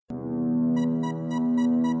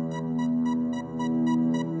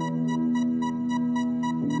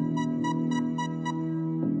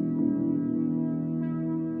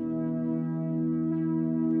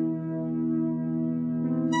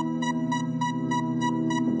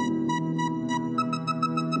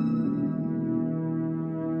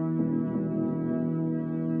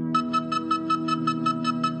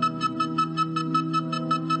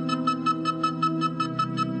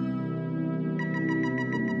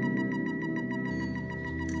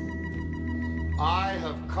I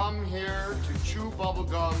have come here to chew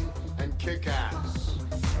bubblegum and kick ass.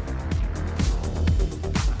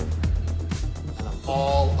 And I'm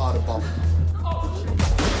all out of bubblegum.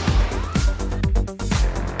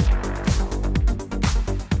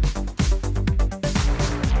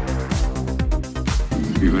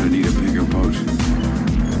 You're gonna need a bigger boat.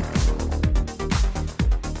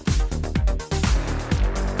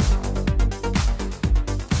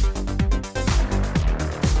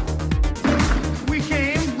 We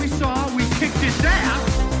came, we saw, we kicked his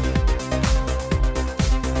ass.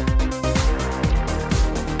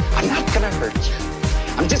 I'm not gonna hurt you.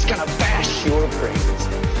 I'm just gonna bash your brains.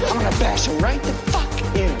 I'm gonna bash them right the fuck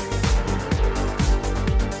in.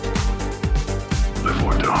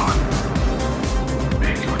 Before dawn.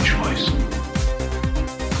 Make your choice.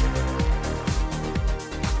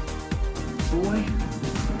 Boy,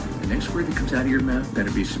 the next word that comes out of your mouth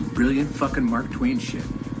better be some brilliant fucking Mark Twain shit,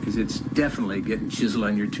 because it's definitely getting chiseled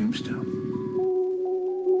on your tombstone.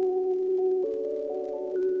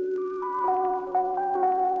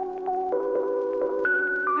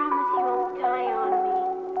 Promise you won't die on me.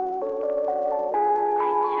 I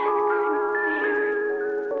just couldn't bear it.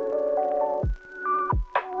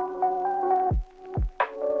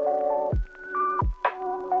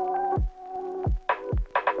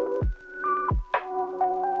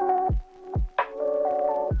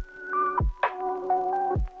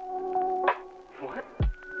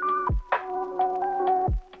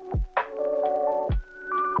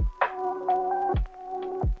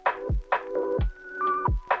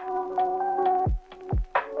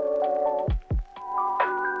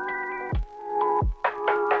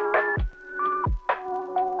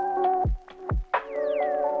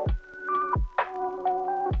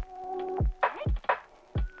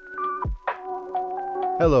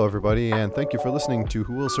 Hello, everybody, and thank you for listening to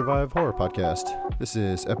Who Will Survive Horror Podcast. This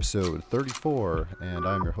is episode 34, and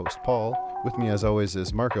I'm your host, Paul. With me, as always,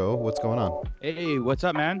 is Marco. What's going on? Hey, what's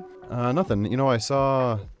up, man? Nothing. You know, I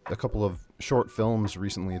saw a couple of short films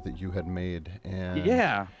recently that you had made, and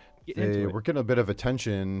Yeah. they were getting a bit of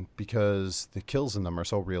attention because the kills in them are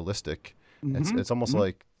so realistic. It's almost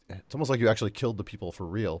like you actually killed the people for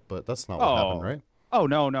real, but that's not what happened, right? Oh,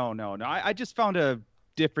 no. I just found a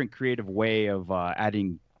different creative way of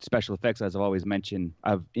adding special effects, as I've always mentioned.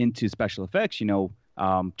 I'm into special effects,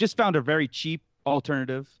 just found a very cheap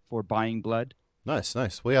alternative for buying blood. Nice.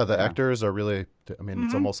 Well, yeah, the actors are really,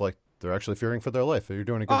 it's almost like they're actually fearing for their life. You're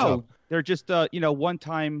doing a good job. They're just,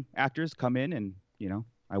 one-time actors come in and,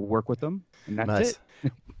 I work with them, and that's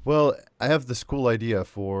it. Well, I have this cool idea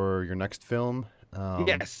for your next film.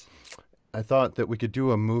 Yes. I thought that we could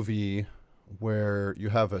do a movie where you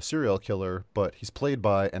have a serial killer, but he's played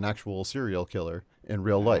by an actual serial killer in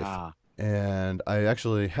real life. And I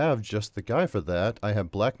actually have just the guy for that. I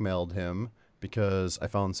have blackmailed him because I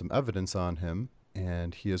found some evidence on him,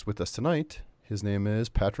 and he is with us tonight. His name is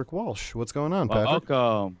Patrick Walsh. What's going on, Patrick?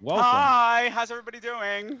 Welcome. Hi, how's everybody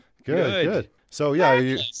doing? Good. So, yeah,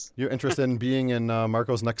 you're interested in being in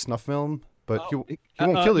Marco's next snuff film? But he won't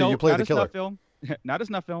kill you. No, You play not the a killer. Snuff film. Not a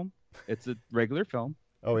snuff film. It's a regular film.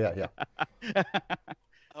 Oh, yeah.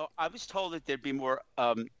 Oh, I was told that there'd be more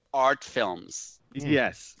art films.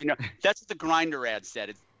 Yes. That's what the Grindr ad said.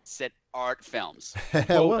 It said art films.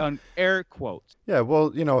 Quote on air quotes. Yeah,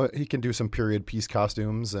 well, he can do some period piece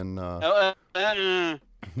costumes and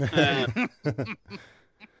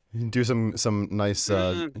he can do some nice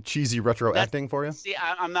cheesy retro acting for you. See,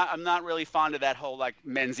 I'm not really fond of that whole like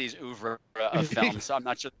Menzies oeuvre of film, so I'm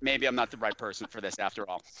not sure. Maybe I'm not the right person for this after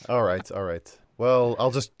all. All right. Well,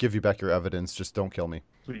 I'll just give you back your evidence. Just don't kill me.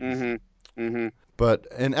 But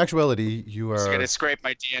in actuality, you are. So you're gonna scrape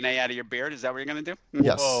my DNA out of your beard? Is that what you're gonna do?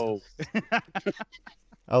 Yes. Whoa.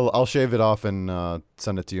 I'll shave it off and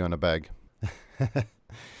send it to you in a bag.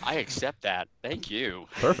 I accept that. Thank you.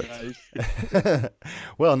 Perfect.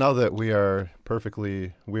 Well, now that we are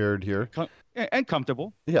perfectly weird here. And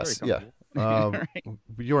comfortable. Yes, Very comfortable. yeah.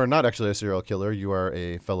 You are not actually a serial killer. You are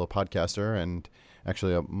a fellow podcaster and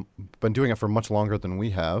actually been doing it for much longer than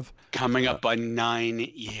we have. Coming up on 9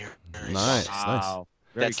 years. Nice. Wow.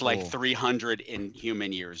 Very That's cool. like 300 in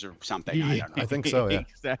human years or something. I don't know. I think so, yeah.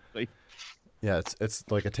 Exactly. Yeah, it's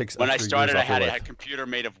like it takes When I extra started, years I off your had a life. computer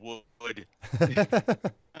made of wood.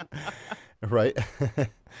 Right.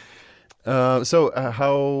 So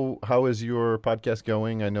how is your podcast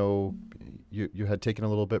going? I know you had taken a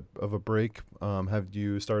little bit of a break. Have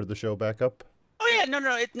you started the show back up? Oh yeah,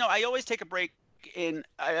 no. I always take a break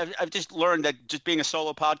I've just learned that just being a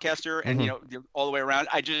solo podcaster and all the way around,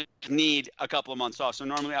 I just need a couple of months off. So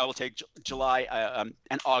normally I will take July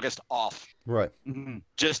and August off, Right.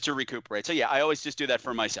 just to recuperate. So yeah, I always just do that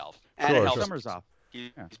for myself, and Sure, it helps. sure. Summer's off.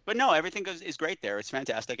 But no, everything is great there. It's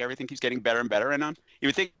fantastic. Everything keeps getting better and better. And you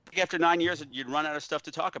would think after 9 years you'd run out of stuff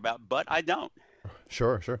to talk about, but I don't.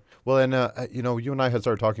 Sure. Well, and you and I had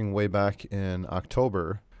started talking way back in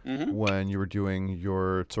October when you were doing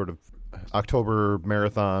your sort of October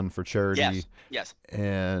marathon for charity. Yes.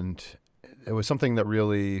 And it was something that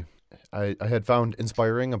really I had found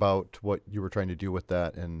inspiring about what you were trying to do with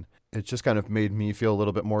that, and it just kind of made me feel a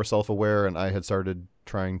little bit more self-aware. And I had started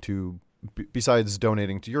trying to, besides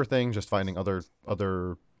donating to your thing, just finding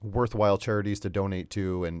other worthwhile charities to donate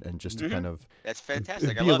to, and just to kind of That's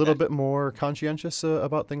fantastic. be a little bit more conscientious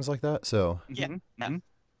about things like that. So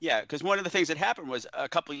Yeah, because one of the things that happened was a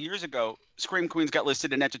couple of years ago, Scream Queens got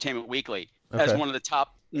listed in Entertainment Weekly as one of the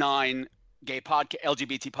top 9 gay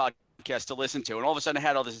LGBT podcasts to listen to, and all of a sudden I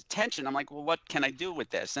had all this attention. I'm like, well, what can I do with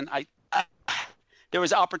this? And I there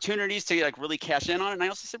was opportunities to like really cash in on it, and I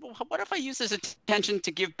also said, well, what if I use this attention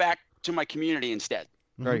to give back to my community instead?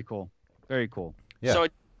 Very cool. Very cool. Yeah. So I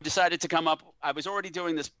decided to come up. I was already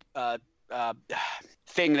doing this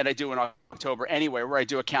thing that I do in October anyway, where I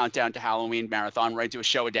do a countdown to Halloween marathon, where I do a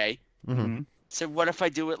show a day. So what if I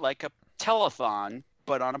do it like a telethon,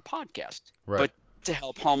 but on a podcast? Right. But to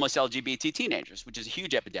help homeless LGBT teenagers, which is a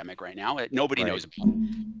huge epidemic right now that nobody knows about.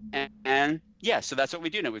 And yeah, so that's what we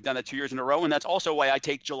do now. We've done that 2 years in a row, and that's also why I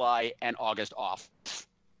take July and August off.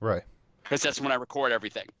 Right. Because that's when I record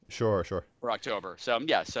everything Sure. for October. So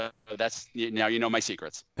yeah, so that's now you know my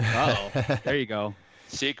secrets. Uh-oh. There you go.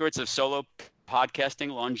 Secrets of solo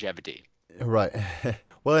podcasting longevity. Right.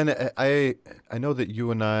 Well, and I know that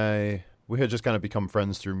you and we had just kind of become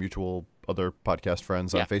friends through mutual other podcast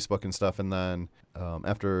friends on Facebook and stuff. And then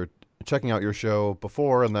after checking out your show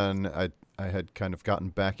before, and then I had kind of gotten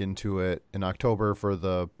back into it in October for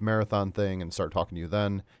the marathon thing and started talking to you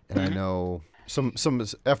then. And I know some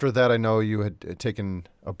after that, I know you had taken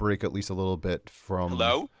a break at least a little bit from.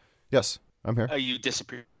 Hello? Yes, I'm here. You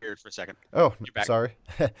disappeared for a second. Oh, You're back. sorry.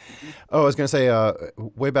 I was going to say,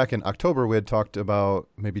 way back in October, we had talked about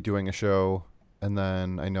maybe doing a show, and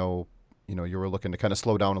then I know, you were looking to kind of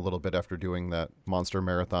slow down a little bit after doing that monster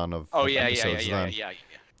marathon of episodes then. Yeah.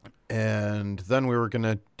 And then we were going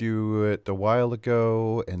to do it a while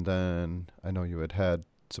ago, and then I know you had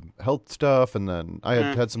some health stuff, and then I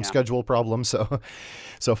had some schedule problems,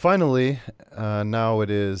 so finally, now it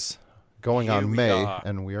is going Here on we May, are.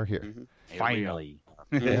 and we are here. Finally.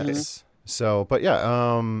 Yes. So, but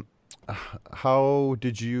yeah, how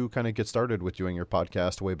did you kind of get started with doing your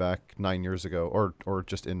podcast way back 9 years ago, or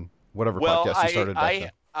just in whatever podcast you started back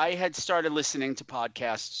then? I had started listening to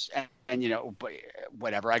podcasts, and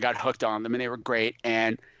whatever, I got hooked on them, and they were great.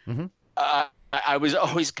 And I was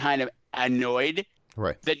always kind of annoyed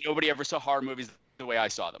that nobody ever saw horror movies the way I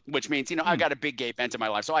saw them, which means, I got a big gay bent in my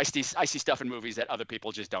life, so I see stuff in movies that other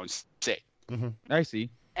people just don't see. I see.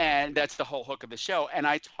 And that's the whole hook of the show. And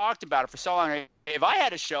I talked about it for so long. If I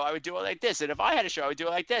had a show, I would do it like this. And if I had a show, I would do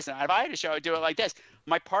it like this. And if I had a show, I would do it like this.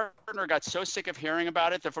 My partner got so sick of hearing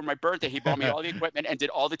about it that for my birthday, he bought me all the equipment and did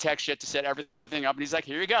all the tech shit to set everything up. And he's like,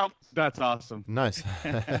 here you go. That's awesome. Nice.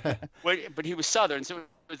 But he was Southern, so it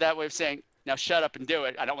was that way of saying, now shut up and do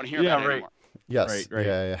it. I don't want to hear about it anymore. Yes. Right.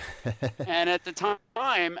 Yeah. And at the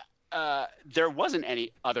time, there wasn't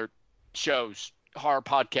any other shows, horror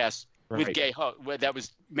podcasts, with gay that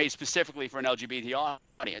was made specifically for an LGBT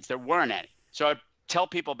audience. There weren't any. So I tell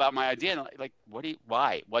people about my idea, and like,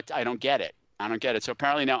 why? What? I don't get it. So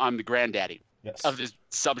apparently now I'm the granddaddy of this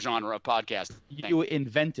subgenre of podcast. You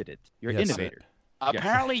invented it. You're an innovator.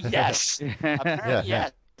 Apparently, yes. Apparently,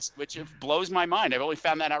 yes. Which blows my mind. I've only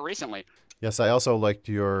found that out recently. Yes, I also liked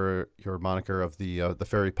your moniker of the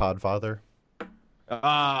Fairy Podfather.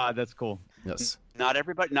 Ah, that's cool. Yes. Not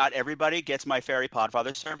everybody gets my Fairy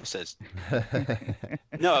Podfather services.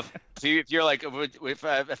 No, if you're like,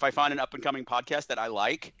 if I find an up and coming podcast that I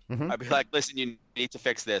like, I'd be like, listen, you need to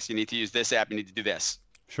fix this. You need to use this app. You need to do this.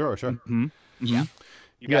 Sure. Yeah.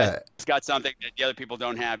 You guys got something that the other people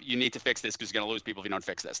don't have. You need to fix this because you're gonna lose people if you don't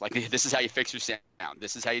fix this. Like, this is how you fix your sound.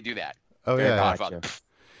 This is how you do that. Oh Fairy yeah. Podfather.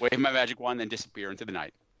 Wave my magic wand, then disappear into the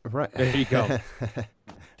night. Right. There you go.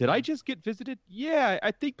 Did I just get visited? Yeah, I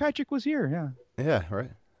think Patrick was here. Yeah. Yeah. Right.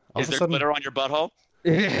 All Is of a there sudden, glitter on your butthole?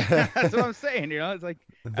 That's what I'm saying. It's like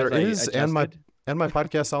there is, and my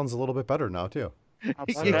podcast sounds a little bit better now too.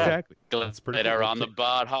 Exactly. That's pretty Glitter cool. on the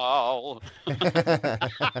butthole.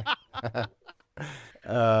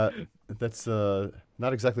 That's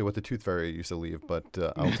not exactly what the Tooth Fairy used to leave, but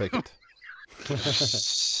I'll take it.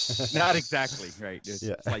 Not exactly, right? There's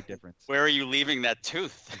Yeah. a slight difference. Where are you leaving that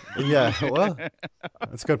tooth? Yeah, well,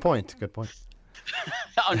 that's a good point. Good point.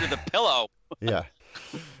 Under the pillow. Yeah.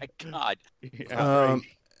 My God.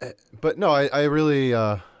 But no, I really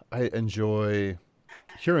I enjoy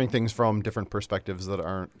hearing things from different perspectives that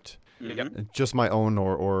aren't just my own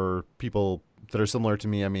or people that are similar to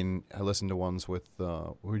me. I mean, I listened to ones with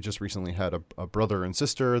we just recently had a brother and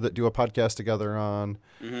sister that do a podcast together on.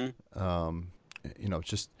 You know,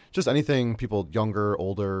 just anything, people younger,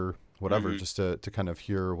 older, whatever, just to kind of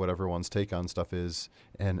hear what everyone's take on stuff is.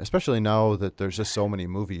 And especially now that there's just so many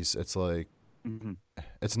movies, it's like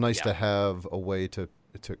it's nice to have a way to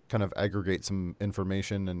kind of aggregate some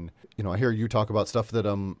information. And, you know, I hear you talk about stuff that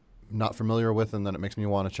I'm not familiar with, and then it makes me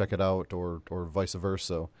want to check it out, or vice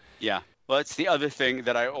versa. Yeah. Well, it's the other thing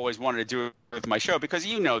that I always wanted to do with my show, because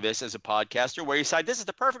you know this as a podcaster, where you decide this is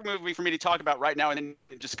the perfect movie for me to talk about right now, and then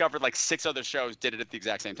you discovered like 6 other shows did it at the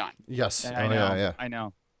exact same time. Yes. I know. Yeah. I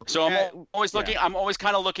know. So I'm always looking. I'm always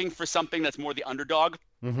kind of looking for something that's more the underdog.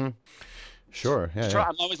 Sure. Yeah.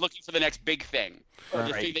 I'm always looking for the next big thing, or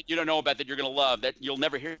the thing that you don't know about that you're gonna love, that you'll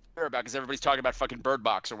never hear about because everybody's talking about fucking Bird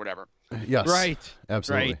Box or whatever. Yes. Right.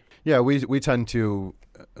 Absolutely. Right. Yeah, we tend to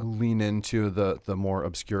lean into the more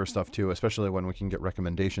obscure stuff too, especially when we can get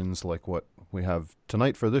recommendations like what we have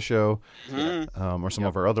tonight for this show, or some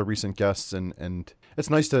of our other recent guests, and it's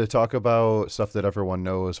nice to talk about stuff that everyone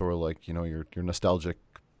knows, or like, you know, your nostalgic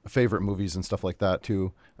favorite movies and stuff like that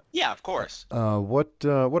too. Yeah, of course. What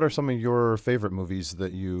are some of your favorite movies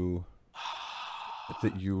that you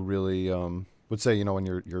really would say, you know, in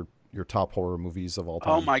your top horror movies of all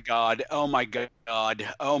time? Oh my God! Oh my God!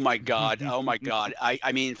 Oh my God! Oh my God!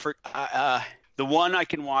 I mean, for the one I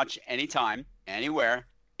can watch anytime, anywhere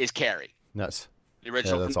is Carrie. Yes. The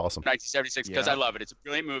original. Yeah, that's from awesome. 1976, because I love it. It's a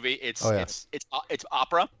brilliant movie. It's Oh, yeah. it's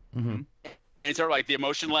opera. And it's sort of like the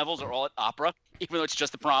emotion levels are all at opera, even though it's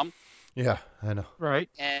just the prom. Yeah, I know. Right.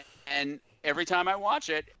 And every time I watch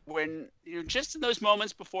it, when you're just in those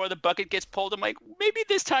moments before the bucket gets pulled, I'm like, maybe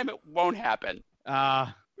this time it won't happen.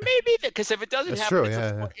 Maybe because if it doesn't That's happen,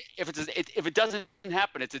 true, if it doesn't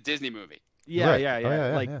happen, it's a Disney movie. Yeah, Right. yeah. Oh,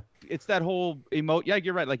 yeah, like yeah. it's that whole Yeah,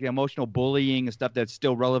 you're right. Like the emotional bullying and stuff that's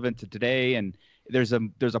still relevant to today. And there's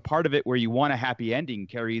a part of it where you want a happy ending.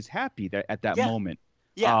 Carrie's happy at that moment.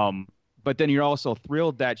 Yeah. But then you're also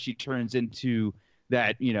thrilled that she turns into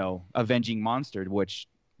that, you know, avenging monster, which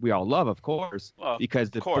we all love, of course, because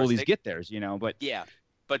the bullies get theirs, you know. But yeah,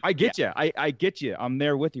 but I get you. I get you. I'm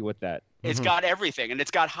there with you with that. It's got everything, and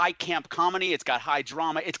it's got high camp comedy. It's got high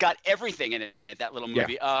drama. It's got everything in it. That little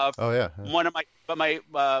movie. Oh yeah. One of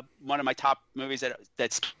my top movies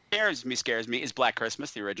that scares me is Black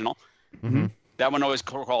Christmas, the original. That one always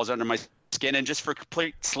crawls under my skin. And just for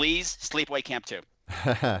complete sleaze, Sleepaway Camp 2.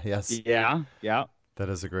 Yes. Yeah. That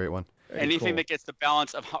is a great one. Anything that gets the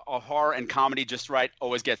balance of horror and comedy just right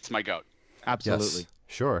always gets my goat. Absolutely. Yes.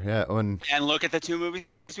 Sure. Yeah. And look at the 2 movies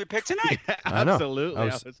we picked tonight. I know. Absolutely. I I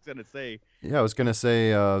was was gonna say. Yeah, I was going to say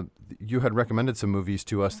you had recommended some movies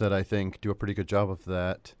to us that I think do a pretty good job of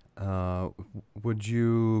that. Would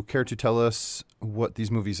you care to tell us what these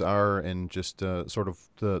movies are and just sort of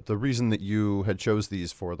the reason that you had chose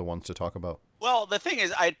these for the ones to talk about? Well, the thing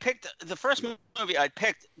is, I had picked the first movie I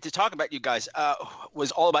picked to talk about, you guys,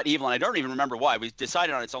 was All About Evil, and I don't even remember why. We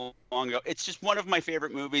decided on it so long ago. It's just one of my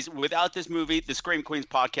favorite movies. Without this movie, the Scream Queens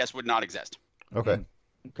podcast would not exist. Okay.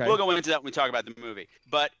 Okay. We'll go into that when we talk about the movie.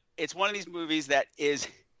 But it's one of these movies that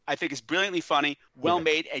I think is brilliantly funny, well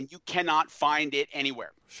made, and you cannot find it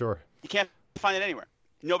anywhere. Sure. You can't find it anywhere.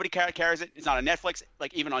 Nobody carries it. It's not on Netflix,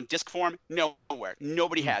 like even on disc form. Nowhere.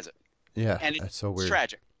 Nobody has it. Yeah, and that's so weird. It's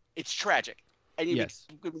tragic. It's tragic. And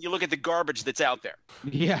you look at the garbage that's out there.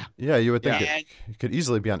 Yeah. Yeah, you would think it could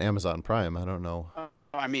easily be on Amazon Prime. I don't know.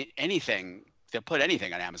 I mean, anything. They'll put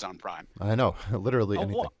anything on Amazon Prime. I know. Literally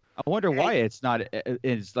anything. I wonder why it's not.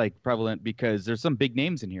 It's like prevalent because there's some big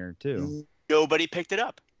names in here too. Nobody picked it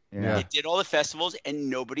up. Yeah. It did all the festivals, and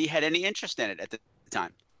nobody had any interest in it at the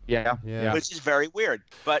time. Yeah. Which is very weird.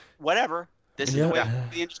 But whatever. This is the way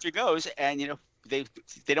the industry goes, and you know they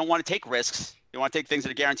don't want to take risks. They want to take things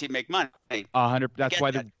that are guaranteed to make money. 100. That's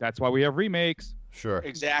why we have remakes. Sure.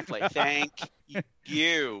 Exactly. Thank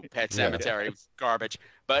you, Pet Cemetery garbage.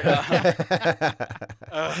 But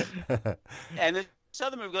and this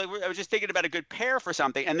other movie, I was just thinking about a good pair for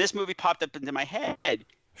something, and this movie popped up into my head.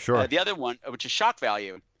 Sure. The other one, which is Shock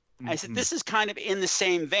Value. I said, this is kind of in the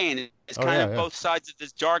same vein. It's kind of both sides of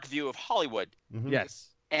this dark view of Hollywood. Yes.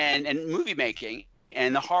 And movie making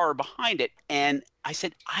and the horror behind it. And I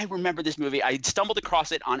said, I remember this movie. I stumbled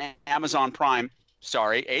across it on Amazon Prime.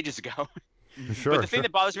 Sorry, ages ago. Sure. But the thing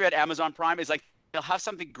that bothers me about Amazon Prime is like they'll have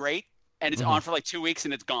something great and it's on for like 2 weeks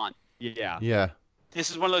and it's gone. Yeah. Yeah. This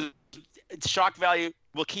is one of those shock value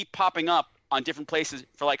will keep popping up on different places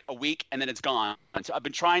for like a week and then it's gone. And so I've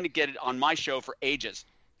been trying to get it on my show for ages.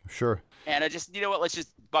 Sure. And I just, you know what, let's just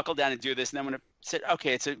buckle down and do this. And then when it said,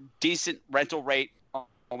 okay, it's a decent rental rate on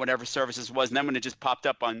whatever services was. And then when it just popped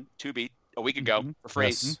up on Tubi a week ago for free,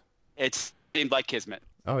 Yes. it seemed like Kismet.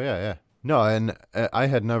 Oh, yeah, yeah. No, and I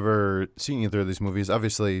had never seen either of these movies.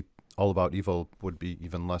 Obviously, All About Evil would be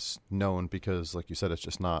even less known because, like you said, it's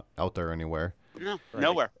just not out there anywhere. No,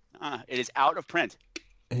 nowhere. It is out of print.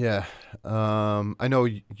 Yeah. I know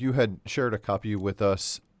you had shared a copy with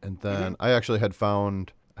us, and then I actually had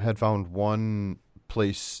found one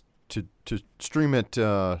place to stream it,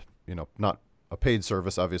 not a paid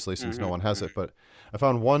service, obviously, since no one has it, but I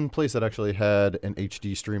found one place that actually had an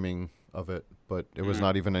HD streaming of it, but it was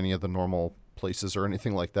not even any of the normal places or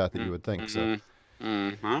anything like that you would think. So,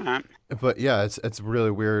 All right. but yeah, it's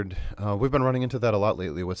really weird. We've been running into that a lot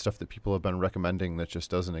lately with stuff that people have been recommending that just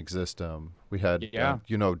doesn't exist. We had,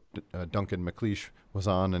 Duncan McLeish was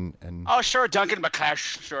on, and Oh, sure, Duncan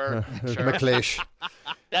McClash. Sure. McLeish.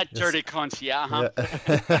 That dirty cunt, yeah.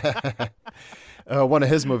 One of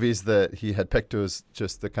his movies that he had picked was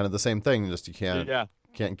just the kind of the same thing. Just you can't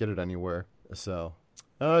get it anywhere. So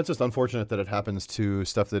it's just unfortunate that it happens to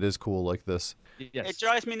stuff that is cool like this. Yes. It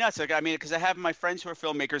drives me nuts. Like, I mean, because I have my friends who are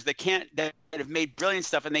filmmakers that have made brilliant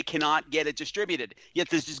stuff and they cannot get it distributed. Yet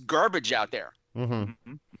there's just garbage out there.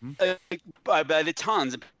 By the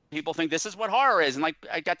tons. People think this is what horror is, and like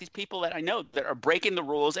I got these people that I know that are breaking the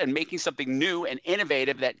rules and making something new and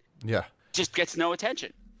innovative that just gets no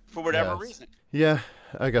attention for whatever reason. Yeah,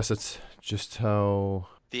 I guess it's just how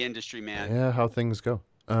the industry, man. Yeah, how things go.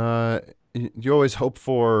 You always hope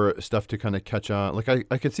for stuff to kind of catch on. Like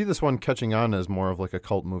I could see this one catching on as more of like a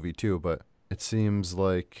cult movie too, but it seems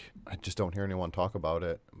like I just don't hear anyone talk about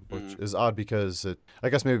it, which is odd because I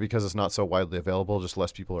guess maybe because it's not so widely available, just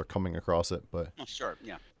less people are coming across it. But Sure,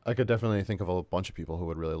 yeah. I could definitely think of a bunch of people who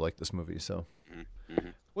would really like this movie. So,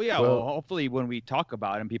 Well, yeah. Well, hopefully when we talk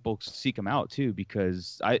about it, people seek them out too,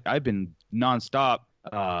 because I've been nonstop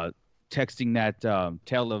texting that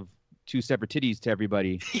tale of two separate titties to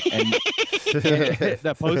everybody, and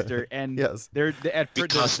that poster, and they're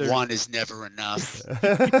because one is never enough.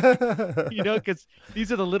 Because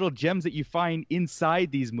these are the little gems that you find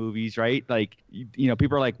inside these movies, right? Like,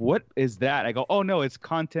 people are like, "What is that?" I go, "Oh no, it's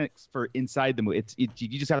context for inside the movie. You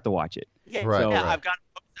just have to watch it." Yeah, right. So, right.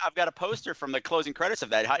 I've got a poster from the closing credits of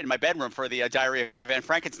that in my bedroom for the Diary of Van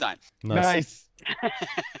Frankenstein. Nice.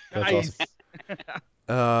 That's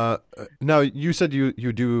awesome. Now you said you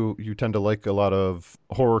tend to like a lot of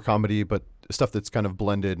horror comedy, but stuff that's kind of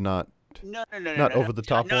blended, not over the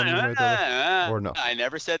top one. Or no? I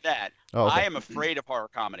never said that. Oh, okay. I am afraid of horror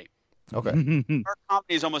comedy. Okay. Horror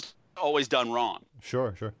comedy is almost always done wrong.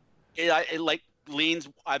 Sure. It like leans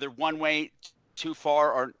either one way too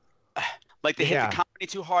far, or like they hit the comedy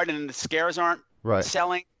too hard, and then the scares aren't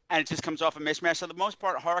selling, and it just comes off a mishmash. So the most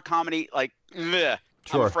part, horror comedy, like, I'm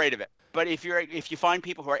afraid of it. But if you find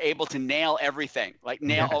people who are able to nail everything, like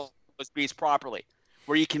nail all those beats properly,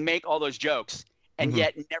 where you can make all those jokes and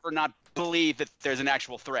yet never not believe that there's an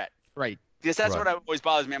actual threat. Right. Because that's what always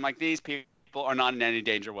bothers me. I'm like, these people are not in any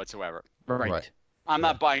danger whatsoever. Right. I'm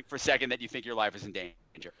not buying for a second that you think your life is in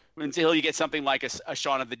danger until you get something like a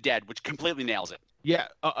Shaun of the Dead, which completely nails it. Yeah.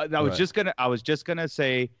 I was just gonna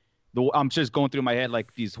say, I'm just going through my head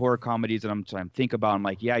like these horror comedies, and I'm trying to think about. I'm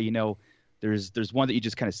like, there's one that you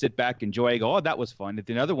just kind of sit back, enjoy, go, oh, that was fun. And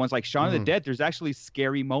then other ones like Shaun of the Dead, there's actually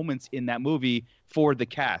scary moments in that movie for the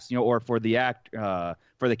cast, or for the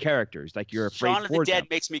for the characters. Like, you're afraid. Shaun of the Dead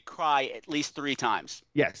makes me cry at least 3 times.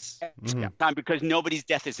 Yes. Time, because nobody's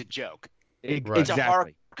death is a joke. It's a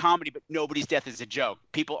horror comedy, but nobody's death is a joke.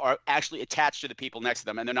 People are actually attached to the people next to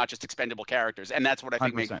them, and they're not just expendable characters. And that's what I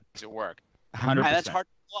think 100%. makes it work. 100%. And that's hard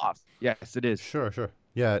to pull off. Yes, it is. Sure.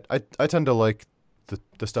 Yeah, I tend to like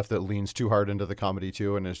the stuff that leans too hard into the comedy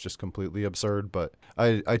too, and is just completely absurd. But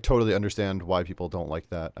I totally understand why people don't like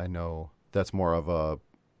that. I know that's more of a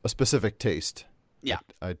specific taste. Yeah.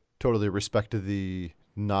 I totally respect the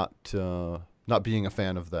not being a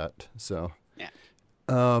fan of that. So. Yeah.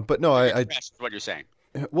 But no, I that's what you're saying.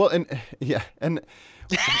 Well, and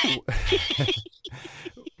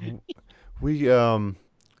we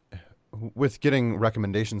with getting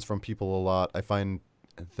recommendations from people a lot, I find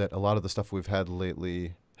that a lot of the stuff we've had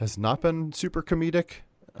lately has not been super comedic.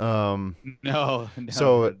 No.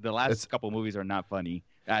 So the last couple movies are not funny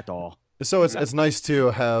at all. So it's nice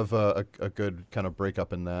to have a good kind of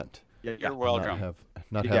breakup in that. You're welcome.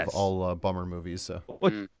 Not have all bummer movies. So.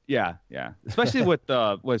 Yeah. Especially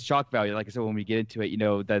with shock value. Like I said, when we get into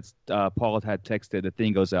it, that's Paul had texted the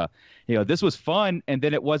thing goes, this was fun, and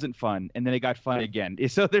then it wasn't fun, and then it got fun again.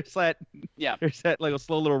 So there's that like a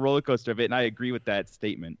slow little roller coaster of it, and I agree with that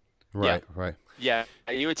statement. Right. Yeah,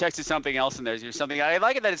 you had texted something else, and there's something. I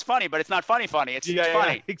like it that it's funny, but it's not funny. It's funny.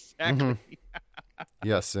 Yeah, exactly. Mm-hmm.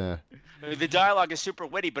 Yes. The dialogue is super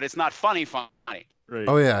witty, but it's not funny. Right.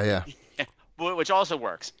 Oh yeah. Which also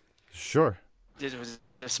works. Sure. It was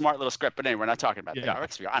a smart little script, but anyway, we're not talking about that. I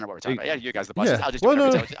don't know what we're talking about. Yeah, you guys the bosses. Yeah. I'll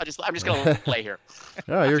just I'm just gonna play here.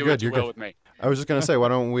 No, you're good. You're good with me. I was just gonna say, why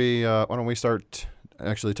don't we start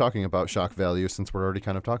actually talking about shock value, since we're already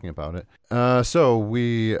kind of talking about it. So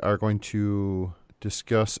we are going to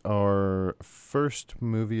discuss our first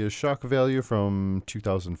movie is Shock Value from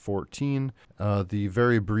 2014. The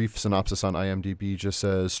very brief synopsis on IMDb just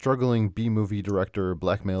says, struggling B-movie director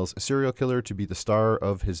blackmails a serial killer to be the star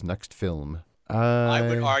of his next film. I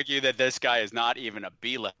would argue that this guy is not even a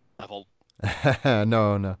B level.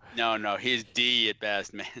 No, he's D at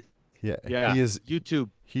best, man. Yeah. He is YouTube.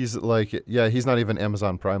 He's like, he's not even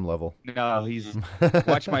Amazon Prime level. No, he's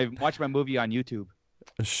watch my movie on YouTube.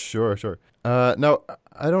 Sure. Now,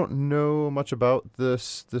 I don't know much about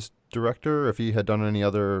this director. If he had done any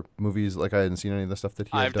other movies, like I hadn't seen any of the stuff that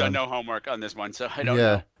he had done. I've done no homework on this one, so I don't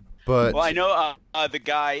know. But I know the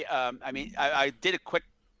guy. I did a quick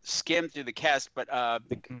skim through the cast, but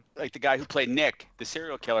the guy who played Nick, the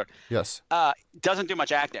serial killer, yes, doesn't do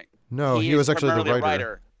much acting. No, he was actually the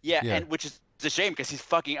writer. Yeah, and which is a shame because he's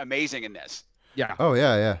fucking amazing in this. Yeah. Oh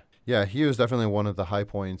yeah. He was definitely one of the high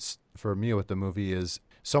points for me with the movie. Is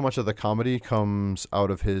so much of the comedy comes out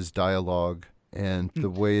of his dialogue and the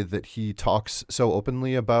way that he talks so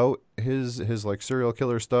openly about his like serial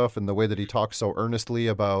killer stuff, and the way that he talks so earnestly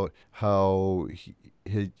about how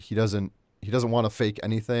he doesn't want to fake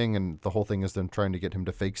anything, and the whole thing is them trying to get him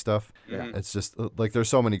to fake stuff. Yeah. It's just like there's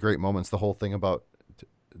so many great moments. The whole thing about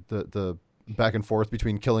the back and forth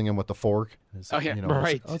between killing him with the fork.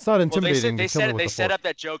 Right. It's not intimidating. Well, they set up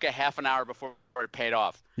that joke a half an hour before it paid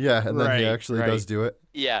off. Yeah, and then he actually does do it.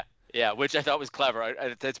 Yeah, which I thought was clever.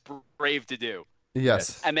 That's brave to do.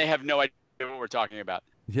 Yes. And they have no idea what we're talking about.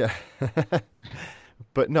 Yeah.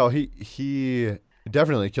 But no, he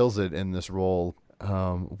definitely kills it in this role.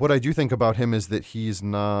 What I do think about him is that he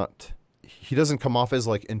doesn't come off as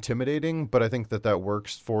like intimidating, but I think that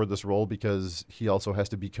works for this role because he also has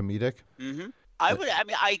to be comedic. Mm-hmm.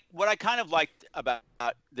 What I kind of liked about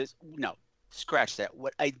this, no, scratch that.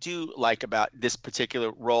 What I do like about this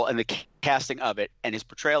particular role and the casting of it and his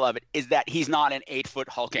portrayal of it is that he's not an 8-foot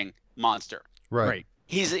hulking monster. Right.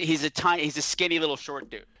 He's a skinny little short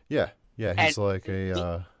dude. Yeah. He's like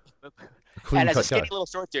a clean and as cut a skinny guy. little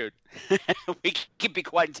short dude, we can be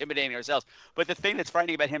quite intimidating ourselves. But the thing that's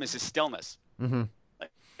frightening about him is his stillness. Mm-hmm.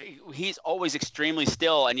 He's always extremely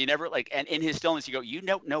still, and you never and in his stillness, you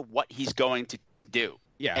don't know what he's going to do.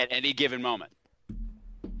 Yeah. At any given moment.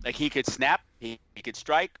 Like he could snap, he could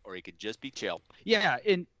strike, or he could just be chill. Yeah,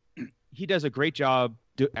 and he does a great job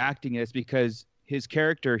acting this because his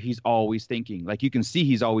character, he's always thinking. Like you can see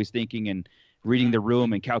he's always thinking and reading the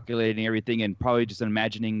room and calculating everything and probably just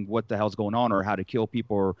imagining what the hell's going on or how to kill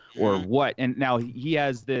people or what. And now he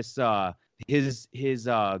has this his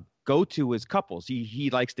go-to is couples. He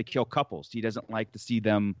likes to kill couples. He doesn't like to see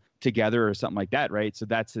them together or something like that, right? So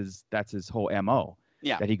that's his whole MO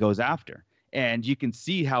that he goes after. And you can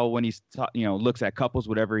see how when he looks at couples,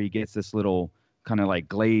 whatever, he gets this little kind of like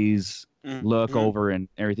glaze look over and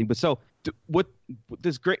everything. But so what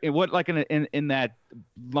this great like in that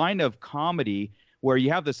line of comedy where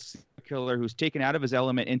you have this killer who's taken out of his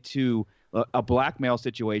element into a blackmail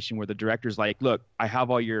situation where the director's like, look, I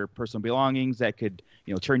have all your personal belongings that could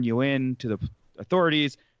turn you in to the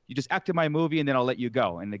authorities. You just act in my movie and then I'll let you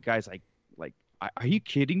go. And the guy's like, are you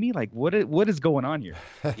kidding me? Like, what is going on here?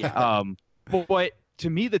 Yeah. But to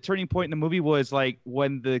me, the turning point in the movie was like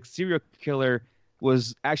when the serial killer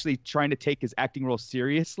was actually trying to take his acting role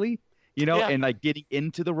seriously, and like getting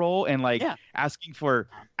into the role and like asking for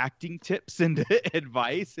acting tips and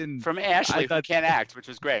advice and from Ashley who can't act, which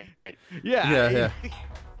was great. Yeah.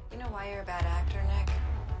 You know why you're a bad actor, Nick?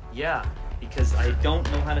 Yeah, because I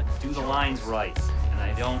don't know how to do the lines right,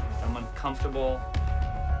 and I'm uncomfortable.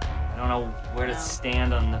 I don't know where to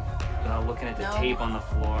stand on without looking at the tape on the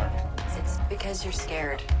floor. It's because you're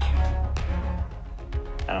scared.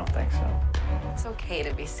 I don't think so. It's okay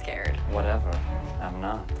to be scared. Whatever. I'm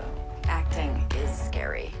not, though. Acting is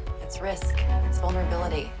scary. It's risk. It's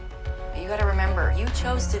vulnerability. But you gotta remember, you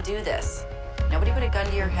chose to do this. Nobody put a gun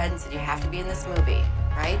to your head and said you have to be in this movie,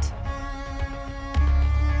 right?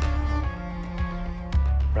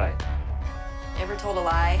 You ever told a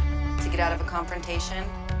lie to get out of a confrontation?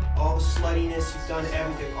 All the sluttiness, you've done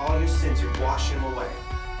everything. All your sins, you're washing them away.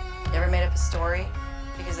 You ever made up a story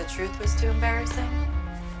because the truth was too embarrassing?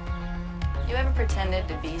 You ever pretended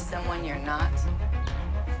to be someone you're not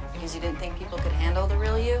because you didn't think people could handle the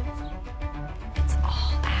real you? It's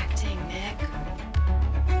all acting, Nick.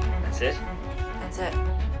 That's it? That's it.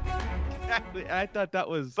 Exactly. I thought that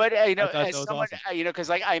was. But I thought that as was someone, awesome. because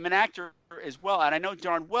like I'm an actor as well, and I know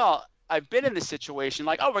darn well I've been in this situation.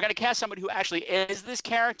 Like, oh, we're gonna cast somebody who actually is this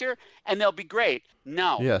character, and they'll be great.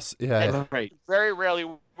 No. Yes. Yeah. That Right. very rarely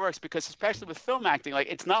works because, especially with film acting, like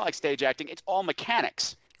it's not like stage acting. It's all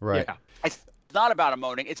mechanics. Right. Yeah. It's not about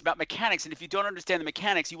emoting. It's about mechanics, and if you don't understand the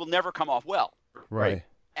mechanics, you will never come off well. Right.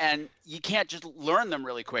 And you can't just learn them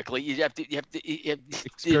really quickly. You have to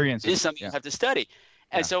Experience it is it, something yeah. you have to study.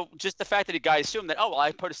 And Yeah. so just the fact that a guy assumed that, oh, well,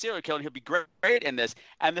 I put a serial killer and he'll be great in this.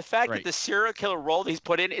 And the fact Right. that the serial killer role that he's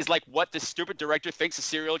put in is like what the stupid director thinks a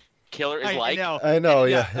serial killer is like. I know.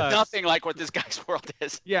 Yeah. Nothing like what this guy's world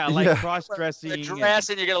is. Yeah, like Yeah. cross-dressing. The and- dress,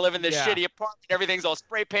 and you're going to live in this Yeah. shitty apartment. Everything's all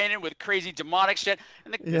spray painted with crazy demonic shit.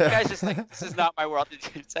 And the Yeah. guy's just like, this is not my world.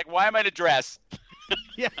 It's like, why am I in a dress?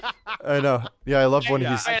 Yeah. I know. Yeah. I love when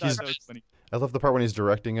Yeah, he's. I thought he's that was funny. I love the part when he's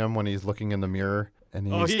directing him when he's looking in the mirror and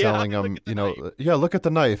he's Oh, yeah, telling look him, at the you know, knife. yeah, look at the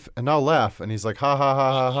knife and now laugh. And he's like, ha ha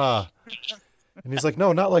ha ha ha. And he's like,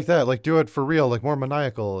 no, not like that. Like, do it for real, like more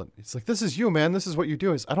maniacal. And he's like, this is you, man. This is what you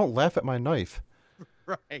do. Is I don't laugh at my knife.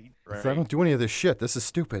 Right. I don't do any of this shit. This is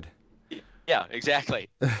stupid. Yeah, exactly.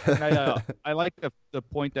 And I like the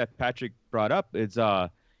point that Patrick brought up. Is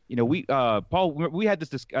you know, Paul, we had this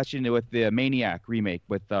discussion with the Maniac remake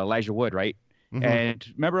with Elijah Wood, right? Mhm. And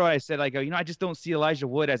remember what I said, like, you know, I just don't see Elijah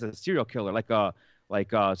Wood as a serial killer, like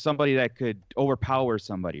somebody that could overpower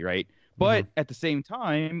somebody, right? But at the same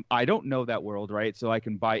time, I don't know that world, right? So I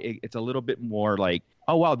can buy it. It's a little bit more like,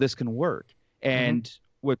 oh wow, this can work. And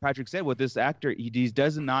what Patrick said with this actor, he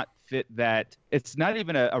does not fit that. It's not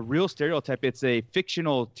even a real stereotype. It's a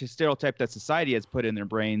fictional stereotype that society has put in their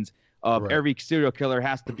brains of Right. every serial killer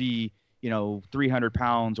has to be, you know, 300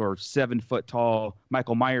 pounds or 7 foot tall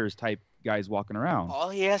Michael Myers type guys walking around. All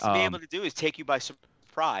he has to be able to do is take you by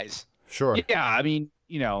surprise. Sure. Yeah, I mean,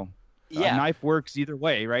 you know, Yeah. a knife works either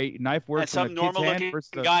way, right? Knife And works in a some kid's normal hand looking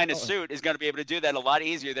versus guy in a suit is going to be able to do that a lot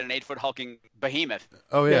easier than an 8-foot hulking behemoth.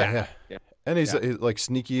 Oh yeah, Yeah. yeah. And he's like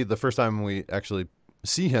sneaky. The first time we actually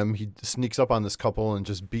see him, he sneaks up on this couple and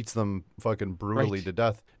just beats them fucking brutally Right. to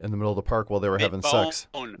death in the middle of the park while they were having sex.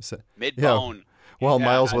 Mid-bone. While Yeah,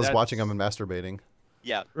 Miles was that's- watching them and masturbating.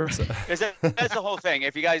 Yeah. 'Cause that's the whole thing.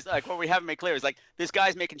 If you guys, like, what we haven't made clear is, like, this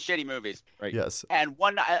guy's making shitty movies. Right. Yes. And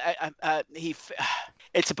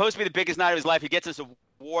it's supposed to be the biggest night of his life. He gets this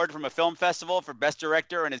award from a film festival for best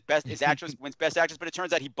director, and his actress wins best actress. But it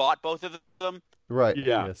turns out he bought both of them, Right.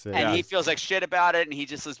 Yeah. Yes, and he feels like shit about it. And he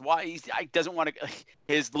just says, "Why?" He doesn't want to.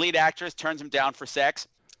 His lead actress turns him down for sex,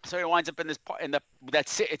 so he winds up in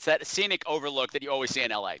it's that scenic overlook that you always see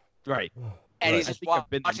in LA. Right. And Right. he's I just think I've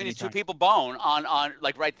been there watching many these two times. people bone on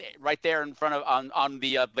like right there in front of on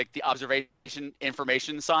the like the observation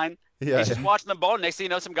information sign. Yeah. He's just watching them bone. Next thing you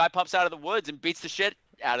know, some guy pops out of the woods and beats the shit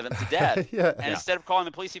out of them to death. Yeah. And instead of calling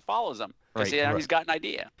the police, he follows them because Right. he's got an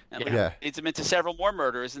idea. And Yeah. leads him into several more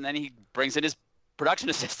murders, and then he brings in his production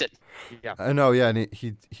assistant. Yeah. I know, yeah, and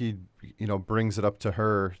he you know brings it up to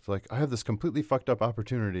her. It's like I have this completely fucked up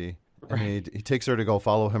opportunity, and he takes her to go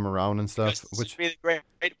follow him around and stuff. This Which would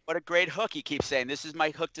be what a great hook. He keeps saying, "This is my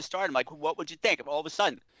hook to start." I'm like, what would you think if all of a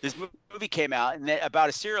sudden this movie came out and then about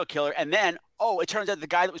a serial killer, and then it turns out the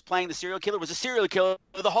guy that was playing the serial killer was a serial killer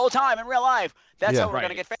the whole time in real life. That's Yeah. how we're Right.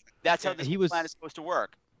 gonna get famous. That's how Yeah, this he was- plan is supposed to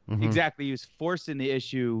work. Mhm. Exactly. He was forcing the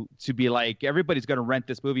issue to be like everybody's going to rent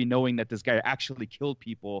this movie knowing that this guy actually killed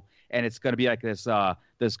people, and it's going to be like this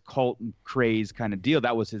cult craze kind of deal.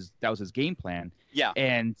 That was his game plan. Yeah.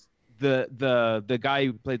 And the guy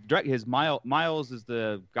who played the director, Miles is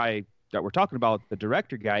the guy that we're talking about, the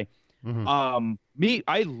director guy. Mhm.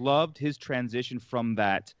 I loved his transition from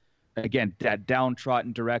that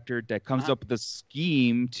downtrodden director that comes up with a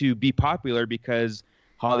scheme to be popular because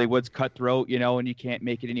Hollywood's cutthroat, you know, and you can't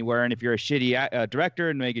make it anywhere. And if you're a shitty director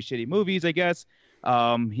and making shitty movies, I guess,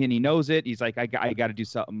 and he knows it, he's like, I got to do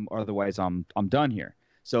something, or otherwise I'm done here.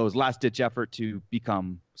 So his last ditch effort to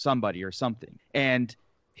become somebody or something. And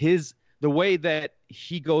the way that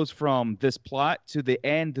he goes from this plot to the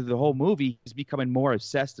end of the whole movie, he's becoming more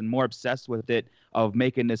obsessed with it, of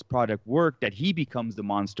making this product work, that he becomes the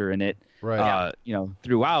monster in it, Right. you know,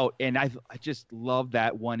 throughout. And I just love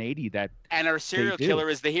that 180 that And our serial do. killer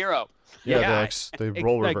is the hero. Yeah, they It's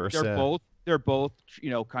role like reverse. they're Yeah. both they're both,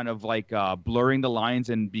 kind of like blurring the lines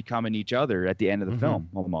and becoming each other at the end of the film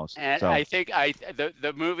almost. And so. I think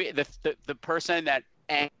the movie, the person that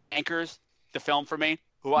anchors the film for me,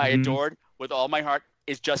 who I adored with all my heart,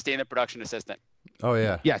 is Justine, the production assistant. Oh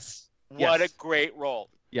yeah. Yes. What a great role.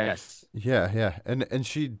 Yes. Yeah. And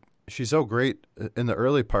she's so great in the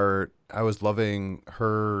early part. I was loving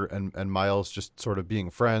her and Miles just sort of being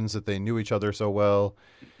friends, that they knew each other so well.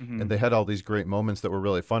 And they had all these great moments that were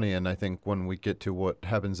really funny. And I think when we get to what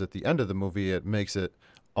happens at the end of the movie, it makes it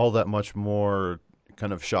all that much more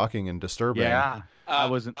kind of shocking and disturbing. Yeah. I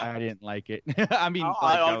didn't like it. I mean,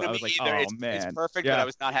 I was like, either. oh, It's man. perfect, but I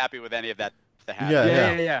was not happy with any of that.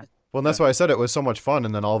 Yeah. Well, and that's why I said it was so much fun,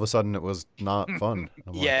 and then all of a sudden it was not fun.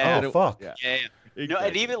 I'm like, oh, fuck. Yeah. No,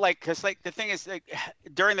 and even because the thing is,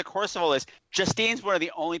 during the course of all this, Justine's one of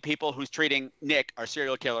the only people who's treating Nick, our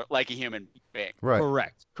serial killer, like a human being.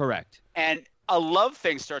 Right. Correct. And a love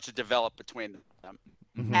thing starts to develop between them,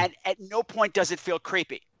 and at no point does it feel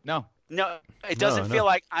creepy. No, it doesn't feel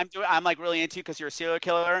like I'm like really into you because you're a serial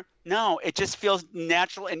killer. No, it just feels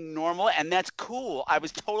natural and normal, and that's cool. I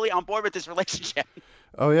was totally on board with this relationship.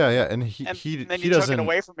 Oh yeah, and he then you doesn't took it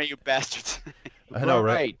away from me, you bastards. I know,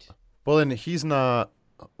 right? Well, and he's not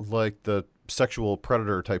like the sexual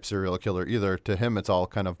predator type serial killer either. To him, it's all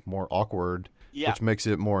kind of more awkward, which makes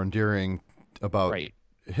it more endearing about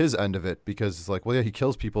his end of it, because it's like, well, yeah, he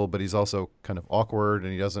kills people, but he's also kind of awkward,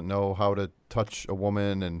 and he doesn't know how to touch a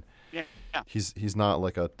woman, and he's not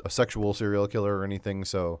like a sexual serial killer or anything.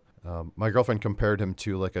 So my girlfriend compared him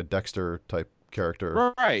to like a Dexter type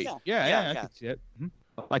character. Right. Yeah. I could see it.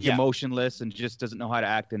 Like emotionless and just doesn't know how to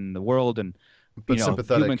act in the world, and but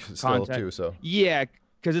sympathetic human still contact. too. So yeah,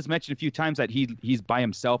 because it's mentioned a few times that he's by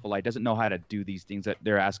himself a lot. He doesn't know how to do these things that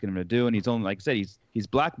they're asking him to do, and he's only, like I said, he's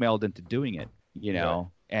blackmailed into doing it.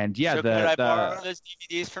 And so could I borrow those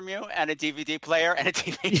DVDs from you, and a DVD player, and a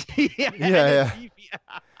TV? Yeah.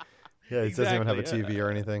 Yeah, he doesn't even have a TV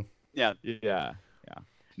or anything. Yeah.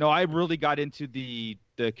 No, I really got into the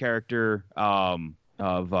character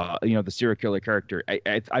of the serial killer character.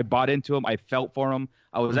 I bought into him. I felt for him.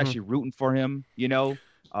 I was actually rooting for him. Especially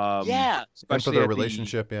and for their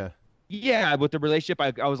relationship. Yeah, with the relationship,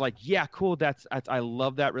 I was like, yeah, cool. I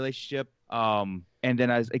love that relationship. And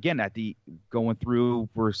then going through,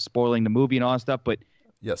 we're spoiling the movie and all that stuff, but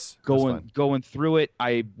yes, going through it,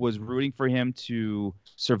 I was rooting for him to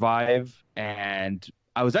survive, and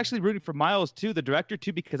I was actually rooting for Miles too, the director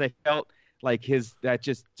too, because I felt like that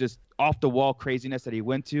just off the wall craziness that he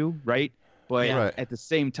went to, right? But at the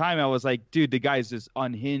same time, I was like, dude, the guy's just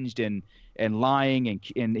unhinged and lying,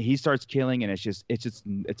 and he starts killing, and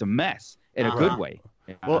it's a mess in a good way.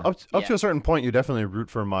 Well, up to a certain point, you definitely root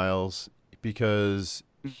for Miles, because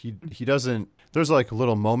he doesn't. There's like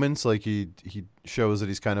little moments, like he shows that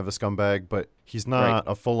he's kind of a scumbag, but he's not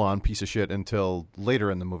a full-on piece of shit until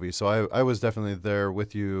later in the movie. So I was definitely there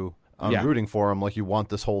with you. Rooting for him, like you want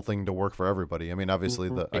this whole thing to work for everybody. I mean, obviously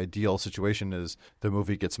the ideal situation is the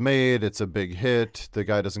movie gets made, it's a big hit, the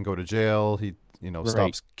guy doesn't go to jail, he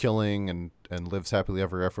stops killing and lives happily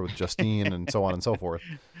ever after with Justine and so on and so forth.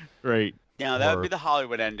 Right. Yeah, that would be the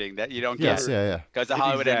Hollywood ending that you don't get. Yeah. Because the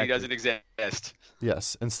Hollywood ending doesn't exist.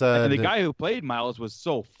 Yes. Instead, and the guy who played Miles was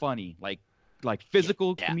so funny, like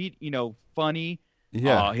physical funny.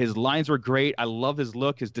 Yeah. His lines were great. I love his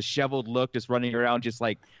look, his disheveled look, just running around just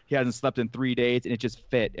like he hasn't slept in 3 days, and it just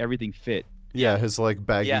fit. Everything fit. Yeah, his like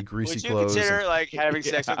baggy, greasy clothes. Would you consider like having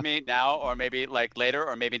sex with me now, or maybe like later,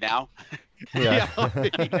 or maybe now? Yeah.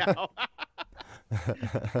 Maybe now.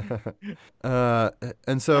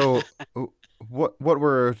 And so what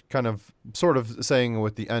we're kind of sort of saying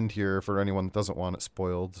with the end here, for anyone that doesn't want it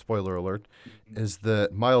spoiled, spoiler alert, is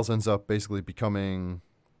that Miles ends up basically becoming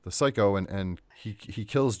the psycho, and he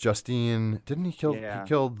kills Justine. Didn't he kill? Yeah. He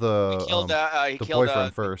killed the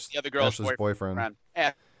boyfriend first. The other girl's boyfriend.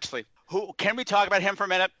 Ashley. Who can we talk about him for a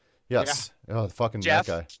minute? Yes. Yeah. Oh, fucking Jeff,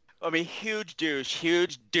 that guy. I mean, huge douche.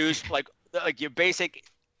 Like your basic,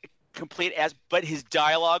 complete ass. But his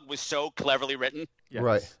dialogue was so cleverly written. Yes.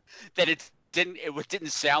 Right. That it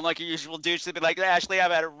didn't sound like your usual douche. To be like, Ashley,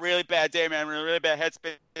 I've had a really bad day, man. I'm in a really bad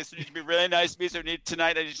headspace. You need to be really nice to me. So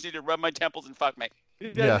tonight, I just need to rub my temples and fuck me.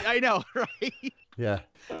 Yeah. I know, right? Yeah.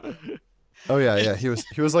 Oh yeah. He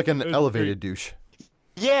was like an elevated douche.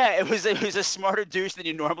 Yeah, it was a smarter douche than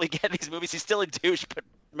you normally get in these movies. He's still a douche, but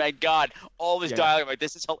my God, all this dialogue, like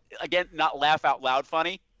this is again not laugh out loud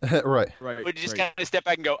funny. Right. But you just kind of step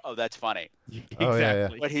back and go, oh, that's funny. Oh yeah.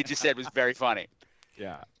 What he just said was very funny.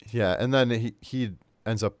 Yeah. Yeah, and then he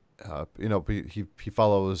ends up, he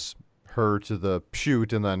follows her to the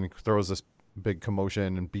chute and then throws this big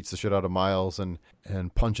commotion and beats the shit out of Miles and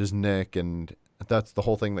punches Nick, and that's the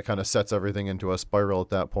whole thing that kind of sets everything into a spiral at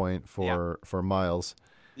that point for Miles.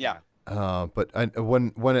 Yeah. But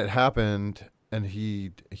when it happened and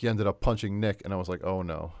he ended up punching Nick, and I was like, oh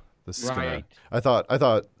no, this is gonna. I thought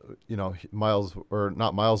Miles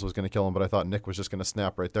was gonna kill him, but I thought Nick was just gonna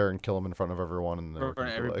snap right there and kill him in front of everyone, and they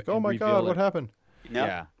were like, oh my god, what happened? No.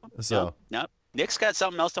 Yeah. So no. Nick's got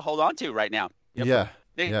something else to hold on to right now. Yeah.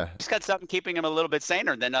 He's got something keeping him a little bit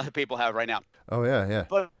saner than other people have right now. Oh yeah.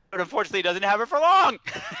 But unfortunately, he doesn't have it for long.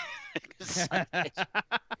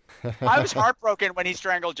 I was heartbroken when he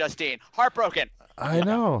strangled Justine. Heartbroken. I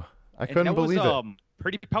know. I couldn't believe it. That was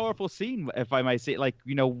pretty powerful scene, if I might say. Like,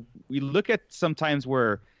 we look at sometimes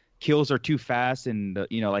where kills are too fast, and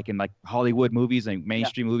like in Hollywood movies and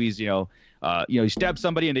mainstream movies, you stab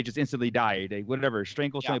somebody and they just instantly die. They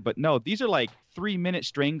strangle somebody. But no, these are like 3-minute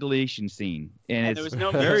strangulation scene, and there was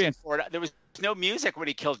no music for it. There was no music when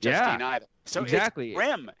he killed Justine either. So exactly. It's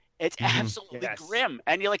grim. It's absolutely grim,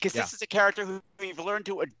 and you're like, because this is a character who you've learned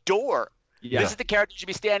to adore. Yeah. This is the character you should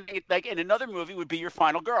be standing like in another movie would be your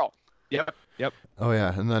final girl. Yep. Oh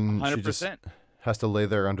yeah, and then 100%. she just has to lay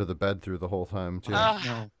there under the bed through the whole time too.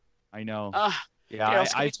 I know. I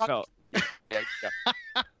felt.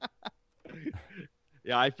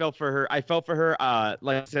 Yeah, I felt for her.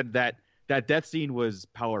 Like I said, that death scene was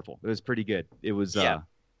powerful. It was pretty good. It was.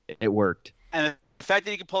 It worked. And the fact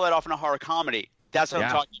that you can pull that off in a horror comedy, that's what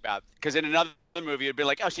I'm talking about. Because in another movie, it'd be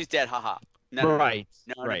like, oh, she's dead, haha. No. The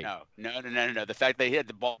fact that he had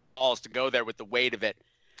the balls to go there with the weight of it.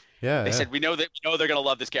 Yeah. They said, we know they're gonna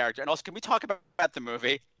love this character. And also, can we talk about the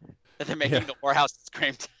movie that they're making, The Whorehouse that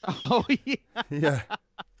Screamed? Oh yeah. Yeah.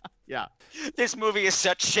 Yeah. This movie is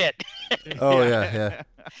such shit. Oh yeah.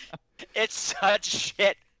 It's such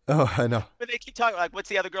shit. Oh, I know. But they keep talking like, what's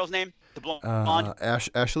the other girl's name? The blonde.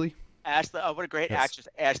 Ashley. Ashley. Oh, what a great actress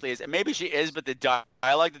Ashley is. And maybe she is, but the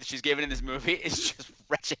dialogue that she's given in this movie is just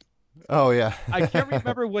wretched. Oh yeah. I can't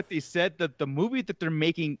remember what they said. That the movie that they're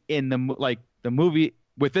making in the movie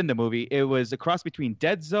within the movie, it was a cross between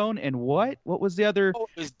Dead Zone and what? What was the other? Oh,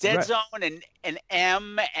 it was Dead Zone and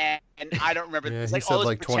M and I don't remember. Yeah, it's he like said all this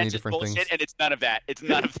like 20 pretentious different bullshit, things. and it's none of that. It's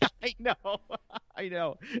none of that. I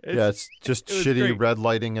know. It's just shitty great. red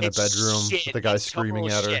lighting in a bedroom shit. with the guy It's screaming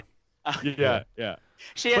total at her. shit. Yeah.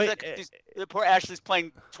 She has the poor Ashley's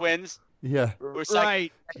playing twins. Yeah.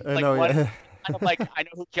 Right. I know. One, Yeah. kind of like, I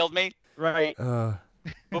know who killed me. Right.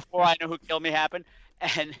 Before I know who killed me happened,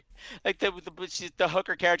 and like the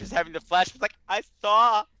hooker character's having the flashback. Like, I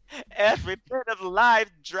saw every bit of life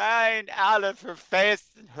drained out of her face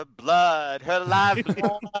and her blood, her life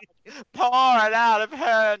pouring out of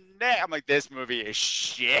her neck. I'm like, this movie is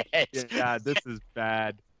shit. Yeah, this is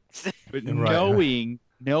bad. But Right.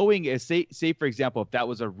 knowing is say for example, if that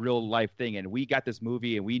was a real life thing and we got this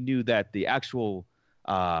movie and we knew that the actual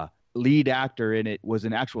lead actor in it was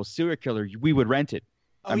an actual serial killer, we would rent it.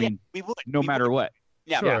 Oh, I mean, we would. no matter what.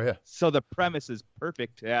 Yeah. Sure, yeah. So the premise is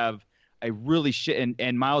perfect to have a really shit,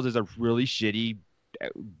 and Miles is a really shitty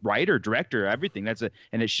writer, director, everything.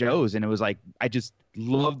 And it shows. And it was like, I just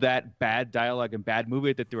love that bad dialogue and bad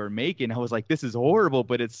movie that they were making. I was like, this is horrible,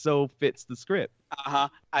 but it so fits the script. I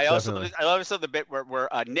also the bit where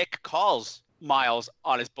Nick calls Miles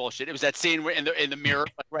on his bullshit. It was that scene where in the mirror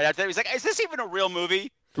right after that. He was like, is this even a real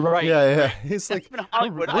movie? Right. Yeah. He's like,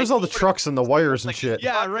 where's all the trucks and the wires and shit?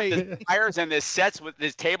 Yeah, right. There's wires and there's sets with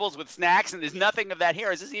there's tables with snacks and there's nothing of that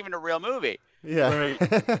here. Is this even a real movie? Yeah.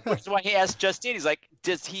 Right. Which is why he asked Justine. He's like,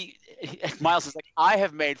 Miles is like, I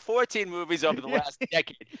have made 14 movies over the last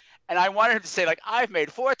decade. And I wanted him to say, like, I've made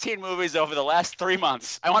 14 movies over the last 3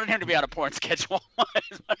 months. I wanted him to be on a porn schedule.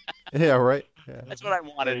 Yeah, right. Yeah. That's what I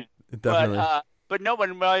wanted. Definitely. But no,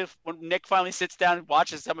 when Nick finally sits down and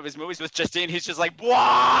watches some of his movies with Justine, he's just like,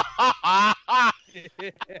 "Wah!" I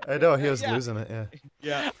know, he was losing it, yeah.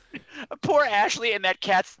 Yeah. Poor Ashley and that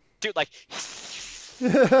cat's dude, like,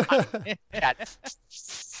 cat.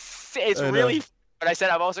 It's really. But I said,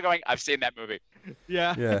 I'm also going, I've seen that movie.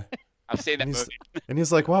 Yeah. Yeah. I've seen that movie. And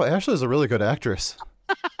he's like, wow, Ashley's a really good actress.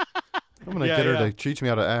 I'm going to get her to teach me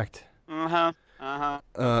how to act.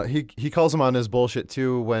 He calls him on his bullshit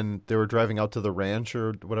too when they were driving out to the ranch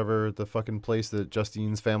or whatever the fucking place that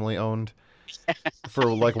Justine's family owned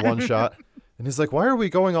for like one shot. And he's like, why are we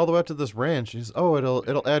going all the way up to this ranch? And he's,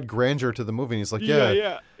 it'll add grandeur to the movie. And he's like,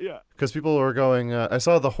 yeah. Because people were going, I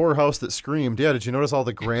saw the whorehouse that screamed. Yeah, did you notice all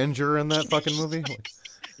the grandeur in that fucking movie? Like,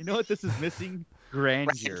 you know what this is missing?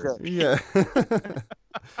 Grandeur. Yeah.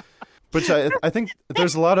 Which I think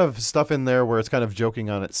there's a lot of stuff in there where it's kind of joking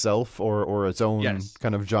on itself or its own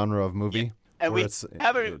kind of genre of movie. Yeah. And we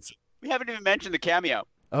haven't even mentioned the cameo.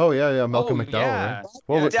 Oh yeah, Malcolm Oh, McDowell. yeah. Right?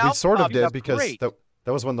 Well, we McDowell? sort of did That's because great. that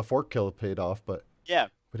was when the fork kill paid off, but Yeah.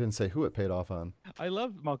 we didn't say who it paid off on. I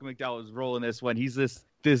love Malcolm McDowell's role in this one. He's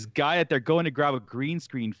this guy that they're going to grab a green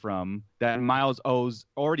screen from that Miles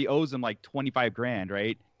already owes him like 25 grand,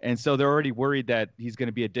 right? And so they're already worried that he's going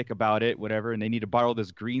to be a dick about it, whatever, and they need to borrow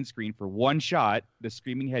this green screen for one shot, the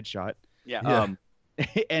screaming headshot. Yeah.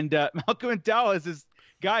 And Malcolm McDowell is this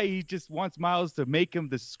guy. He just wants Miles to make him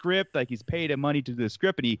the script, like he's paid him money to do the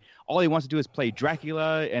script, and all he wants to do is play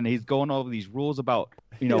Dracula, and he's going over these rules about,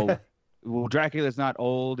 well, Dracula's not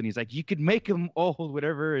old, and he's like, you could make him old,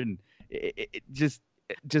 whatever, and it just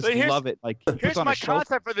love it. Like, he puts Here's on my a show.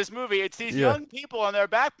 concept for this movie. It's these young people on their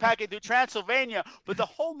backpacking through Transylvania, but the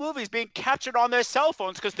whole movie is being captured on their cell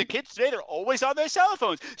phones because the kids today, they're always on their cell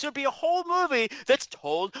phones. So it'd be a whole movie that's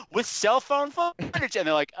told with cell phone footage. And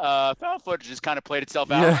they're like, found footage has kind of played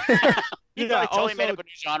itself out. You know, totally made up a new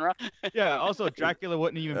genre. Yeah, also Dracula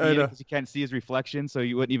wouldn't even be in it because you can't see his reflection, so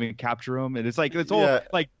you wouldn't even capture him. And it's like it's all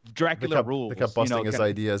like Dracula rules. They kept busting his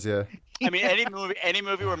ideas, yeah. I mean, any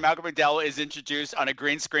movie where Malcolm McDowell is introduced on a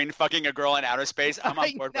green screen fucking a girl in outer space, I'm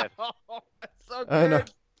on board with. That's so good. I know.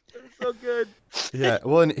 It's so good. Yeah,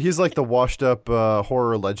 well, and he's like the washed-up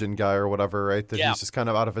horror legend guy or whatever, right? That Yeah. he's just kind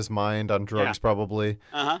of out of his mind on drugs, probably.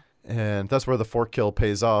 Uh-huh. And that's where the fork kill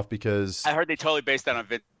pays off because I heard they totally based that on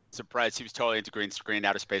Vincent Price. He was totally into green screen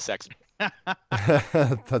outer space sex.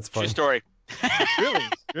 that's funny. True story.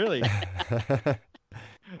 Really.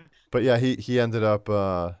 But yeah, he ended up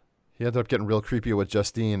getting real creepy with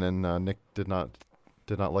Justine, and Nick did not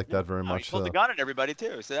like that very He much. pulled the gun at everybody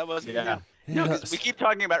too, so that wasn't. Yeah. No, 'cause we keep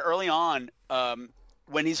talking about early on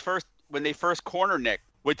when they first corner Nick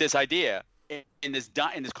with this idea in this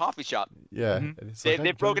coffee shop. Yeah,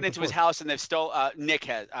 They've broken into his house and they've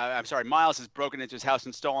Miles has broken into his house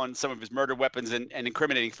and stolen some of his murder weapons and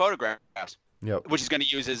incriminating photographs. Yep. Which he's going to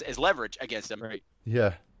use as leverage against him. Right.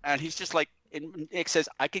 Yeah. And he's just like, and Nick says,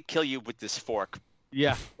 I could kill you with this fork.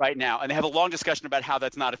 Yeah. Right now. And they have a long discussion about how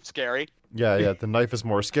that's not scary. Yeah. The knife is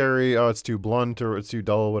more scary. Oh, it's too blunt or it's too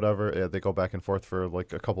dull, whatever. Yeah, they go back and forth for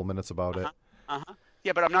like a couple minutes about it.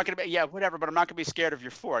 Yeah, but I'm not going to be, whatever, but I'm not going to be scared of your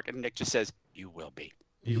fork. And Nick just says, you will be.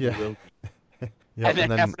 Yeah. Will be. Yeah, and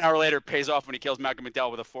then half an hour later, it pays off when he kills Malcolm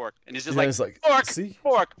McDowell with a fork. And he's just he's like, fork, see?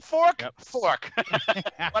 fork. What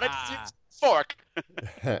fork.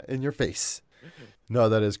 In your face. No,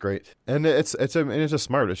 that is great. And it's just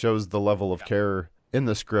smart. It shows the level of care in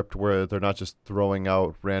the script where they're not just throwing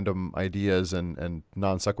out random ideas and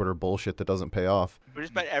non sequitur bullshit that doesn't pay off. But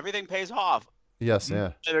just about everything pays off. Yes,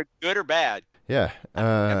 yeah. Whether good or bad. Yeah.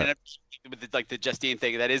 I mean, with the Justine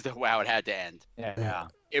thing, that is how it had to end. Yeah.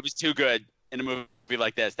 It was too good in a movie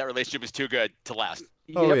like this. That relationship was too good to last.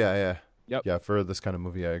 Oh, yeah. Yep. Yeah, for this kind of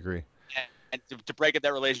movie, I agree. And to break up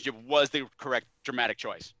that relationship was the correct dramatic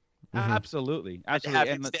choice. Mm-hmm. Absolutely. To have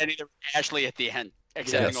him standing there with Ashley at the end,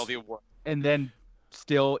 accepting all the awards. And then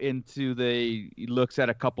still he looks at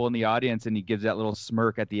a couple in the audience and he gives that little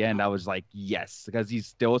smirk at the end. I was like, yes, because he's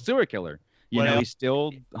still a serial killer. He's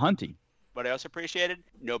still hunting. What I also appreciated,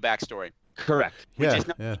 no backstory. Correct. We just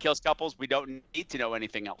know he kills couples. We don't need to know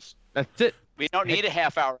anything else. That's it. We don't need a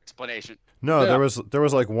half-hour explanation. No, there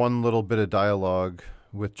was like one little bit of dialogue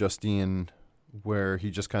with Justine where he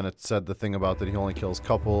just kind of said the thing about that he only kills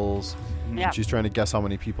couples. Yeah. She's trying to guess how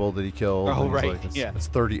many people that he killed. Oh, and he's right. like, Yeah. It's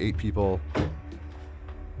 38 people.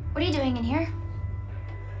 What are you doing in here?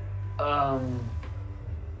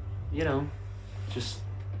 Just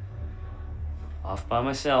off by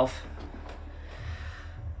myself.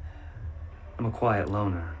 I'm a quiet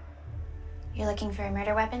loner. You're looking for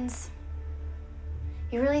murder weapons?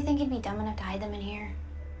 You really think he'd be dumb enough to hide them in here?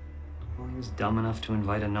 Well, he was dumb enough to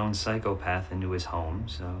invite a known psychopath into his home,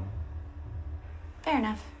 so... Fair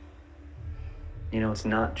enough. It's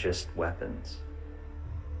not just weapons.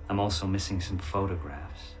 I'm also missing some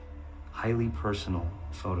photographs. Highly personal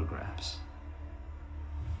photographs.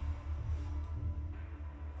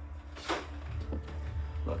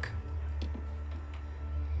 Look,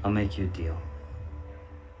 I'll make you a deal.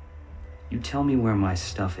 You tell me where my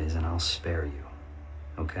stuff is and I'll spare you,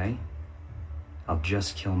 okay? I'll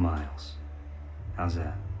just kill Miles. How's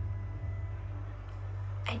that?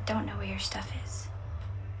 I don't know where your stuff is.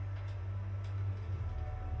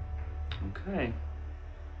 Okay.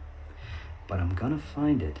 But I'm gonna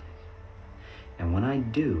find it. And when I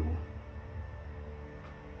do,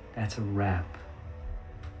 that's a wrap.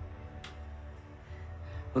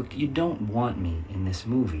 Look, you don't want me in this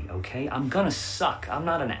movie, okay? I'm gonna suck. I'm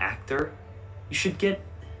not an actor. You should get,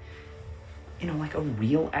 like a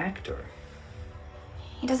real actor.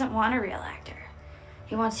 He doesn't want a real actor.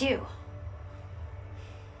 He wants you.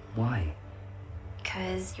 Why?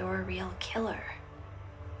 because you're a real killer.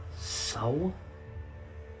 So?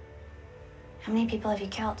 How many people have you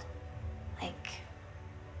killed? Like,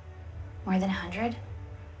 more than 100?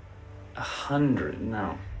 100?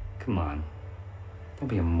 No. Come on. Don't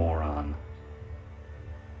be a moron.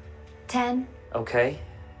 10? Okay.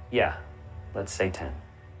 Yeah. Let's say 10.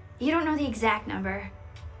 You don't know the exact number.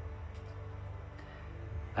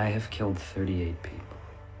 I have killed 38 people.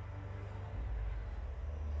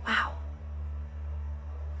 Wow.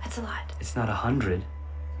 That's a lot. It's not 100.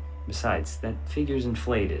 Besides, that figure's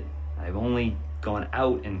inflated. I've only gone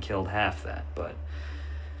out and killed half that, but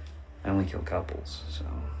I only kill couples, so...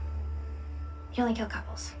 You only kill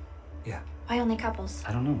couples? Yeah. Why only couples?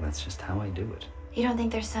 I don't know, that's just how I do it. You don't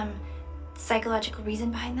think there's some psychological reason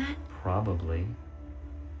behind that? Probably.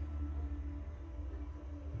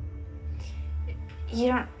 You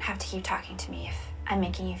don't have to keep talking to me if I'm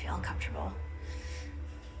making you feel uncomfortable.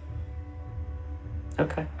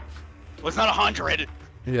 Okay. Well, it's not 100.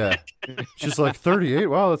 Yeah. She's like, 38?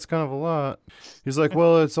 Wow, that's kind of a lot. He's like,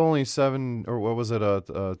 well, it's only 7, or what was it,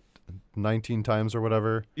 19 times or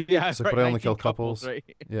whatever. Yeah, He's like, right, but I only kill 19 couples, couples.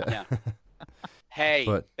 right? Yeah. Hey,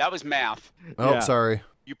 But- that was math. Oh, Yeah. sorry.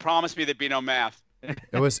 You promised me there'd be no math.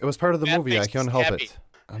 It was part of the Math movie. I makes can't us help happy. it.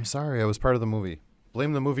 I'm sorry. I was part of the movie.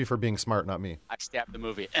 Blame the movie for being smart, not me. I stabbed the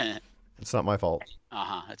movie. It's not my fault.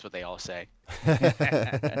 That's what they all say.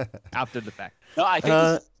 After the fact. No, I think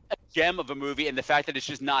this is a gem of a movie, and the fact that it's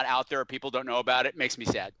just not out there, people don't know about it, makes me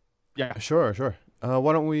sad. Yeah. Sure.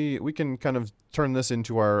 Why don't we can kind of turn this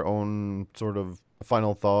into our own sort of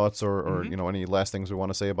final thoughts or you know, any last things we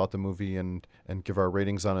want to say about the movie and give our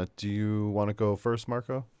ratings on it. Do you want to go first,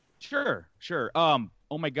 Marco? Sure. Oh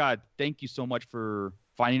my God, thank you so much for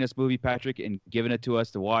finding this movie, Patrick, and giving it to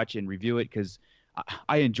us to watch and review it, because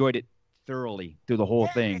I enjoyed it thoroughly through the whole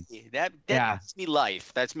thing. That Yeah. gives me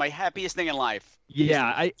life. That's my happiest thing in life.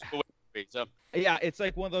 Yeah, So, Yeah, it's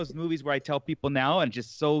like one of those movies where I tell people now, and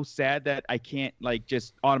just so sad that I can't like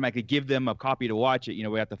just automatically give them a copy to watch it. You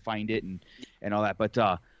know, we have to find it and all that. But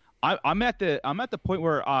I'm at the point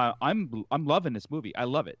where I'm loving this movie. I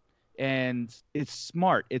love it, and it's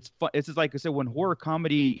smart. It's fun. It's just like I said, when horror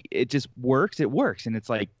comedy it just works. It works, and it's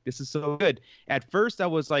like this is so good. At first, I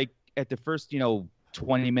was like, at the first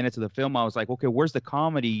 20 minutes of the film, I was like, okay, where's the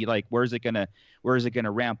comedy? Like, where's it gonna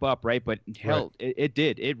ramp up, right? But hell, it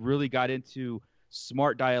did. It really got into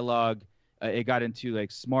smart dialogue. It got into like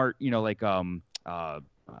smart, going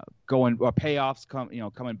payoffs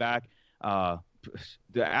coming back.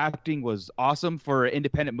 The acting was awesome for an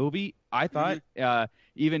independent movie, I thought.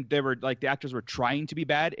 Even they were like, the actors were trying to be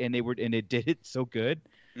bad, and it did it so good.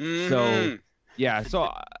 So yeah,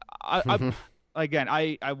 so I again,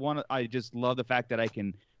 I just love the fact that I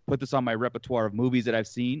can put this on my repertoire of movies that I've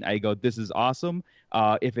seen. I go, this is awesome.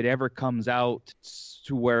 If it ever comes out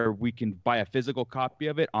to where we can buy a physical copy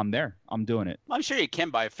of it, I'm there. I'm doing it. I'm sure you can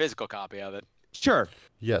buy a physical copy of it. Sure.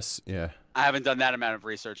 Yes. Yeah. I haven't done that amount of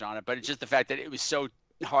research on it, but it's just the fact that it was so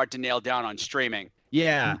hard to nail down on streaming.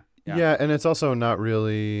 Yeah. Yeah, and it's also not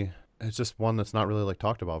really. It's just one that's not really like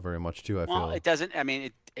talked about very much too. I feel. Well, it doesn't. I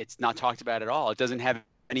mean, it's not talked about at all. It doesn't have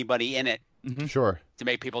anybody in it Sure. to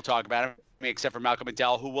make people talk about it, except for Malcolm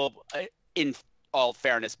McDowell, who will, in all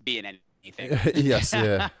fairness, be in anything. Yes.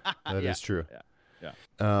 Yeah. That is true.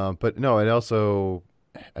 Yeah. But no, it also.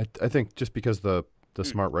 I think just because the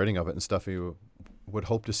smart writing of it and stuff, you would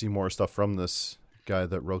hope to see more stuff from this guy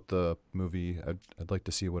that wrote the movie. I'd like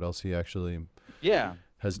to see what else he actually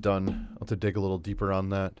has done. I'll have to dig a little deeper on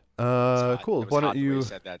that. Cool. Why don't you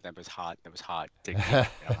said that? That was hot. That was hot. I'm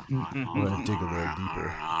gonna dig a little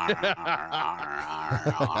deeper.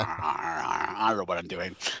 I don't know what I'm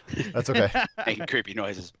doing. That's okay. Making creepy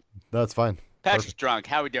noises. That's fine. Patrick's drunk.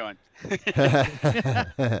 How we doing?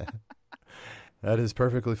 That is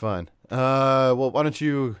perfectly fine. Well, why don't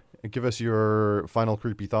you give us your final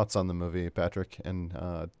creepy thoughts on the movie, Patrick, and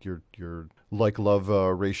your like-love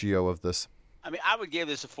ratio of this? I mean, I would give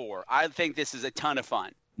this a 4. I think this is a ton of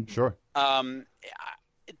fun. Sure.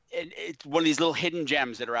 It's one of these little hidden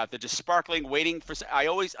gems that are out there, just sparkling, waiting for. I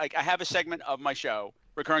have a segment of my show,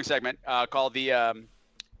 recurring segment, called the.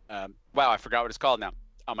 Wow, I forgot what it's called now.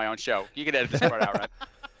 On my own show, you can edit this part out, right?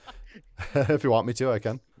 If you want me to, I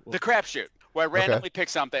can. The crapshoot, where I randomly pick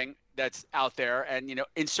something that's out there, and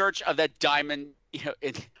in search of that diamond,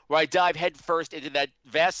 where I dive headfirst into that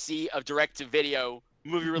vast sea of direct-to-video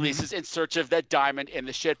movie releases in search of that diamond in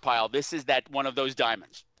the shit pile. This is that one of those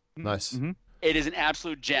diamonds. Nice. It is an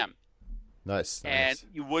absolute gem. Nice. And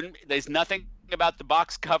there's nothing about the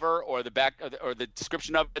box cover or the back or the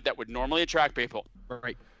description of it that would normally attract people.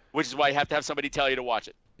 Right. Which is why you have to have somebody tell you to watch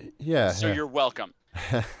it. Yeah. So you're welcome.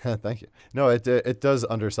 Thank you. No, it does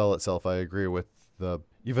undersell itself. I agree with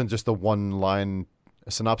even just the one line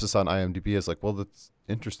synopsis on IMDb is like, well, that's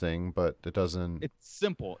interesting, but it doesn't. It's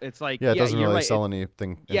simple. It's like it doesn't really right. sell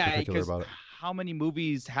anything in particular about it. How many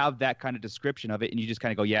movies have that kind of description of it, and you just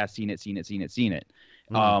kind of go, yeah, seen it.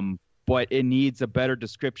 But it needs a better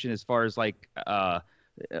description as far as like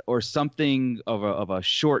or something of a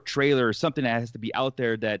short trailer or something that has to be out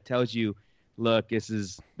there that tells you, look, this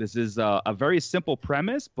is a very simple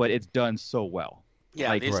premise, but it's done so well. Yeah,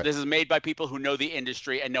 like, this is made by people who know the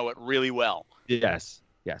industry and know it really well. Yes.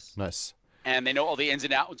 Nice. And they know all the ins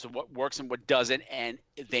and outs of what works and what doesn't, and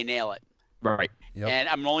they nail it. Right. Yep. And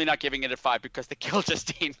I'm only not giving it a 5 because they killed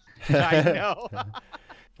Justine. I know.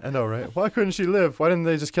 I know, right? Why couldn't she live? Why didn't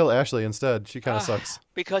they just kill Ashley instead? She kind of sucks.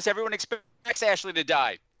 Because everyone expects Ashley to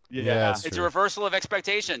die. Yeah, it's a reversal of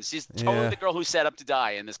expectations. She's totally the girl who's set up to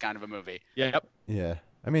die in this kind of a movie. Yep. Yeah.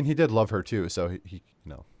 I mean, he did love her too, so he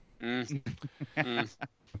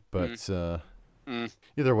But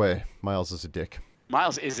either way, Miles is a dick.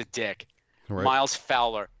 Miles is a dick. Right. Miles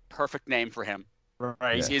Fowler. Perfect name for him.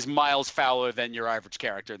 Right. Yeah. He's Miles Fowler than your average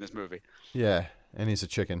character in this movie. Yeah, and he's a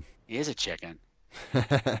chicken. He is a chicken.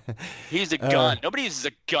 He's a gun. Nobody uses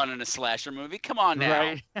a gun in a slasher movie. Come on now.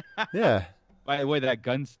 Right. Yeah. By the way, that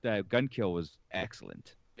gun kill was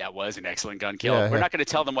excellent. That was an excellent gun kill. Yeah, We're yeah. not going to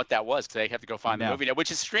tell them what that was because they have to go find the movie now,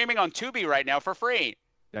 which is streaming on Tubi right now for free.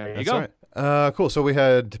 There you That's go. right. Cool. So we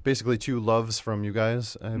had basically 2 loves from you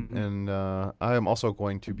guys, and I am also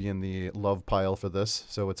going to be in the love pile for this.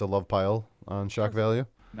 So it's a love pile on shock value.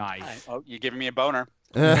 Nice. Oh, you're giving me a boner.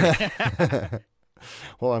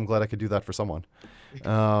 Well, I'm glad I could do that for someone.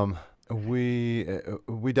 We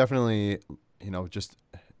definitely, just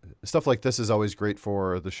stuff like this is always great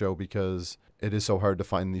for the show because it is so hard to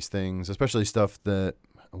find these things, especially stuff that,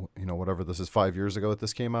 whatever this is 5 years ago that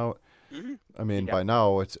this came out. Mm-hmm. I mean, by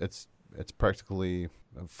now it's practically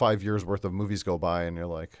 5 years worth of movies go by, and you're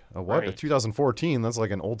like, oh, what? Right. 2014? That's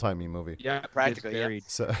like an old timey movie. Yeah, practically. Yeah.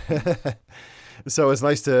 So, so it's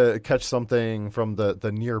nice to catch something from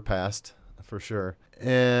the near past for sure.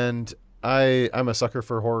 And I'm a sucker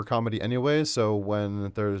for horror comedy anyway. So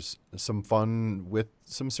when there's some fun with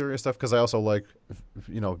some serious stuff, because I also like,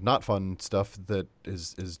 not fun stuff that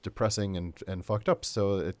is depressing and fucked up.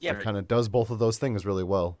 So it kind of does both of those things really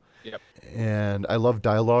well. Yep. And I love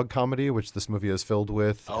dialogue comedy, which this movie is filled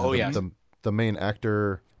with. Oh, yeah. The main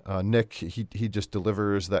actor, Nick, he just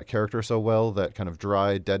delivers that character so well, that kind of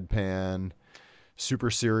dry, deadpan,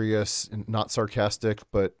 super serious, not sarcastic,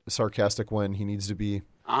 but sarcastic when he needs to be.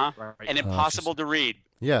 Uh-huh. Right. And impossible to read.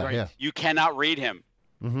 Yeah, Right. yeah. You cannot read him,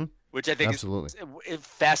 Mm-hmm. which I think Absolutely. is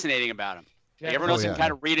fascinating about him. Like, everyone else can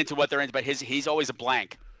kind of read into what they're into, but he's always a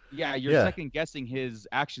blank. Yeah, you're Yeah. second guessing his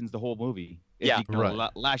actions the whole movie. Is Yeah. he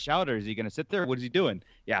gonna lash out or is he gonna sit there? What is he doing?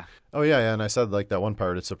 Yeah. Oh yeah, and I said like that one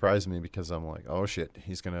part. It surprised me because I'm like, oh shit,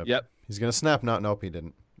 he's gonna snap. Nope, he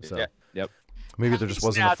didn't. So Yeah. Yep. maybe there just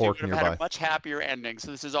wasn't a fork would have had nearby. a much happier ending,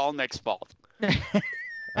 so this is all Nick's fault.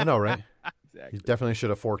 I know, right? Exactly. He definitely should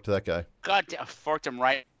have forked that guy. God damn, forked him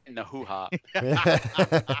right in the hoo-ha.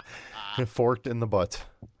 Forked in the butt.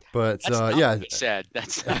 But That's not yeah, what he said.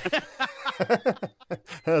 That's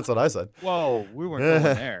that's what I said. Whoa, we weren't going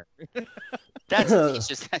there. it's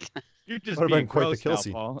just You're just Would have being been quite the gross kill now,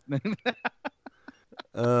 scene. Paul.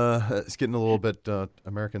 It's getting a little bit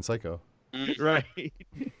American Psycho. Right.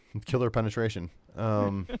 Killer penetration.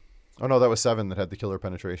 Oh no, that was 7 that had the killer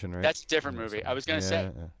penetration, right? That's a different movie. I was gonna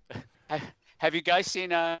say, have you guys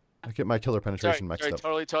seen? I get my killer penetration mixed up.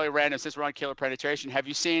 Totally random. Since we're on killer penetration, have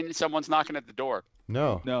you seen Someone's Knocking at the Door?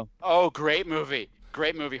 No. No. Oh, great movie.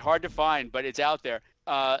 Great movie. Hard to find, but it's out there.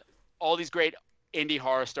 All these great indie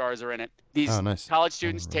horror stars are in it. These nice. college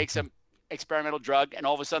students take some experimental drug, and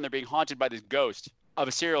all of a sudden they're being haunted by this ghost of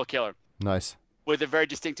a serial killer Nice. with a very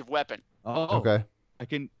distinctive weapon. Oh. Okay. I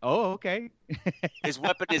can. Oh, okay. His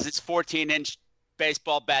weapon is its 14-inch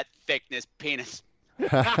baseball bat thickness penis.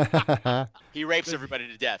 He rapes everybody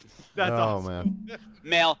to death. That's oh awesome. man.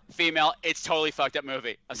 Male, female, it's totally fucked up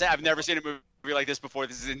movie. I've never seen a movie like this before.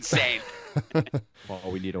 This is insane. Well,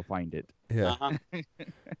 we need to find it. Yeah. Uh-huh.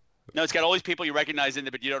 No, it's got all these people you recognize in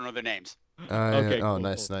it, but you don't know their names. Okay, Oh, cool,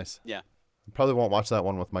 nice, cool. nice. Yeah. Probably won't watch that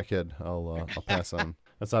one with my kid. I'll pass on.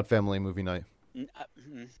 That's not family movie night.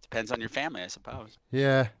 Depends on your family, I suppose.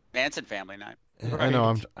 Yeah. Manson family night. I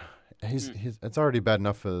know. He's it's already bad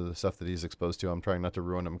enough for the stuff that he's exposed to. I'm trying not to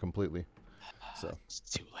ruin him completely. So. It's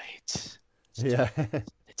too late. Yeah. The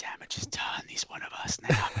damage is done. He's one of us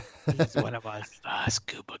now. He's one of us.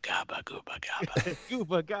 Gooba gabba, gooba gabba.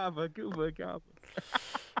 Gooba gabba, gooba gabba.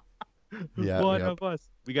 Yeah, One yep. of us.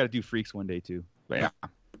 We got to do Freaks one day too. But yeah.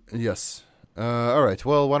 Yes. All right.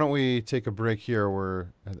 Well, why don't we take a break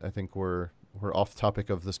here? I think we're off topic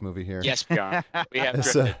of this movie here. Yes, we are. We have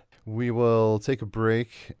drifted. We will take a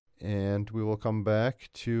break, and we will come back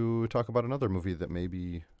to talk about another movie that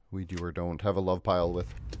maybe we do or don't have a love pile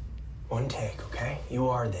with. One take, okay? You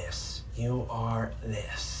are this. You are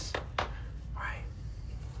this. All right.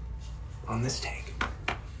 On this take.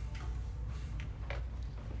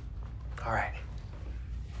 All right.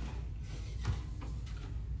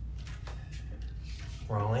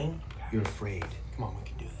 Rolling. You're afraid. Come on, we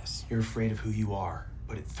can do this. You're afraid of who you are,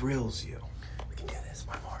 but it thrills you. We can do this,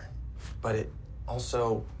 my lord. But it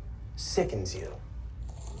also sickens you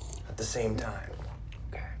at the same time.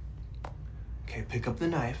 Okay. Okay, pick up the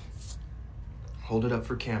knife. Hold it up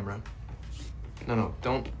for camera. No,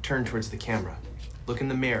 don't turn towards the camera. Look in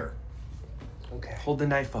the mirror. Okay. Hold the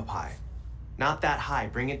knife up high. Not that high.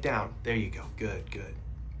 Bring it down. There you go. Good.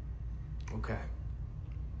 Okay.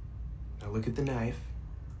 Now look at the knife.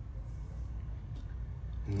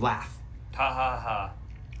 And laugh. Ha ha ha.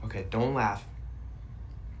 Okay, don't laugh.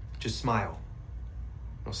 Just smile.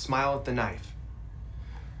 No, smile at the knife.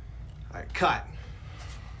 All right, cut.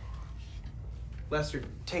 Lester,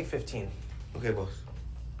 take 15. Okay, boss.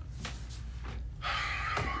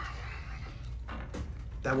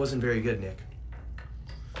 That wasn't very good, Nick.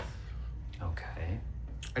 Okay.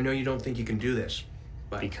 I know you don't think you can do this,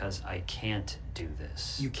 but... Because I can't do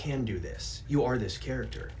this. You can do this. You are this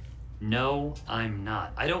character. No, I'm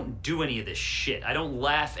not. I don't do any of this shit. I don't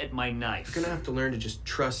laugh at my knife. You're gonna have to learn to just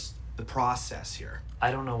trust the process here.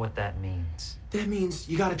 I don't know what that means. That means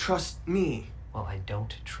you gotta trust me. Well, I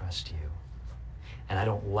don't trust you. And I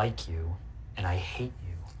don't like you. And I hate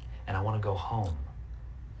you. And I want to go home.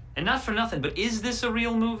 And not for nothing, but is this a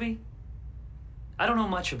real movie? I don't know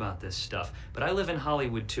much about this stuff, but I live in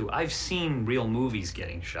Hollywood too. I've seen real movies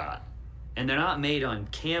getting shot. And they're not made on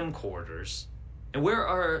camcorders. And where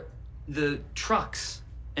are the trucks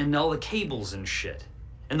and all the cables and shit?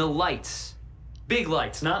 And the lights? Big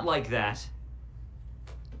lights, not like that.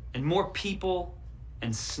 And more people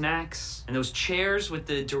and snacks and those chairs with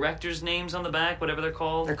the directors' names on the back, whatever they're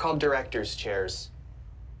called. They're called director's chairs.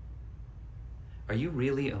 Are you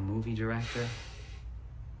really a movie director?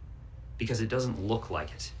 Because it doesn't look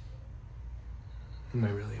like it. Am I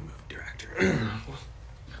really a movie director?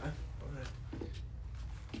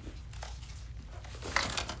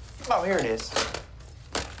 Oh, here it is.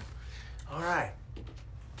 All right.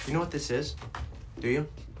 You know what this is? Do you?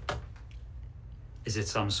 Is it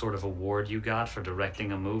some sort of award you got for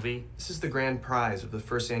directing a movie? This is the grand prize of the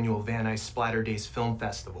first annual Van Nuys Splatter Days Film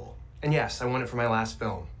Festival. And yes, I won it for my last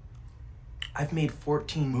film. I've made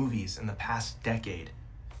 14 movies in the past decade.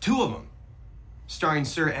 2 of them starring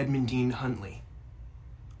Sir Edmund Dean Huntley.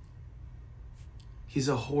 He's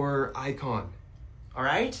a horror icon, all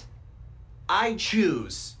right? I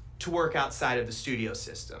choose to work outside of the studio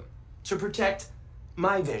system to protect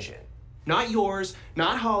my vision. Not yours,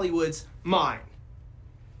 not Hollywood's, mine.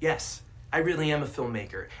 Yes, I really am a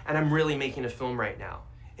filmmaker, and I'm really making a film right now.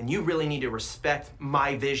 And you really need to respect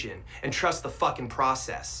my vision and trust the fucking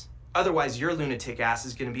process. Otherwise, your lunatic ass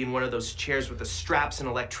is gonna be in one of those chairs with the straps and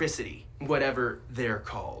electricity, whatever they're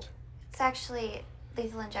called. It's actually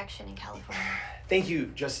lethal injection in California. Thank you,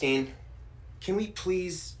 Justine. Can we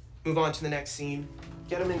please move on to the next scene?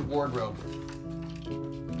 Get him in wardrobe.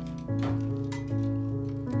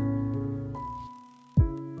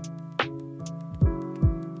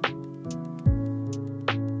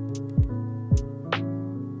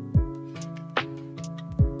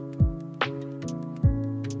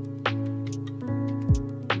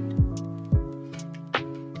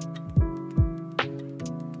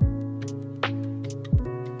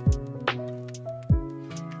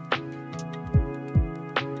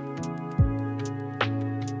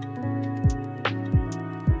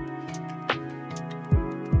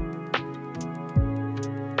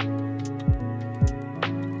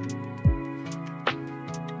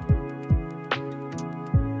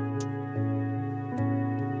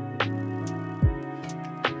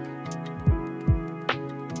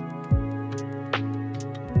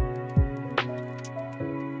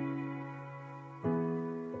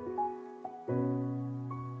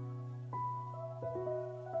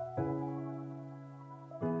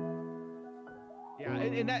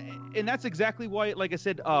 And that's exactly why, like I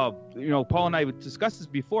said, Paul and I discussed this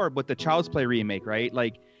before, but the Child's Play remake, right?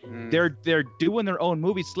 Like, they're doing their own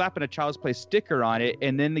movie, slapping a Child's Play sticker on it,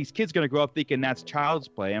 and then these kids gonna grow up thinking that's Child's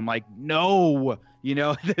Play. I'm like, no,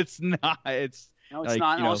 it's not. It's no, it's like,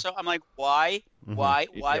 not. And also, I'm like, why would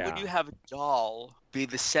Yeah. you have a doll be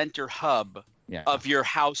the center hub of your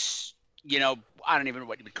house? I don't even know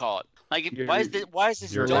what you would call it. Like, why is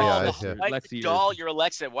this Your doll? AI, yeah. Why is the doll your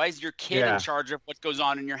Alexa? Why is your kid in charge of what goes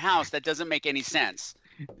on in your house? That doesn't make any sense.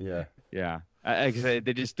 Yeah. Yeah.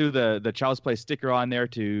 They just threw the Child's Play sticker on there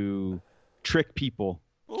to trick people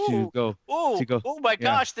to go. Oh my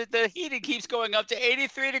gosh! The heating keeps going up to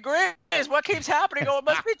 83 degrees. What keeps happening? Oh, it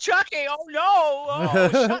must be Chucky. Oh no! Oh,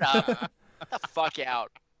 shut up! Get the fuck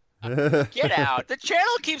out! Get out! The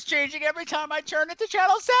channel keeps changing every time I turn it to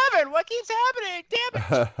channel 7. What keeps happening? Damn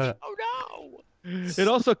it! Oh no! It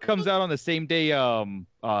also comes out on the same day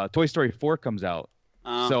Toy Story 4 comes out.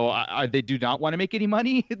 So they do not want to make any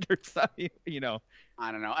money. They're, you know.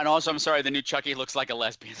 I don't know. And also, I'm sorry, the new Chucky looks like a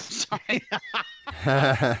lesbian. I'm sorry.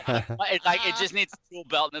 It just needs a tool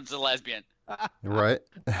belt and it's a lesbian. Right.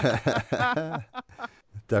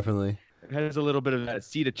 Definitely. It has a little bit of that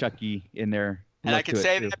seed of Chucky in there. And I can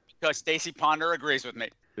say that because Stacy Ponder agrees with me.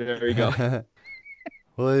 There you go.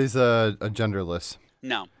 Well, he's a genderless.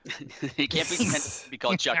 No, he can't be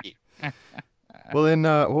called Chucky. Well, in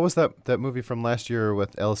what was that movie from last year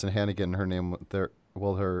with Allison Hannigan? Her name, they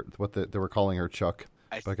were calling her Chuck.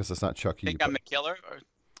 But I guess it's not Chucky. Think I'm the killer? Or...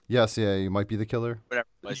 Yes, yeah, you might be the killer. Whatever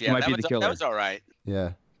it was. Yeah, that was all right.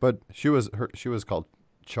 Yeah, but she was called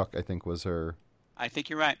Chuck. I think was her. I think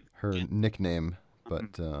you're right. Her nickname,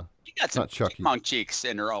 but she got some not Chucky. chipmunk cheeks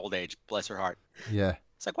in her old age. Bless her heart. Yeah.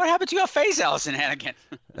 It's like, what happened to your face, Allison Hannigan?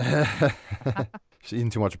 She's eating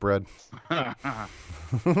too much bread. Dear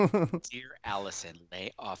Allison,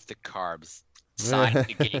 lay off the carbs. Sign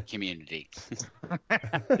the gay community.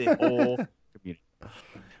 The whole community.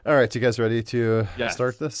 All right, you guys ready to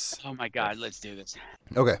start this? Oh my God, let's do this.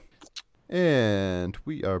 Okay. And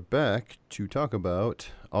we are back to talk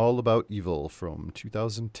about All About Evil from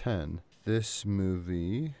 2010. This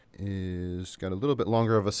movie is got a little bit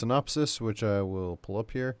longer of a synopsis, which I will pull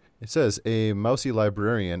up here. It says, a mousy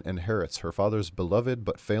librarian inherits her father's beloved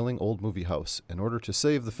but failing old movie house. In order to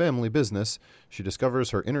save the family business, she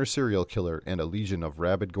discovers her inner serial killer and a legion of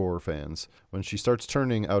rabid gore fans. When she starts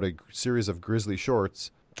turning out a series of grisly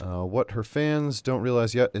shorts, what her fans don't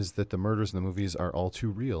realize yet is that the murders in the movies are all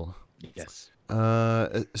too real. Yes.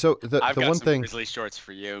 So I've the got one some thing. grisly shorts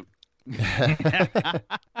for you.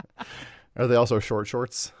 Are they also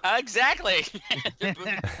shorts? Exactly.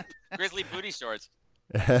 Grizzly booty shorts.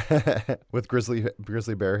 With grizzly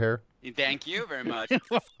bear hair? Thank you very much.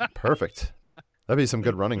 Perfect. That'd be some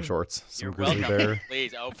good running shorts. Some You're grizzly welcome. bear.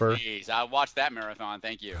 Please, fur. please. I'll watch that marathon.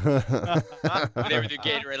 Thank you. They were through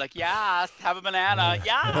Gatorade, like, yes, have a banana.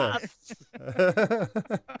 Yes.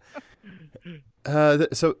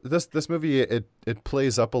 So this movie, it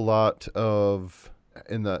plays up a lot of...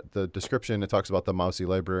 In the description, it talks about the mousy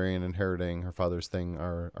librarian inheriting her father's thing.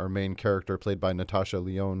 Our main character, played by Natasha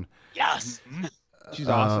Lyonne. Yes. She's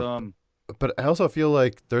awesome. But I also feel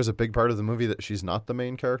like there's a big part of the movie that she's not the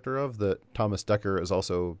main character of, that Thomas Dekker is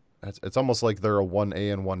also... It's almost like they're a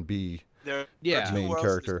 1A and 1B main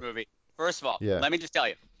character. This movie. First of all, let me just tell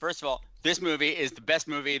you. First of all, this movie is the best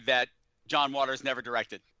movie that John Waters never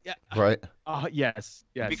directed. Yeah. Right. Yes.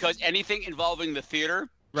 Because anything involving the theater...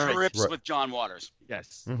 trips with John Waters.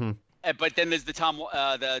 Yes. Mm-hmm. But then there's the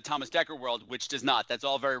Thomas Dekker world, which does not. That's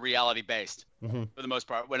all very reality based for the most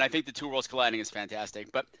part. When I think the two worlds colliding is fantastic.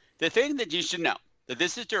 But the thing that you should know, that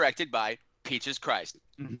this is directed by Peaches Christ.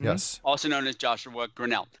 Mm-hmm. Yes. Also known as Joshua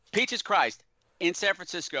Grinnell. Peaches Christ in San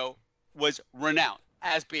Francisco was renowned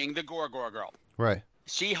as being the Gore Girl. Right.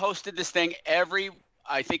 She hosted this thing every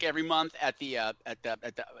month at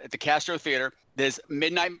the Castro Theater. There's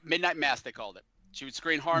midnight mass, they called it. She would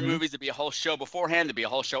screen horror movies. There'd be a whole show beforehand. There'd be a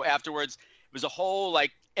whole show afterwards. It was a whole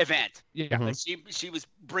event. Yeah. Like she was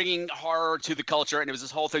bringing horror to the culture, and it was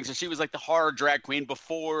this whole thing. So she was like the horror drag queen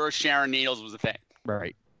before Sharon Needles was a thing.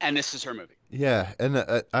 Right. And this is her movie. Yeah, and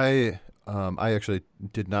I actually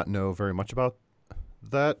did not know very much about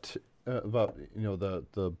that about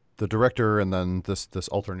the director, and then this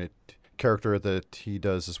alternate character that he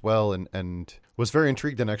does as well, and was very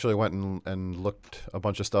intrigued, and actually went and looked a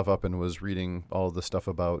bunch of stuff up and was reading all the stuff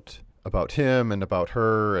about him and about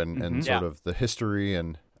her and sort of the history,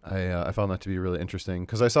 and I found that to be really interesting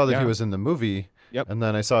because I saw that he was in the movie, and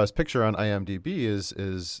then I saw his picture on IMDb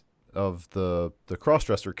is of the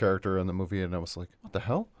crossdresser character in the movie, and I was like, what the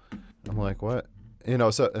hell? I'm like, what?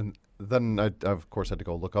 So and then I of course had to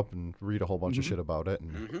go look up and read a whole bunch of shit about it,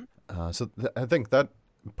 and I think that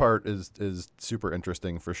part is super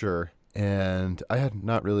interesting for sure. And I had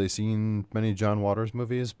not really seen many John Waters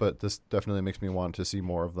movies, but this definitely makes me want to see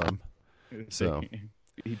more of them. So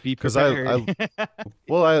because I love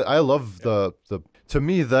the to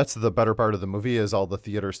me that's the better part of the movie is all the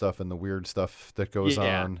theater stuff and the weird stuff that goes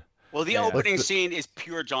on. Well, the opening scene is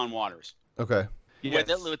pure John Waters. Okay. With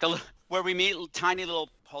where we meet tiny little.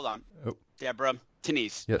 Hold on, Deborah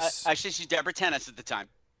Tennis. Yes. Actually, she's Deborah Tennis at the time.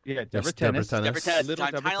 Yeah, Deborah Tennis. Deborah Tennis at the Little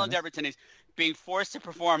time. Deborah Tiny little Tennis. Deborah Tennis being forced to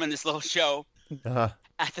perform in this little show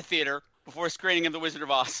at the theater before a screening of The Wizard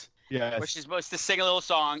of Oz. Yes. Where she's supposed to sing a little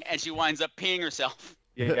song and she winds up peeing herself.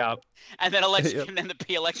 Yeah. And then then the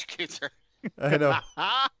pee electrocutes her. I know.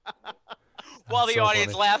 While the So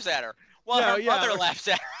audience funny. laughs at her. While her mother laughs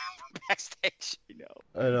at her from backstage.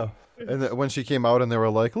 I know. And then when she came out and they were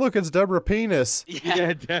like, "Look, it's Deborah Penis."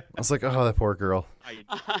 Yeah. I was like, "Oh, that poor girl."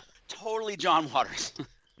 Totally John Waters.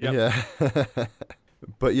 Yeah.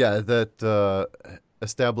 But yeah, that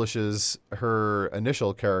establishes her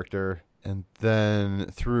initial character, and then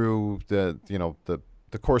through the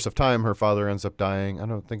course of time, her father ends up dying. I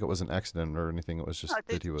don't think it was an accident or anything. It was just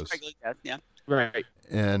that he was. Yeah. Right.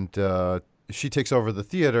 And she takes over the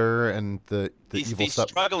theater and the evil stuff.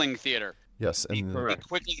 Struggling theater. Yes, and The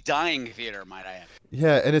quickly dying theater, might I add.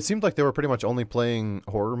 yeah, and it seemed like they were pretty much only playing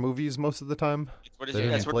horror movies most of the time. That's They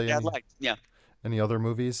didn't what her play dad liked. Yeah. any other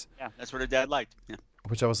movies. Yeah, that's what her dad liked. Yeah.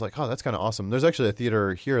 Which I was like, oh, that's kind of awesome. There's actually a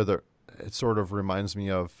theater here that it sort of reminds me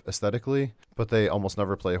of aesthetically, but they almost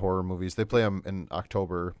never play horror movies. They play them in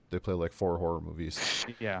October. They play like 4 horror movies.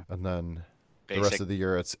 Yeah. And then the rest of the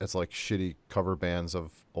year, it's like shitty cover bands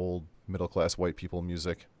of old middle-class white people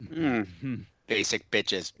music. Basic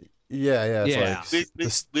bitches. Yeah. It's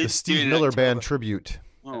like the Steve Miller Band tribute.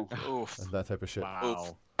 Oh, oof. And that type of shit.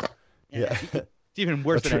 Wow. Yeah. It's even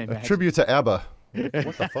worse than I a imagined. tribute to ABBA.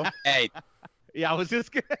 What the fuck? Hey. Yeah, I was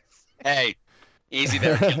just gonna Hey. Easy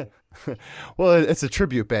there. Well, it's a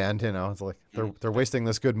tribute band, you know. It's like they're wasting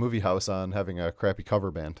this good movie house on having a crappy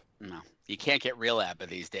cover band. No, you can't get real ABBA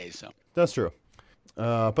these days, so. That's true.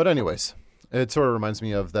 But anyways, it sort of reminds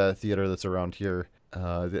me of that theater that's around here.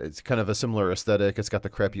 It's kind of a similar aesthetic. It's got the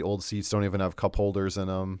crappy old seats, don't even have cup holders in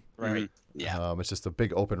them. Right. Yeah. It's just a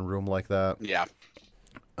big open room like that. Yeah.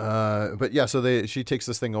 But yeah, so she takes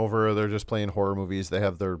this thing over. They're just playing horror movies. They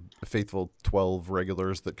have their faithful 12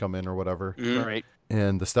 regulars that come in or whatever. Right.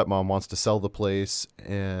 And the stepmom wants to sell the place,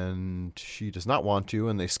 and she does not want to,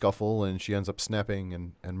 and they scuffle, and she ends up snapping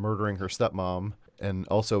and murdering her stepmom. And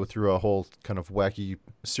also through a whole kind of wacky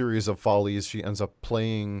series of follies, she ends up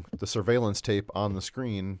playing the surveillance tape on the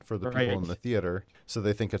screen for the people in the theater. So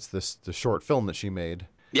they think it's the short film that she made.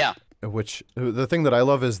 Yeah. Which the thing that I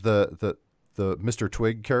love is the Mr.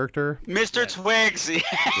 Twig character. Mr. Twigs.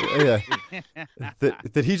 Yeah.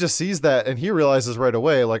 that he just sees that and he realizes right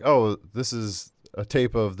away, like, oh, this is a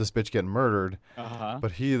tape of this bitch getting murdered.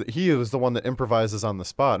 But he was the one that improvises on the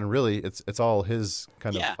spot, and really it's all his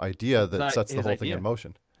kind of idea that sets the whole thing in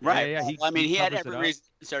motion. Right. Yeah. He had every reason.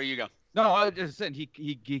 Sorry, you go. No, I was just saying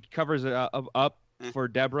he covers it up for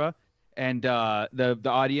Deborah, and the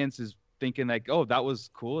audience is thinking like, oh, that was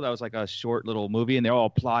cool. That was like a short little movie, and they're all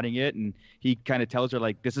applauding it. And he kind of tells her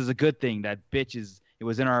like, this is a good thing. That bitch it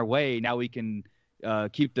was in our way. Now we can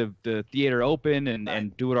keep the theater open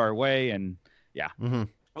and do it our way. And yeah. Mm-hmm.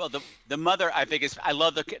 Well, the mother, I think I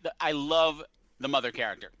love the mother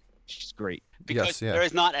character. She's great. Because there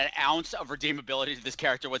is not an ounce of redeemability to this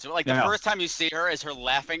character whatsoever. Like the first time you see her is her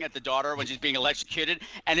laughing at the daughter when she's being electrocuted,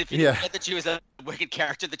 and if you forget that she was a wicked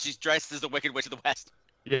character, that she's dressed as the Wicked Witch of the West.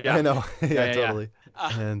 Yeah, I know. Yeah, totally.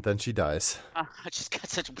 And then she dies. She's got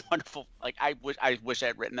such wonderful. Like I wish I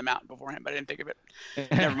had written them out beforehand, but I didn't think of it.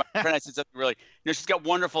 Never mind. I said something really. She's got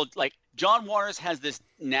wonderful. Like John Waters has this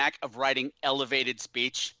knack of writing elevated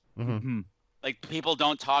speech. Mm-hmm. Like people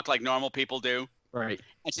don't talk like normal people do. Right.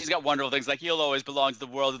 And she's got wonderful things like, you'll always belong to the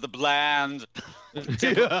world of the bland.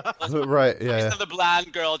 Right, yeah. The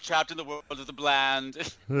bland girl trapped in the world of the bland.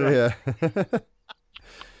 Yeah.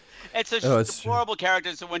 It's a horrible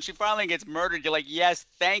character. So when she finally gets murdered, you're like, yes,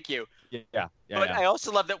 thank you. Yeah. But I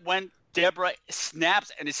also love that when Deborah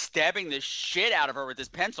snaps and is stabbing the shit out of her with this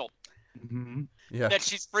pencil, that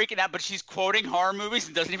she's freaking out, but she's quoting horror movies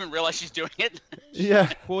and doesn't even realize she's doing it. Yeah.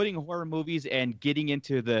 Quoting horror movies and getting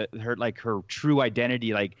into her true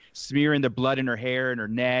identity, like smearing the blood in her hair and her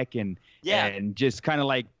neck, and just kind of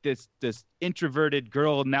like this introverted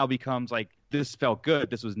girl now becomes like, this felt good.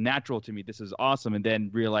 This was natural to me. This is awesome. And then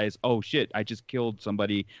realize, oh shit, I just killed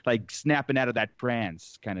somebody, like snapping out of that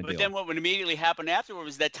trance kind of deal. But then what immediately happened afterward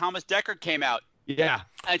was that Thomas Dekker came out. Yeah.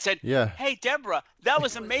 And said, hey, Deborah, that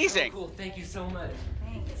was amazing. So cool. Thank you so much.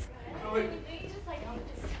 Thanks. More to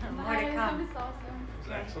come.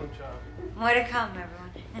 Excellent job. More to come,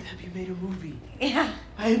 everyone. Deb, you made a movie. Yeah.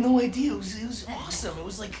 I had no idea. It was awesome. It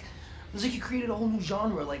was like you created a whole new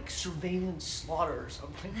genre, like surveillance slaughter or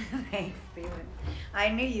something. Thanks, Steven. I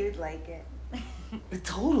knew you'd like it.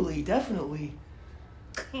 Totally, definitely.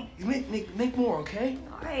 Make more, okay?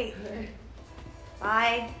 All right.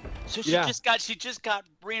 Bye. So she just got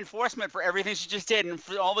reinforcement for everything she just did, and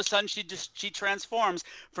all of a sudden she transforms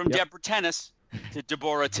from Deborah Tennis to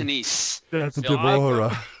Deborah Tenise. That's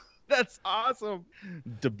Deborah. That's awesome.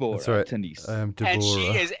 Deborah That's right. Tenise. I am Deborah. And she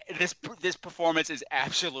is this performance is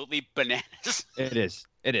absolutely bananas. It is.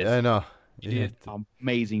 It is. Yeah, I know. She did an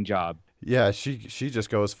amazing job. Yeah, she just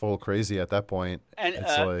goes full crazy at that point. And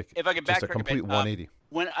it's like if I could just a backtrack complete bit, 180.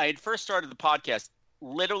 When I had first started the podcast,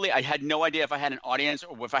 literally I had no idea if I had an audience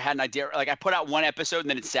or if I had an idea. Like I put out one episode and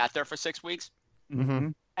then it sat there for 6 weeks. Mm-hmm.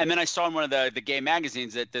 And then I saw in one of the gay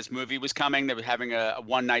magazines that this movie was coming. They were having a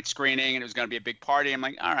one-night screening and it was going to be a big party. I'm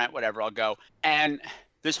like, all right, whatever, I'll go. And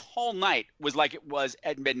this whole night was like it was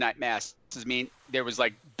at Midnight Mass. This mean there was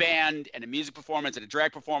like band and a music performance and a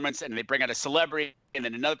drag performance, and they bring out a celebrity and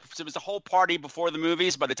then another. So it was a whole party before the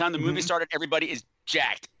movies. By the time the movie started, everybody is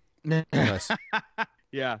jacked. Nice.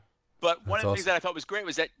 Yeah. But one That's of the things that I thought was great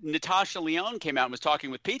was that Natasha Lyonne came out and was talking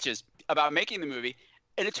with Peaches about making the movie,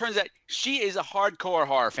 and it turns out she is a hardcore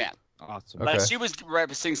horror fan. Awesome. Like Okay. she was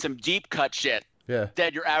referencing some deep cut shit Yeah.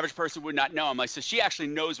 that your average person would not know. I'm like, so she actually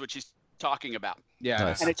knows what she's talking about. Yeah.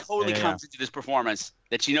 Nice. And it totally Yeah. comes into this performance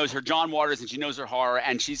that she knows her John Waters and she knows her horror,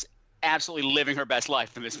 and she's absolutely living her best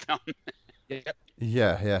life in this film.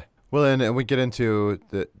 Yeah. Well, and we get into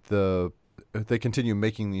the they continue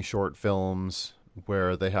making these short films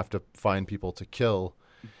where they have to find people to kill.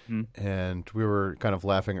 Mm-hmm. And we were kind of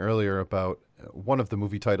laughing earlier about one of the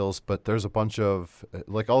movie titles, but there's a bunch of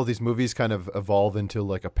like all of these movies kind of evolve into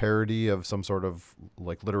like a parody of some sort of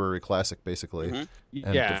like literary classic, basically. Mm-hmm.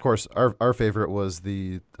 And Yeah. of course, our favorite was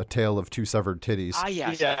A Tale of Two Severed Titties. Ah,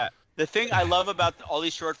 yes. Yeah. The thing I love about all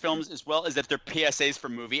these short films as well is that they're PSAs for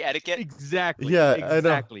movie etiquette. Exactly. Yeah, I know.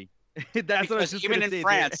 Exactly. That's what I was Because just even gonna in say,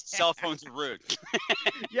 France, cell phones are rude.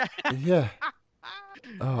 Yeah. Yeah.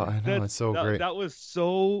 Oh, I know. It's so great. That was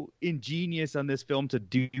so ingenious on this film to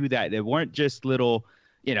do that. They weren't just little,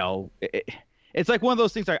 it's like one of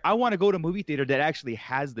those things like I want to go to a movie theater that actually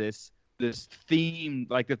has this theme,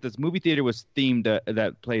 like if this movie theater was themed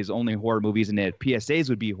that plays only horror movies and that PSAs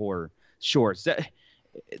would be horror shorts.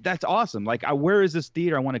 That's awesome. Like where is this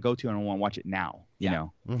theater I want to go to and I want to watch it now, you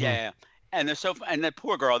know? Mhm. Yeah. And they're and that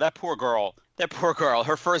poor girl,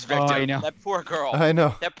 her first victim. I know. That poor girl. I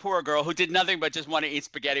know. That poor girl who did nothing but just want to eat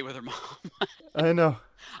spaghetti with her mom. I know.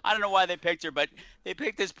 I don't know why they picked her, but they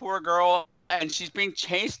picked this poor girl, and she's being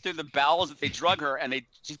chased through the bowels that they drug her, and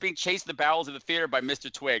she's being chased in the bowels of the theater by Mr.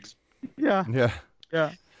 Twigs. Yeah.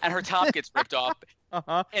 Yeah. And her top gets ripped off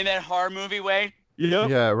in that horror movie way. Yep.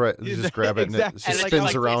 Yeah, right. You just grab it and it Exactly. just And spins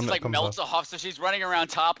it around like and it comes melts off. off, so she's running around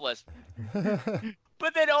topless.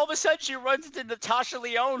 But then all of a sudden she runs into Natasha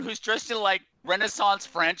Lyonne, who's dressed in like Renaissance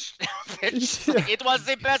French. It was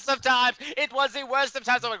the best of times. It was the worst of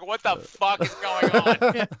times. I'm like, what the fuck is going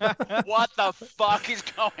on? What the fuck is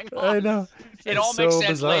going on? I know. It It's all makes so sense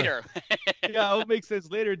bizarre. later. Yeah, it makes sense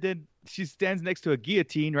later. Then she stands next to a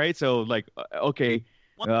guillotine, right? So like, okay,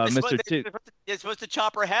 Well, they're supposed to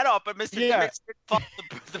chop her head off, but Mr. Yeah.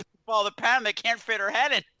 Twigs follow the pattern. They can't fit her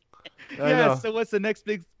head in. I yeah. know. So what's the next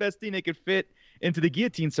best thing they could fit into the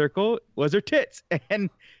guillotine circle was her tits, and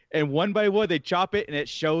one by one they chop it, and it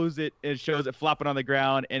shows it flopping on the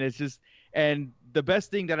ground, and it's just the best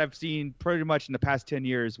thing that I've seen pretty much in the past 10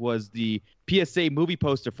 years was the PSA movie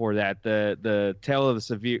poster for that, the Tale of the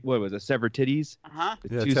Severed Titties. Uh-huh.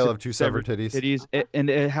 Yeah, Tale of Two Severed Titties. And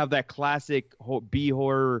it have that classic B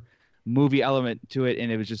horror movie element to it,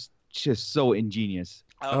 and it was just so ingenious.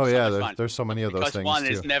 Oh, so yeah, much fun. there's so many of those Because things one too.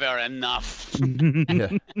 is never enough. Yeah.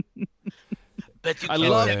 But you I can't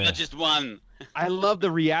love have it. just one. I love the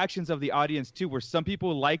reactions of the audience too, where some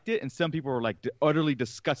people liked it and some people were like utterly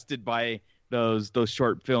disgusted by those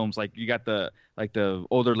short films. Like you got the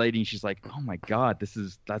older lady, and she's like, "Oh my god,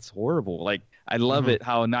 that's horrible." Like I love it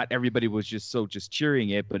how not everybody was just cheering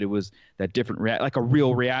it, but it was that different like a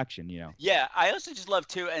real reaction, you know. Yeah, I also just love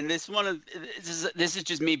too, and this is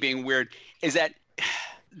just me being weird, is that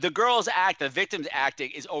the victim's acting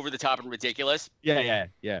is over the top and ridiculous. Yeah.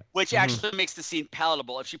 Which actually makes the scene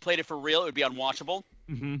palatable. If she played it for real, it would be unwatchable.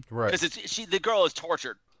 Mm-hmm. Right. Because the girl is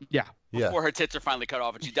tortured Yeah. before her tits are finally cut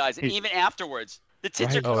off and she dies, and even afterwards. The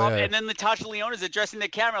tits are cut off, and then Natasha Lyonne is addressing the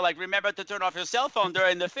camera like, remember to turn off your cell phone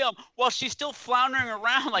during the film, while she's still floundering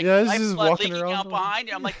around like Yeah, this is lifeblood walking leaking around. out behind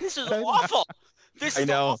you. I'm like, this is awful. This is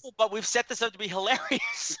awful, but we've set this up to be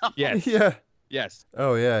hilarious. Yes. Yeah. Yes.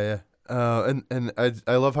 Oh yeah. And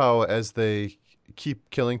I love how as they keep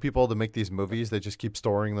killing people to make these movies, they just keep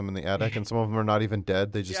storing them in the attic, and some of them are not even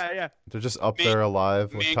dead. They just they're just up there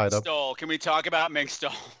alive, Mink tied up. Stoll. Can we talk about Mink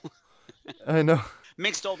Stoll? I know.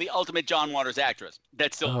 Mink Stoll, the ultimate John Waters actress.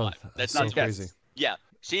 That's still alive. That's so not crazy. Yeah.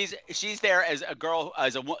 She's there as a girl,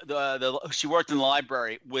 she worked in the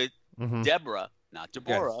library with Deborah, not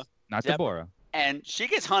Deborah. Yes, not Deborah. And she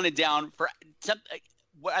gets hunted down for something.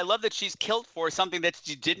 What I love that she's killed for something that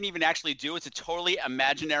she didn't even actually do. It's a totally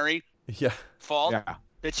imaginary fault. Yeah.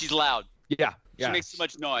 That she's loud. Yeah. She makes too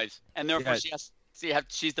much noise, and therefore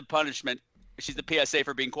she's the punishment. She's the PSA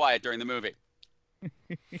for being quiet during the movie.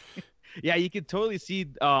 Yeah, you can totally see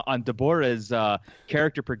on Deborah's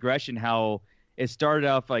character progression how it started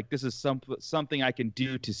off like this is something I can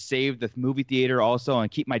do to save the movie theater also and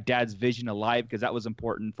keep my dad's vision alive, because that was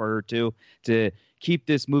important for her too, to keep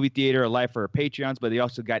this movie theater alive for her Patreons. But they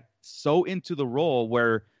also got so into the role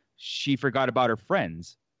where she forgot about her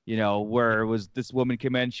friends, you know, where it was this woman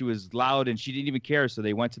came in, she was loud and she didn't even care. So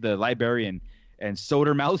they went to the librarian and sewed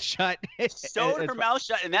her mouth shut. Sewed her mouth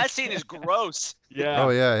shut, and that scene is gross. Yeah. Oh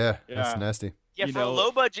yeah. That's nasty. Yeah, for a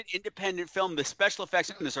low-budget independent film, the special effects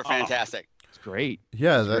in this are fantastic. It's great.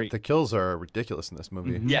 Yeah, the kills are ridiculous in this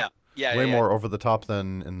movie. Yeah. Way more over the top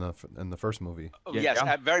than in the first movie. Oh, yes,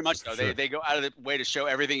 very much so. They go out of the way to show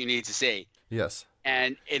everything you need to see. Yes.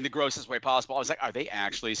 And in the grossest way possible. I was like, are they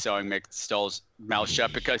actually sewing Mick Stoll's mouth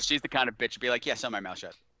shut? Because she's the kind of bitch to be like, yeah, sew my mouth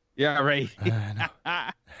shut. Yeah, right.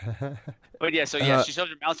 But yeah, she shows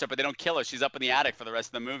her mouth shut, but they don't kill her. She's up in the attic for the rest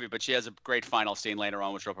of the movie, but she has a great final scene later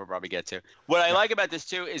on, which we'll probably get to. What I like about this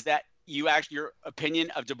too is that your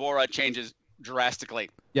opinion of Deborah changes drastically.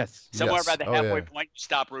 Yes. Somewhere about the halfway point, you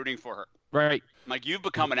stop rooting for her. Right. Like, you've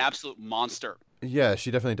become an absolute monster. Yeah,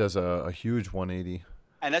 she definitely does a huge 180.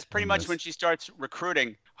 And that's pretty much when she starts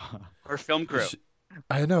recruiting her film crew.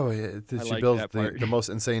 I know. She builds the most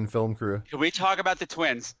insane film crew. Can we talk about the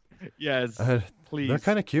twins? Yes, please. They're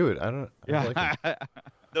kind of cute. I don't like them.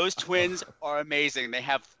 Those twins are amazing. They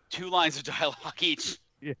have 2 lines of dialogue each.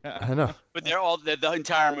 Yeah, I know. But they're the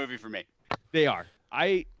entire movie for me. They are.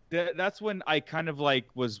 That's when I kind of like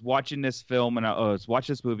was watching this film and I was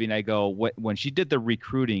watching this movie and I go, when she did the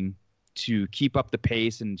recruiting to keep up the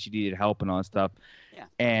pace and she needed help and all that stuff,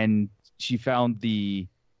 and she found the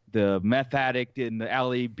meth addict in the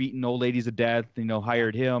alley beating old ladies to death,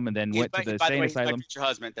 hired him and then went to the insane asylum. My future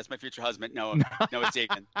husband. That's my future husband. No, it's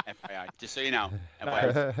Egan. FYI, just so you know.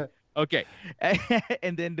 FYI. Okay.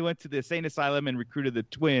 And then they went to the insane asylum and recruited the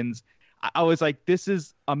twins. I was like, this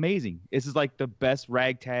is amazing. This is like the best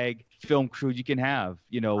ragtag film crew you can have,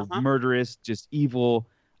 murderous, just evil.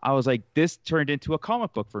 I was like, this turned into a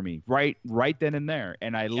comic book for me right then and there.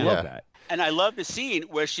 And I love that. And I love the scene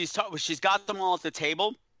where she's got them all at the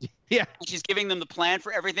table. Yeah. And she's giving them the plan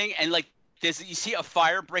for everything. And like you see a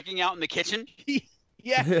fire breaking out in the kitchen.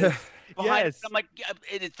 Yeah. Yes. I'm like,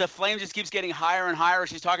 the flame just keeps getting higher and higher.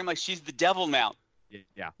 She's talking like she's the devil now.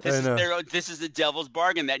 Yeah. This is the devil's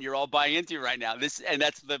bargain that you're all buying into right now. And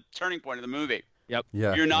that's the turning point of the movie. Yep.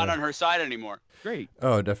 Yeah. You're not on her side anymore. Great.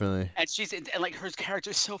 Oh, definitely. And like her character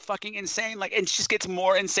is so fucking insane. Like, and she just gets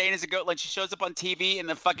more insane as it goes. Like, she shows up on TV in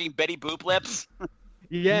the fucking Betty Boop lips.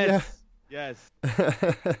 Yes. Yeah. Yes.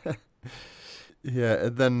 Yeah,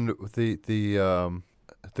 and then the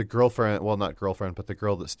girlfriend, well, not girlfriend, but the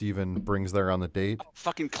girl that Steven brings there on the date. Oh,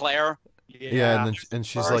 fucking Claire. Yeah, and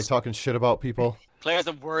she's like talking shit about people. Claire's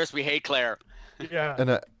the worst. We hate Claire. Yeah.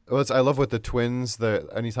 And I love with the twins that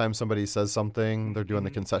anytime somebody says something, they're doing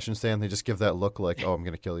the concession stand, they just give that look like, oh, I'm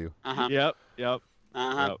going to kill you. Uh-huh. Yep.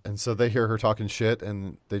 Uh-huh. And so they hear her talking shit,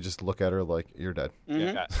 and they just look at her like, you're dead.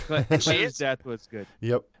 Yeah. Claire's death was good.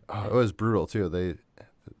 Yep. Oh, it was brutal, too.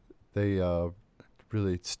 They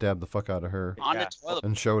really stabbed the fuck out of her on the toilet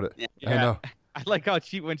and showed it. Yeah. I know. I like how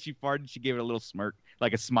when she farted, she gave it a little smirk,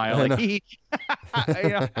 like a smile. I Like,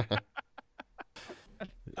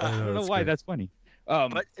 I don't know why. good. That's funny.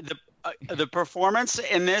 But the performance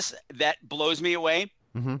in this that blows me away,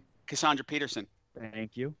 Cassandra Peterson.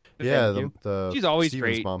 Thank you. Yeah, Thank you. the She's always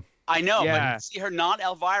Steven's great. mom. I know, Yeah. but see her not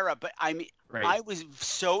Elvira, but I mean, Right. I was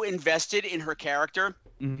so invested in her character.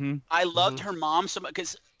 Mm-hmm. I loved her mom so much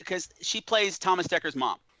because she plays Thomas Decker's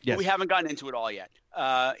mom. Yes. We haven't gotten into it all yet.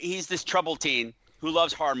 He's this troubled teen who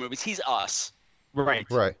loves horror movies. He's us, Right.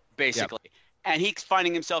 basically. Yep. And he's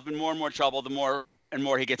finding himself in more and more trouble the more and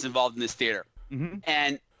more he gets involved in this theater. Mm-hmm.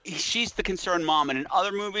 And she's the concerned mom. And in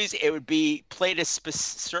other movies, it would be played a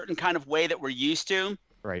certain kind of way that we're used to.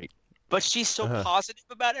 Right. But she's so positive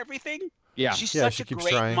about everything. Yeah. She's such she a keeps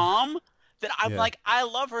great trying. mom that I'm like, I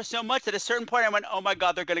love her so much that at a certain point I went, oh my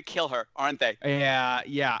God, they're going to kill her, aren't they?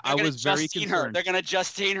 Yeah. I was very concerned. They're going to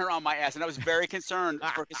Justine her on my ass. And I was very concerned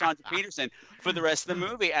for Cassandra Peterson for the rest of the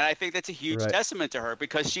movie. And I think that's a huge testament to her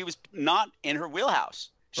because she was not in her wheelhouse.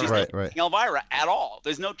 She's Right, not right. Elvira at all.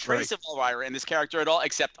 There's no trace of Elvira in this character at all,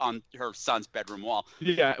 except on her son's bedroom wall.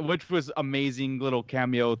 Yeah, which was amazing little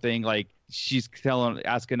cameo thing. Like she's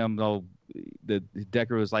asking him, the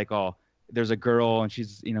Decker was like, "Oh, there's a girl, and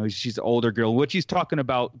she's an older girl," which he's talking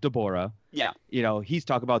about Deborah. Yeah. He's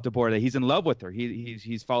talking about Deborah, that he's in love with her.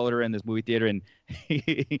 He's followed her in this movie theater, and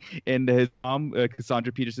and his mom,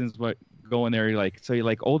 Cassandra Peterson's going there. Like, so you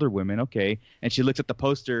like older women, okay? And she looks at the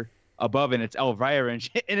poster above, and it's Elvira, and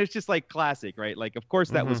it's just like classic, right? Like, of course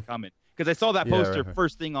that was coming, because I saw that poster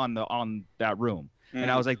first thing on that room, and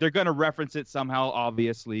I was like, they're gonna reference it somehow,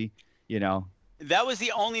 obviously, That was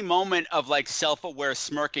the only moment of like self-aware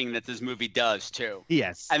smirking that this movie does too.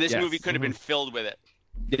 Yes. And this movie could have been filled with it.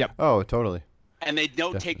 Yep. Oh, totally. And they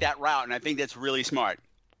don't take that route, and I think that's really smart.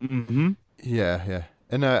 Mm-hmm. Yeah.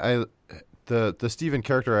 And the Steven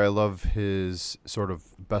character, I love his sort of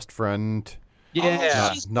best friend.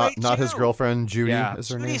 Yeah. Not his girlfriend, Judy. Yeah. Is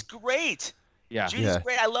her Judy's name? great. Yeah. Judy's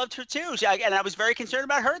great. I loved her too. And I was very concerned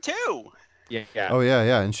about her too. Yeah. Oh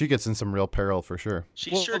yeah. And she gets in some real peril for sure.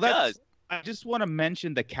 She sure does. I just want to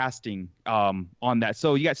mention the casting on that.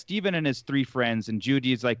 So you got Steven and his three friends, and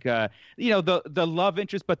Judy's like, the love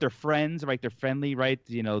interest, but they're friends, right? They're friendly, right?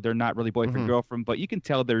 They're not really boyfriend, girlfriend, but you can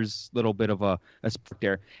tell there's a little bit of a spark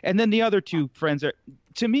there. And then the other two friends are,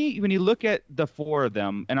 to me, when you look at the four of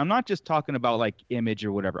them, and I'm not just talking about like image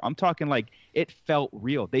or whatever, I'm talking like it felt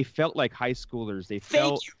real. They felt like high schoolers.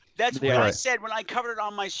 Thank you. That's what I said when I covered it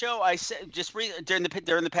on my show. I said during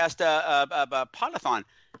the past Podathon.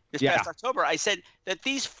 This past October, I said that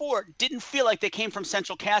these four didn't feel like they came from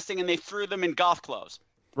Central Casting and they threw them in golf clothes.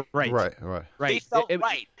 Right. They felt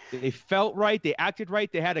right. They felt right. They acted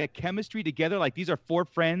right. They had a chemistry together. Like, these are four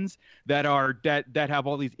friends that have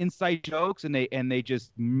all these inside jokes, and they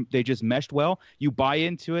just meshed well. You buy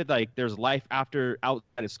into it. Like, there's life outside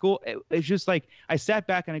of school. It's just like, I sat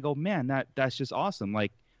back and I go, man, that's just awesome.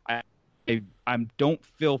 Like, I don't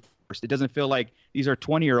feel forced. It doesn't feel like these are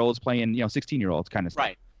 20-year-olds playing 16-year-olds kind of stuff.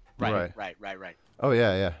 Right. Oh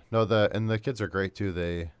yeah. No, the kids are great too.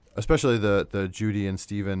 They, especially the Judy and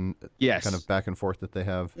Steven kind of back and forth that they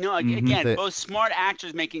have. No, again, both smart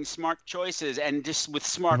actors making smart choices, and just with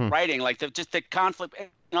smart writing, like the conflict, and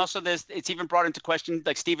also it's even brought into question,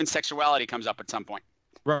 like Steven's sexuality comes up at some point.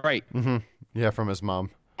 Right. Mm-hmm. Yeah, from his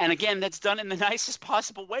mom. And again, that's done in the nicest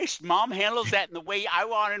possible way. Mom handles that in the way I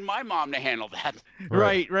wanted my mom to handle that.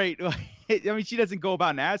 Right. I mean, she doesn't go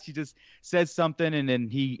about and ask. She just says something, and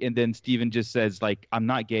then Steven just says, like, "I'm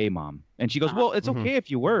not gay, Mom." And she goes, "Well, it's okay if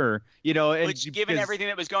you were, And which, given everything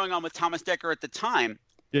that was going on with Thomas Dekker at the time,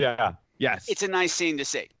 yes, it's a nice scene to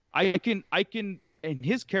see. I can, and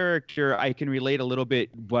his character, I can relate a little bit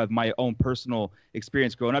with my own personal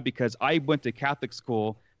experience growing up, because I went to Catholic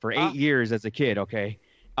school for 8 years as a kid. Okay.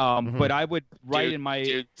 But I would write in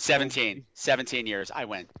my 17 years. I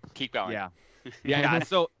went. Keep going. Yeah.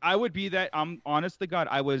 So I would be that. I'm honest to God.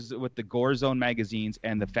 I was with the Gore Zone magazines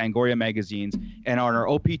and the Fangoria magazines, and on our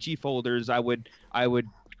OPG folders, I would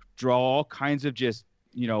draw all kinds of just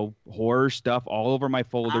horror stuff all over my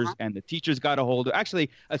folders. And the teachers got a hold of. Actually,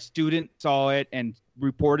 a student saw it and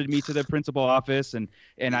reported me to the principal office, and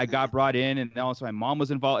I got brought in, and also my mom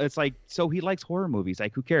was involved. It's like, so he likes horror movies.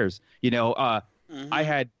 Like, who cares? I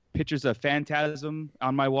had pictures of Phantasm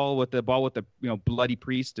on my wall with the bloody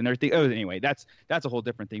priest and everything. Oh, anyway, that's a whole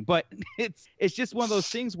different thing. But it's just one of those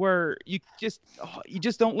things where you just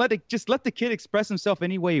don't let the kid express himself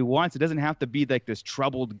any way he wants. It doesn't have to be like this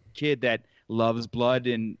troubled kid that loves blood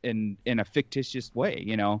in a fictitious way.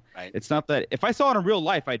 Right. It's not that. If I saw it in real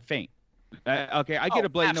life, I'd faint. Okay, I get a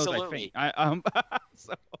bloody nose, I faint.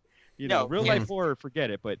 Real life horror,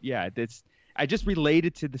 forget it. But yeah, I just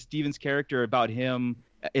related to the Stevens character, about him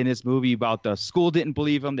in this movie, about the school didn't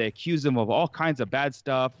believe him. They accused him of all kinds of bad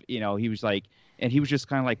stuff. He was like, and he was just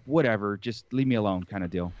kind of like, whatever, just leave me alone kind of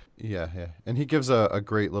deal. Yeah. And he gives a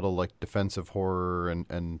great little like defensive horror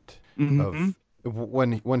and of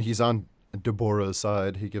when he's on Deborah's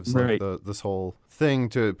side, he gives like this whole thing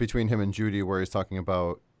between him and Judy, where he's talking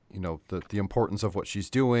about the importance of what she's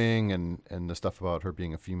doing and the stuff about her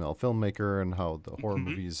being a female filmmaker and how the horror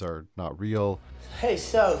movies are not real. Hey,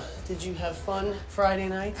 so, did you have fun Friday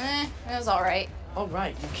night? It was all right. All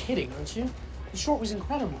right, you're kidding, aren't you? The short was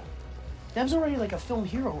incredible. Deb's already like a film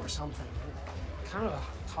hero or something. Kind of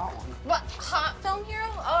a hot one. What, hot film hero?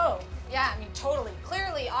 Oh, yeah, I mean, totally.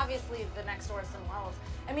 Clearly, obviously, the next door is Sim Wells.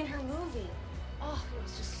 I mean, her movie, it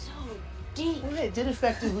was just so deep. Well, it did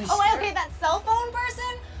effectively okay, that cell phone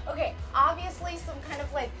person? Okay, obviously some kind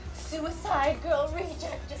of like suicide girl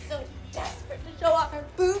reject, just so desperate to show off her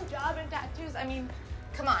boob job and tattoos. I mean,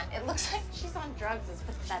 come on, it looks like she's on drugs. It's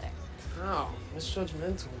pathetic. Oh,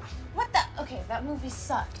 misjudgmental. What the? Okay, that movie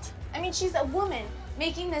sucked. I mean, she's a woman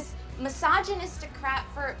making this misogynistic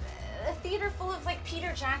crap for a theater full of, like,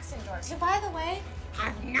 Peter Jackson dorks, who, by the way,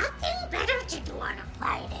 have nothing better to do on a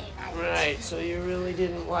Friday night. Right, so you really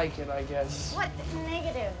didn't like it, I guess. What?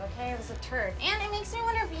 Negative, okay? It was a turd. And it makes me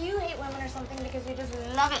wonder if you hate women or something because you just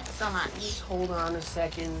love it so much. Just hold on a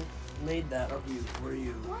second. Made that review for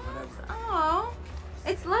you, whatever. Oh,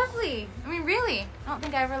 it's lovely. I mean, really, I don't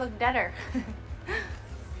think I ever looked deader.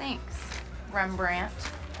 Thanks, Rembrandt.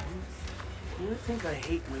 You think I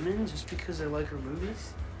hate women just because I like her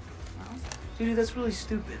movies? Dude, that's really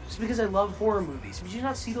stupid. Just because I love horror movies. Did you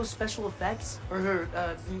not see those special effects? Or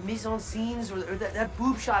her mise en scenes? Or that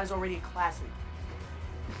boob shot is already a classic.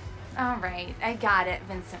 All right, I got it,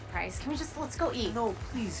 Vincent Price. Can we let's go eat? No,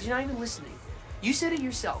 please, you're not even listening. You said it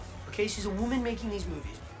yourself, okay? She's a woman making these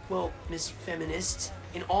movies. Well, Miss Feminist,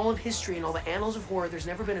 in all of history and all the annals of horror, there's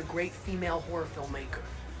never been a great female horror filmmaker.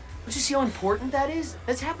 Don't you see how important that is?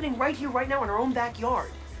 That's happening right here, right now, in our own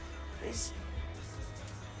backyard. It's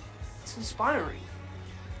inspiring.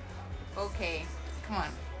 Okay, come on.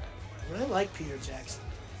 I like Peter Jackson.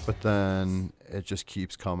 But then it just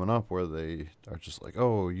keeps coming up where they are just like,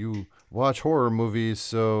 oh, you watch horror movies,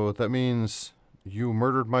 so that means you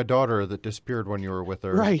murdered my daughter that disappeared when you were with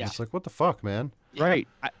her. Right. It's like, what the fuck, man? Right.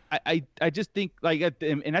 I just think, like,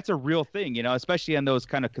 and that's a real thing, you know, especially in those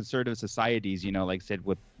kind of conservative societies, you know, like I said,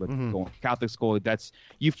 with going to Catholic school,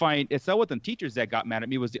 you find, it's not with the teachers that got mad at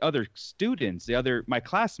me, it was the other students, my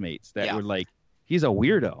classmates that were like, he's a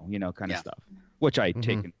weirdo, you know, kind of stuff, which I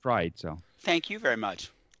take in pride. So thank you very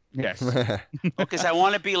much. Yes. Because I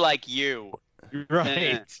want to be like you.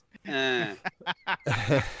 Right. No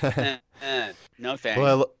thanks.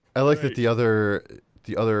 Well, I like that the other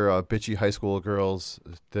bitchy high school girls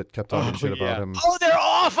that kept talking shit about him. Oh, they're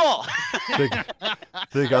awful.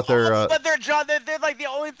 they got their. But they're like the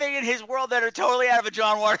only thing in his world that are totally out of a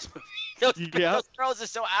John Waters movie. Those girls are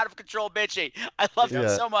so out of control, bitchy. I love them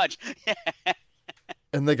so much.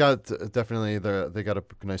 And they got they got a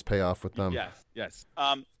nice payoff with them. Yes.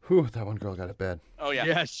 Whew, that one girl got it bad. Oh yeah.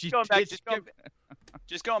 Yeah,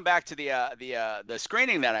 just going back to the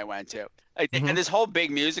screening that I went to, and this whole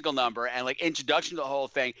big musical number and like introduction to the whole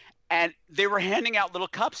thing, and they were handing out little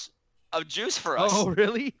cups of juice for us. Oh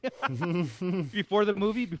really? Before the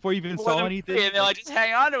movie, before you even saw anything. And they're like, just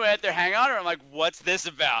hang on to it. They're hanging on to it. I'm like, what's this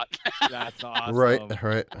about? That's awesome. Right.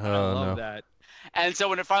 I love that. And so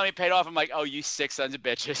when it finally paid off, I'm like, oh, you sick sons of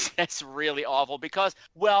bitches. That's really awful because,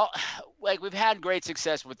 well, like we've had great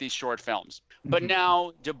success with these short films. But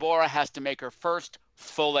now Deborah has to make her first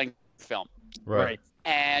full-length film. Right.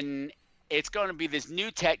 And it's going to be this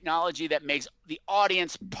new technology that makes the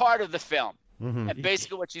audience part of the film. And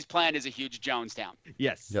basically what she's planned is a huge Jonestown.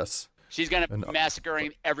 Yes. She's going to be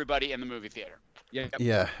massacring everybody in the movie theater.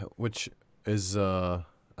 Yeah, which is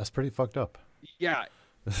that's pretty fucked up. Yeah.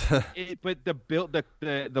 But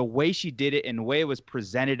the way she did it and the way it was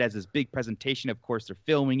presented as this big presentation, of course they're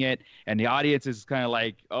filming it and the audience is kind of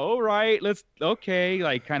like, all right, like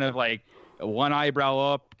kind of like one eyebrow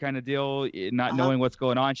up kind of deal, not knowing what's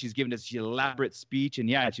going on. She's giving this elaborate speech and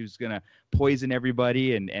she was going to poison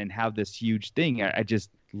everybody and have this huge thing. I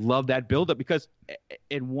just love that buildup because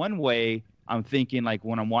in one way I'm thinking like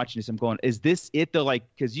when I'm watching this, I'm going, is this it though? Like,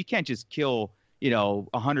 cause you can't just kill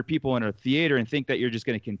 100 people in a theater and think that you're just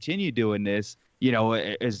going to continue doing this.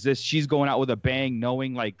 Is this she's going out with a bang,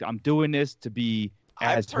 knowing like I'm doing this to be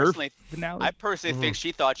as her finale? I personally think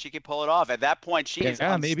she thought she could pull it off. At that point, she is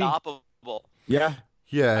unstoppable. Yeah.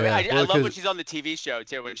 I love when she's on the TV show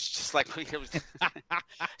too, when she's just like,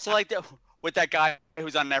 so like with that guy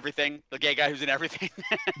who's on everything, the gay guy who's in everything.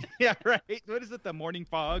 Yeah, right. What is it? The Morning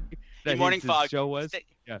Fog. The Morning Fog show was.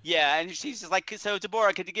 Yeah, and she's just like, so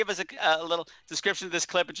Deborah, could you give us a little description of this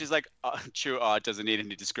clip? And she's like, true. It doesn't need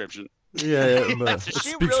any description. Yeah, it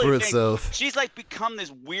speaks for itself. She's like become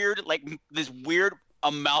this weird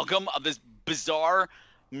amalgam of this bizarre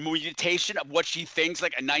mutation of what she thinks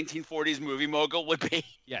like a 1940s movie mogul would be.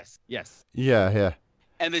 Yes. Yeah.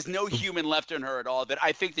 And there's no human left in her at all that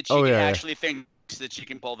I think that she actually thinks that she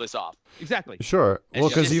can pull this off. Exactly. Sure. Well,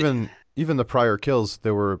 because even the prior kills,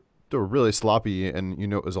 they were really sloppy, and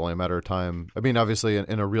it was only a matter of time. I mean, obviously,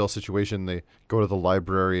 in a real situation, they go to the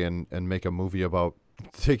library and make a movie about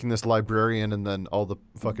taking this librarian, and then all the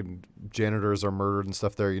fucking janitors are murdered and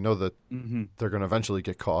stuff there. That they're going to eventually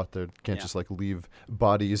get caught. They can't just like leave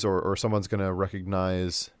bodies, or someone's going to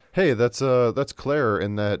recognize, hey, that's Claire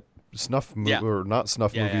in that snuff movie or not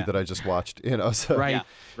snuff movie that I just watched. So right.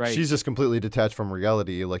 She's just completely detached from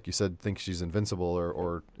reality, like you said, thinks she's invincible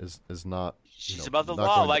or is not. She's above the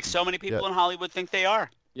law, like so many people in Hollywood think they are.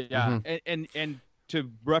 Yeah, and to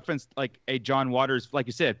reference like a John Waters, like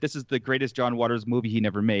you said, this is the greatest John Waters movie he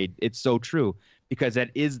never made. It's so true, because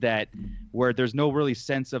that where there's no really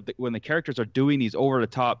sense of when the characters are doing these over the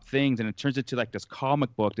top things, and it turns into like this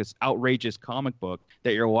comic book, this outrageous comic book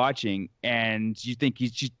that you're watching, and you think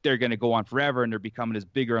they're going to go on forever, and they're becoming this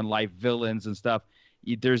bigger in life villains and stuff.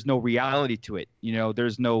 There's no reality to it.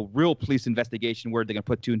 There's no real police investigation where they're going to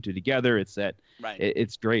put two and two together. It's that. Right.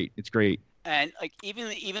 It's great. It's great. And like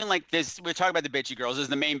even like this, we're talking about the bitchy girls. This is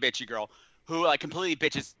the main bitchy girl who like completely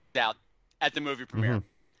bitches out at the movie premiere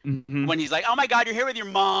when he's like, "Oh my God, you're here with your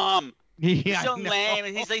mom." He's so lame,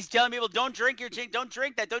 and he's telling people, "Don't drink don't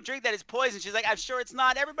drink that, it's poison." She's like, "I'm sure it's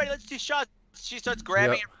not. Everybody, let's do shots." She starts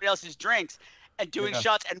grabbing everybody else's drinks and doing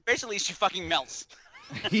shots, and basically she fucking melts.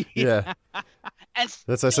 Yeah. And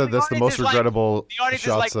that's the most regrettable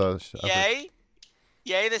shots. Yay,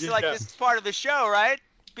 this is this is part of the show, right?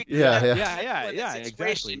 Because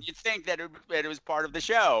exactly. You'd think that it was part of the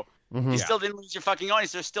show. You still didn't lose your fucking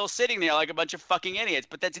audience. They're still sitting there like a bunch of fucking idiots.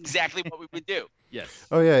 But that's exactly what we would do. Yes.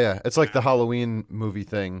 Oh yeah. It's like the Halloween movie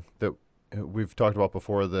thing that we've talked about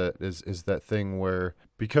before. That is that thing where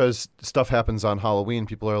because stuff happens on Halloween,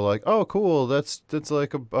 people are like, "Oh, cool, that's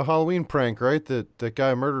like a Halloween prank, right? That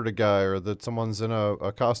guy murdered a guy, or that someone's in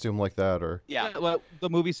a costume like that, or well, the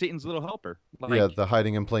movie Satan's Little Helper. The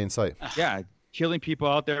hiding in plain sight. Yeah. Killing people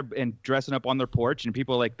out there and dressing up on their porch, and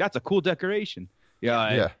people are like, "That's a cool decoration."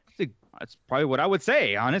 That's probably what I would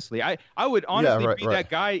say. Honestly, I would honestly be that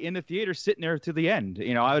guy in the theater sitting there to the end.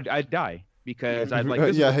 I'd die because I'd like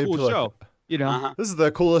this is a cool show. This is the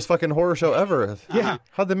coolest fucking horror show ever. Yeah,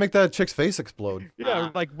 how'd they make that chick's face explode? Yeah,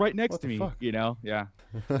 like right next to me. Fuck? Yeah.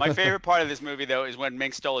 My favorite part of this movie though is when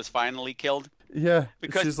Mink Stole is finally killed. Yeah,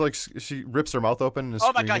 because she's like she rips her mouth open. And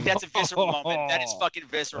oh my God, that's a visceral moment. That is fucking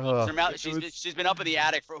visceral. Her mouth, she's been up in the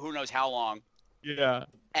attic for who knows how long. Yeah.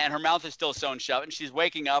 And her mouth is still sewn shut, and she's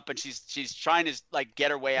waking up, and she's trying to like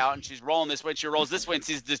get her way out, and she's rolling this way. And she rolls this way and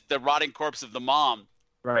sees the rotting corpse of the mom.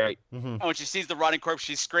 Right. And when she sees the rotting corpse,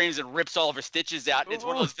 she screams and rips all of her stitches out. And it's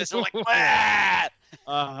one of those visceral like.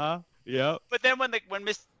 Yeah. But then when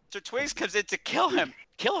Mr. Twigs comes in to kill her,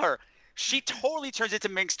 she totally turns into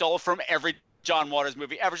Mink Stole from every John Waters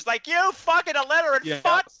movie ever. She's like, "You fucking illiterate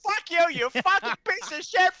fuck you fucking piece of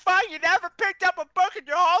shit, fuck, you never picked up a book in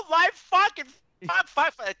your whole life, fucking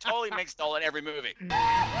fuck. It totally Mink Stole in every movie. You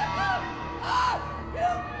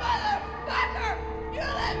motherfucker! You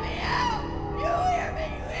let me out! You hear me,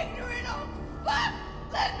 you ignorant old fuck!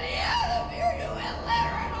 Let me out of here, you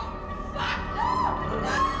illiterate old fuck! No!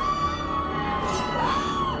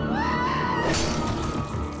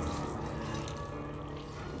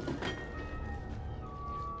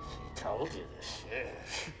 Told you this shit.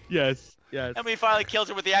 Yes. And we finally kills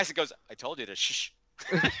her with the axe and goes, "I told you to shh."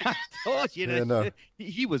 I told you to. No.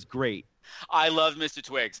 He was great. I love Mr.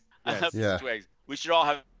 Twigs. Yes. I love Mr. Twigs. We should all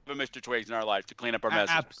have a Mr. Twigs in our life to clean up our messes.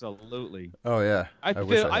 Absolutely. Oh yeah.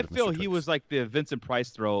 I feel he was like the Vincent Price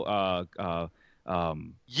throw.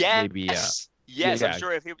 Maybe. Yes, I'm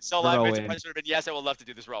sure if he was still alive, Vincent Price would have been, "Yes, I would love to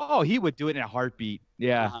do this role." Oh, he would do it in a heartbeat.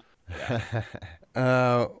 Yeah.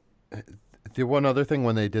 The one other thing,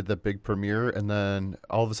 when they did the big premiere, and then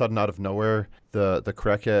all of a sudden, out of nowhere, the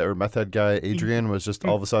crackhead or meth head guy Adrian was just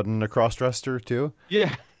all of a sudden a cross-dresser too.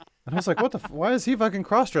 Yeah. And I was like, what the? Why is he fucking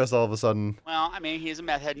cross-dressed all of a sudden? Well, I mean, he's a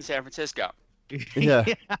meth head in San Francisco. Yeah.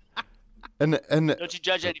 And don't you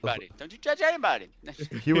judge anybody. Don't you judge anybody.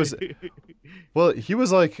 He was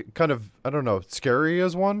like kind of, I don't know, scary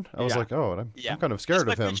as one. I was like, oh, I'm kind of scared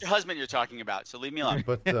of him. It's your husband you're talking about, so leave me alone.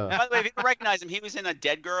 But by the way, if you recognize him, he was in A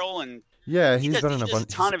Dead Girl, and he's been in a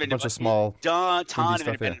bunch of small, ton of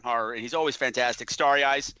independent horror, and he's always fantastic. Starry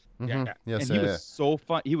Eyes. Mm-hmm. Yeah. Yes, and he was so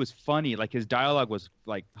fun. He was funny. Like his dialogue was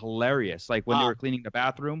like hilarious. Like when they were cleaning the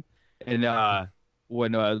bathroom, and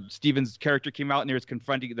when Steven's character came out and he was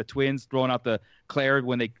confronting the twins, throwing out the Claire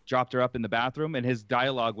when they dropped her up in the bathroom, and his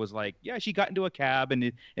dialogue was like, "Yeah, she got into a cab,"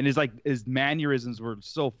 and his mannerisms were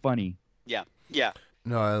so funny. Yeah.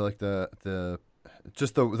 No, I like the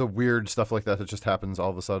just the weird stuff like that just happens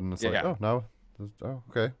all of a sudden. It's like,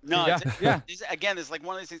 okay. No, again, it's like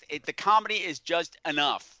one of those things. The comedy is just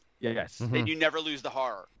enough. Yes. That you never lose the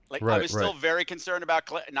horror. Like I was still very concerned about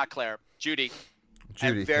Judy.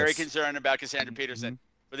 I'm very concerned about Cassandra Peterson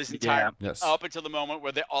for this entire up until the moment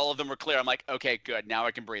where all of them were Claire. I'm like, okay, good, now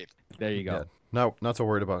I can breathe. There you go. Yeah. No, not so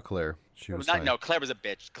worried about Claire. She was fine. No, Claire was a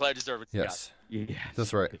bitch. Claire deserved what she got. Yes,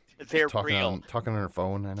 that's right. They're talking real. Talking on her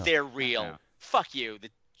phone. I know. They're real. Yeah. Fuck you.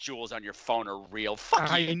 The jewels on your phone are real.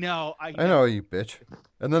 Fuck you. I know, you bitch.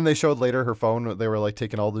 And then they showed later her phone. They were like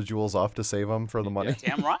taking all the jewels off to save them for the money.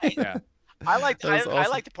 Damn right. Yeah. I like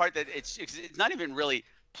the part that it's not even really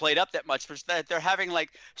played up that much. For that, they're having like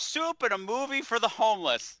soup and a movie for the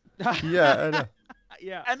homeless. Yeah, I know.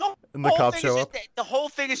 Yeah. And the cops whole thing show is up. the whole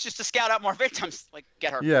thing is just to scout out more victims. Like,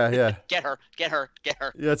 get her. Yeah, yeah. Get her. Get her. Get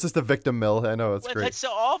her. Yeah, it's just a victim mill. I know, it's Well, great. That's so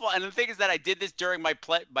awful. And the thing is that I did this during my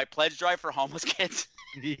pledge drive for homeless kids.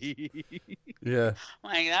 Yeah.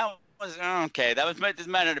 Like, that was okay. This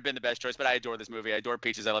might not have been the best choice, but I adore this movie. I adore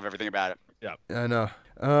Peaches. I love everything about it. Yeah. I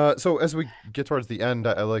know. So as we get towards the end,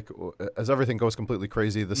 I like as everything goes completely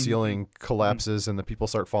crazy, the ceiling collapses and the people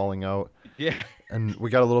start falling out. Yeah. And we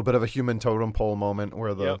got a little bit of a human totem pole moment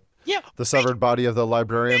where the Yeah. the severed body of the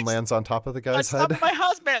librarian lands on top of the guy's Stop head. my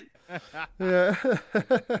husband. Yeah.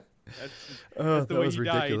 That's the that way was he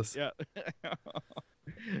ridiculous. died. Yeah.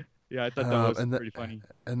 Yeah, I thought that was pretty funny.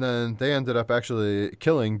 And then they ended up actually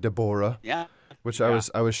killing Deborah. Yeah. Which I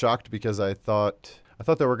was shocked because I thought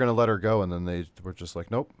they were going to let her go, and then they were just like,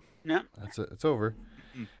 nope. Yeah. That's it. It's over.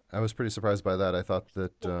 I was pretty surprised by that. I thought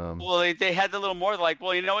that. Well, they had the little more like,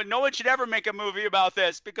 well, you know what? No one should ever make a movie about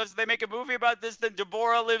this because if they make a movie about this, then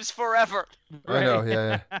Deborah lives forever. I know,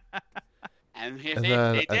 yeah. And if And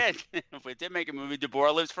they then did. If we did make a movie,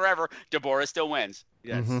 Deborah lives forever. Deborah still wins.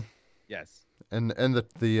 Yes. Mhm. Yes. And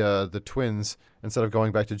the twins, instead of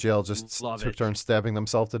going back to jail, just Love took it. turns stabbing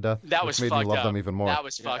themselves to death. That which was made fucked me love up. them even more. That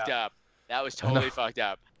was fucked up. That was totally fucked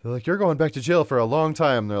up. They're like, you're going back to jail for a long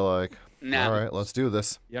time. They're like, Nah. all right, let's do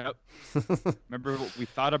this. Yep. Remember what we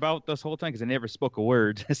thought about this whole time because they never spoke a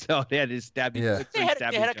word, so they had to stab each Yeah. They had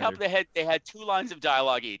stab a each couple. other. They had 2 lines of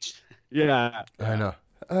dialogue each. Yeah. I know.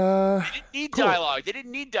 They didn't need Cool. dialogue. They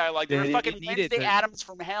didn't need dialogue. They They were didn't fucking need it. Wednesday Addams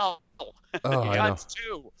from hell. Oh, I know. Guns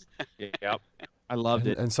too. Yep. I loved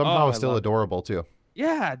it. And somehow I still loved it. adorable too.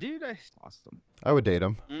 Yeah, dude. Awesome. I would date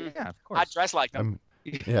him. Yeah, of course. I dress like them.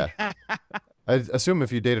 Yeah. I assume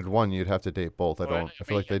if you dated one, you'd have to date both. I Well,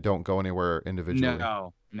 feel like they don't go anywhere individually.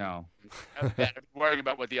 No. I'm worrying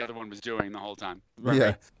about what the other one was doing the whole time.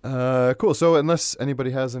 Yeah. Cool. So unless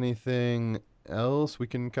anybody has anything else, we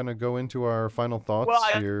can kind of go into our final thoughts Well,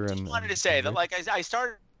 I here. just And wanted to say that, like, I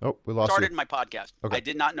started oh, we lost started you. my podcast. Okay. I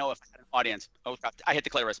did not know if I had an audience. Oh, crap. I hit the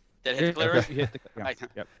clitoris. Did I hit the clitoris? You hit the, yeah, Right.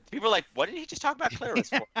 yep. People are like, what did he just talk about clitoris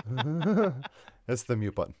for? That's the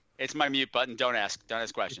mute button. It's my mute button. Don't ask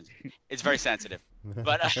questions. It's very sensitive.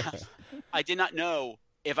 But I did not know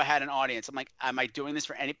if I had an audience. I'm like, am I doing this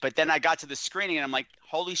for any? But then I got to the screening and I'm like,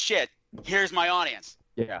 holy shit, here's my audience.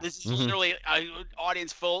 Yeah. This is literally an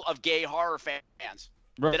audience full of gay horror fans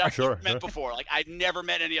that I've Sure, never met before. Like, I've never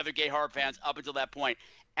met any other gay horror fans up until that point.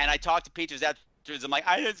 And I talked to Peaches afterwards. I'm like,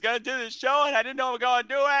 I was going to do this show and I didn't know I was going to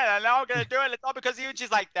do it. And now I'm going to do it. It's all because of you. And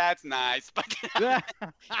she's like, that's nice. But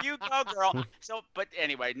you go, girl. So, but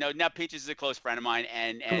anyway, no, now Peaches is a close friend of mine.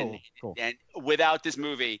 And Cool. and without this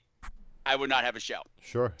movie, I would not have a show.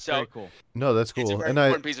 Sure. So Very cool. No, that's it's a cool. very And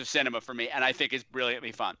important piece of cinema for me. And I think it's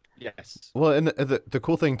brilliantly fun. Yes. well, and the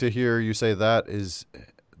cool thing to hear you say that is,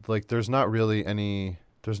 like, there's not really any.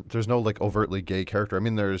 There's no like overtly gay character. I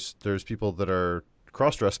mean, there's people that are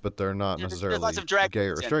cross-dressed, but they're not necessarily There's lots of drag gay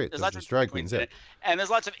or queens in it. straight. There's They're lots just of drag queens. in Yeah. it. And there's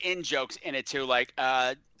lots of in jokes in it too. Like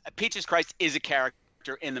Peaches Christ is a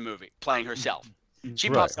character in the movie playing herself. She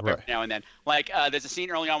Right, pops up every right. now and then. Like there's a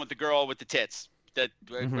scene early on with the girl with the tits that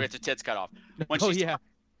where gets her tits cut off. When Oh, she's yeah.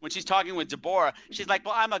 when she's talking with Deborah, she's like,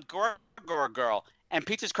 "Well, I'm a girl," and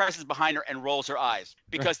Peaches Christ is behind her and rolls her eyes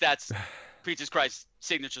because that's Peaches Christ's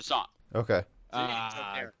signature song. Okay.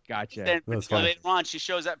 Gotcha. Then That's funny. later on, she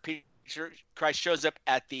shows up. Peaches Christ shows up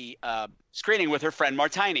at the screening with her friend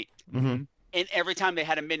Martini. Mm-hmm. And every time they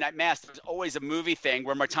had a midnight mass, there was always a movie thing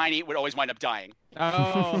where Martini would always wind up dying.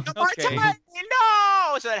 Oh, okay. Martini,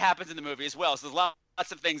 no! So that happens in the movie as well. So there's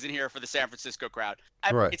lots of things in here for the San Francisco crowd.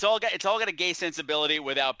 Right. It's all got a gay sensibility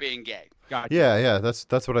without being gay. Gotcha. Yeah.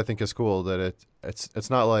 That's what I think is cool. That it's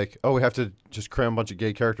not like, oh, we have to just cram a bunch of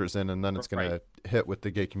gay characters in and then it's gonna hit with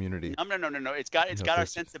the gay community. No. It's got our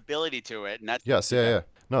that's- sensibility to it, and that's Yes. Yeah.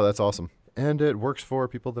 No, that's awesome. And it works for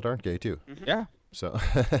people that aren't gay too. Yeah. So.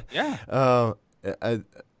 Yeah.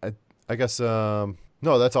 I guess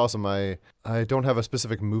no, that's awesome. I don't have a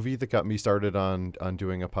specific movie that got me started on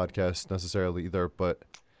doing a podcast necessarily either, but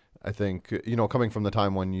I think, coming from the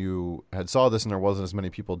time when you had saw this and there wasn't as many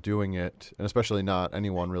people doing it, and especially not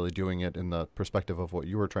anyone really doing it in the perspective of what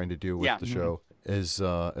you were trying to do with the show is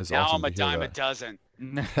now awesome I'm a to hear dime a that. dozen.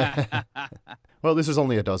 Well, this is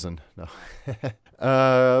only a dozen. No.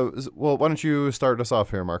 Well, why don't you start us off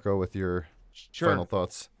here, Marco, with your Sure. final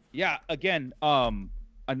thoughts? Yeah, again,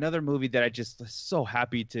 another movie that I just so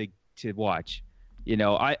happy to watch.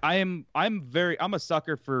 I'm a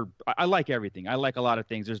sucker for. I like everything. I like a lot of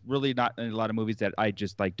things. There's really not a lot of movies that I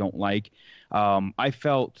just don't like. I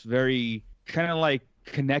felt very kind of like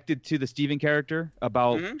connected to the Steven character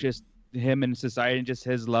about just him and society and just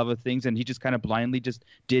his love of things, and he just kind of blindly just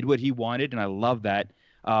did what he wanted, and I love that.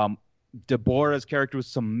 Deborah's character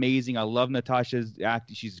was amazing. I love Natasha's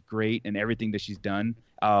act. She's great in everything that she's done.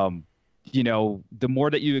 You know, the more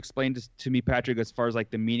that you explained this to me, Patrick, as far as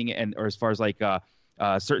like the meaning or as far as like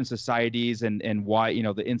certain societies and why, you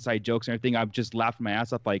know, the inside jokes and everything, I've just laughed my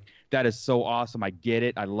ass off. Like, that is so awesome. I get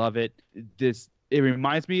it. I love it. It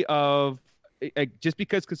reminds me of, just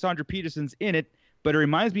because Cassandra Peterson's in it, but it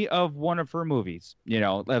reminds me of one of her movies, you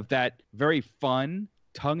know, of that very fun,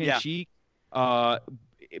 tongue-in-cheek,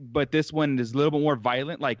 but this one is a little bit more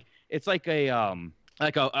violent. Like, it's like a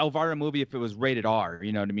Elvira movie if it was rated R,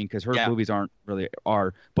 you know what I mean? Because her movies aren't really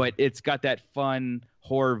R, but it's got that fun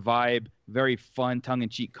horror vibe, very fun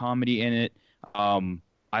tongue-in-cheek comedy in it.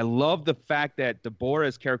 I love the fact that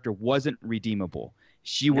Deborah's character wasn't redeemable.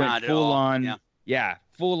 She went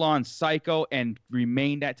full on psycho and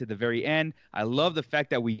remained that to the very end. I love the fact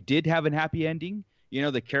that we did have a happy ending. You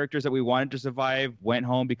know, the characters that we wanted to survive went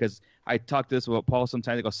home, because I talked this with Paul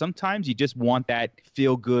sometimes. I go, sometimes you just want that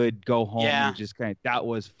feel good, go home. Yeah. And just kind of, that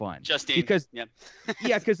was fun. Justine. Because,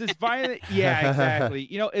 because it's violent. Yeah, exactly.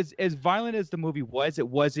 You know, as violent as the movie was, it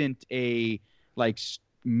wasn't a like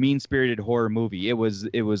mean-spirited horror movie. It was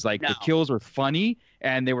like the kills were funny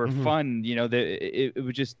and they were fun. You know, it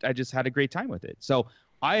was just, I just had a great time with it. So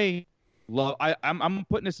I'm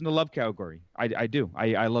putting this in the love category. I do.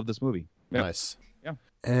 I love this movie. Yep. Nice. Yeah.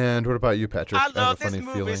 And what about you, Patrick? I love have a this funny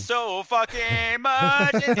movie feeling. so fucking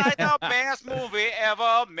much. It's like the best movie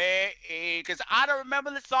ever made. Because I don't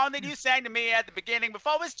remember the song that you sang to me at the beginning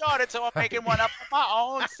before we started, so I'm making one up for my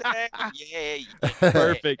own sake. Yeah.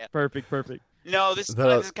 Perfect. No, this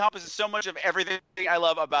encompasses so much of everything I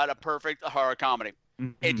love about a perfect horror comedy.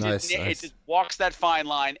 It just walks that fine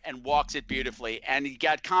line and walks it beautifully. And you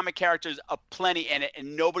got comic characters aplenty in it,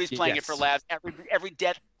 and nobody's playing it for laughs. Every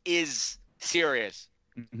death is serious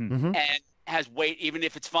and has weight, even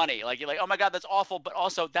if it's funny. Like, you're like, oh my god, that's awful, but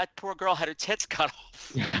also that poor girl had her tits cut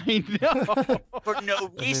off. I know. For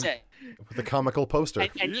no reason. With a comical poster.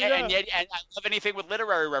 And I love anything with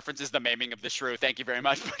literary references. The Maiming of the Shrew. Thank you very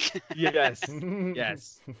much. Yes.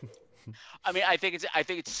 I mean, I think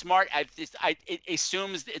it's smart. It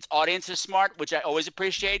assumes its audience is smart, which I always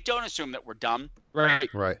appreciate. Don't assume that we're dumb. Right.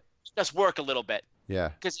 Just work a little bit. Yeah.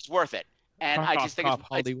 Because it's worth it. And I just think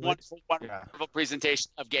it's wonderful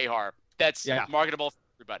presentation of gay horror. That's marketable for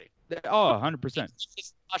everybody. Oh, 100%.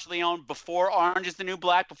 It's Natasha Lyonne before Orange is the New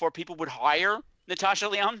Black, before people would hire Natasha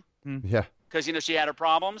Lyonne. Yeah. Because, you know, she had her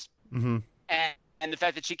problems. And the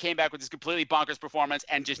fact that she came back with this completely bonkers performance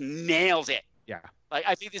and just nails it. Yeah. Like,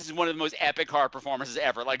 I think this is one of the most epic horror performances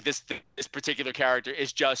ever. Like, this particular character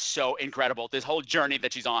is just so incredible. This whole journey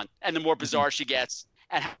that she's on, and the more bizarre she gets,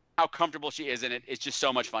 and how comfortable she is in it, it's just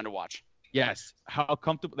so much fun to watch. Yes. How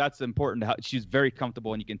comfortable. That's important. She's very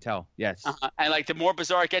comfortable, and you can tell. Yes. And like, the more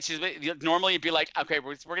bizarre it gets, normally you'd be like, okay,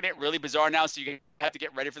 we're gonna get really bizarre now, so you have to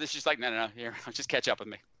get ready for this. She's like, no, here, just catch up with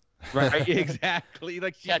me. Right. Exactly.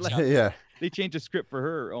 Like, they changed the script for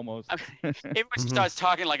her almost. Even when she starts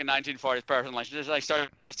talking like a 1940s person, like she just like starts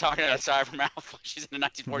talking outside of her mouth like she's in the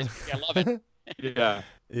 1940s. I love it.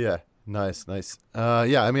 Yeah. Nice.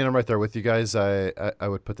 Yeah, I mean, I'm right there with you guys. I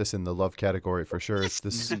would put this in the love category for sure. It's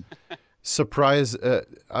this surprise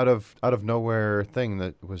out of nowhere thing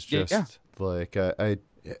that was just like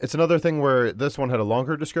it's another thing where this one had a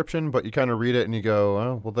longer description, but you kind of read it and you go,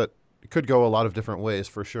 oh, well, that could go a lot of different ways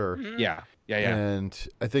for sure. Yeah. And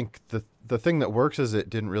I think the thing that works is it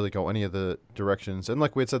didn't really go any of the directions. And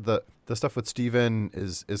like we had said, the stuff with Steven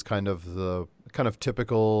is kind of the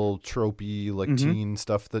typical tropey like teen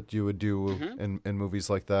stuff that you would do in movies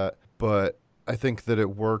like that. But I think that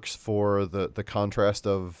it works for the contrast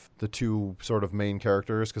of the two sort of main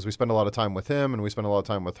characters, because we spend a lot of time with him and we spend a lot of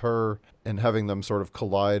time with her, and having them sort of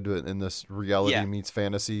collide in this reality meets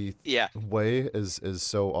fantasy way is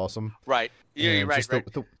so awesome. Right. You're right.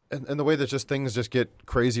 And the way that just things just get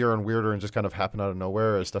crazier and weirder and just kind of happen out of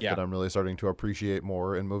nowhere is stuff that I'm really starting to appreciate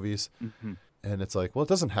more in movies. And it's like, well,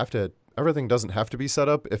 everything doesn't have to be set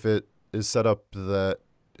up if it is set up that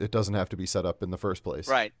it doesn't have to be set up in the first place.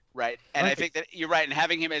 Right. And I think that you're right. And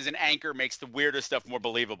having him as an anchor makes the weirder stuff more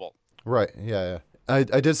believable. Right. Yeah. I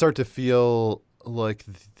did start to feel like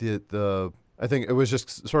the I think it was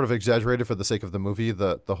just sort of exaggerated for the sake of the movie.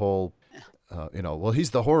 The whole, well,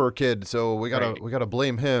 he's the horror kid, so we gotta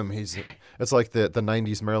blame him. It's like the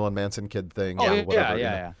 '90s Marilyn Manson kid thing. Oh, or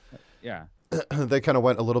whatever, yeah. They kind of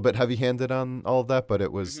went a little bit heavy-handed on all of that, but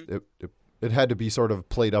it was it had to be sort of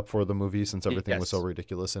played up for the movie since everything was so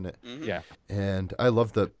ridiculous in it. Yeah. And I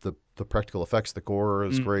love the practical effects. The gore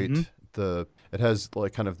is great, it has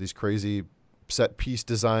like kind of these crazy set piece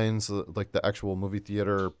designs, like the actual movie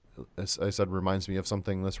theater, as I said, reminds me of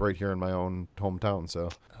something that's right here in my own hometown. So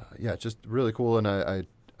yeah, just really cool. And I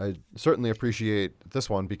certainly appreciate this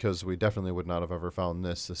one because we definitely would not have ever found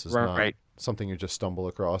this. This is not something you just stumble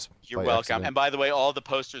across. You're by welcome. accident. And by the way, all the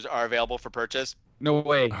posters are available for purchase. No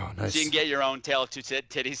way. Oh, nice. So you can get your own Tale of Two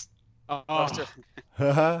Titties poster.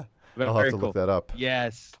 I'll have to look that up.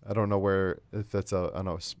 Yes. I don't know if that's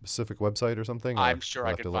a specific website or something. I'm sure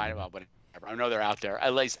I can find them out, but I know they're out there.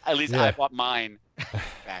 At least Yeah. I bought mine.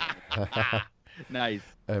 Nice.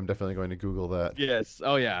 I'm definitely going to Google that. Yes.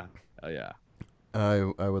 Oh yeah. Oh yeah.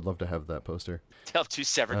 I would love to have that poster. Tale of Two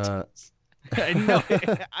Severed Titties. I know.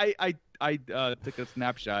 I took a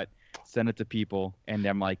snapshot, sent it to people, and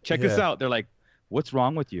I'm like, check us out. They're like, what's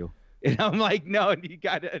wrong with you? And I'm like, no,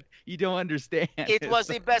 you don't understand. It was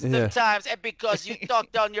the best of times, and because you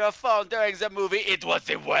talked on your phone during the movie, it was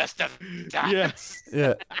the worst of times. Yes.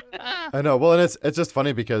 Yeah, I know. Well, and it's just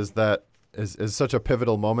funny because that is such a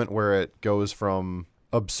pivotal moment where it goes from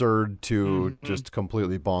absurd to just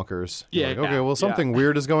completely bonkers. You're like, okay, well, something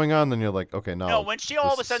weird is going on. Then you're like, okay, No, when she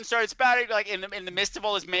all of a sudden started spouting, like in the midst of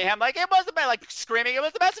all this mayhem, like it wasn't bad, like screaming. It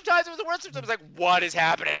was the best of times. It was the worst of times. Like, what is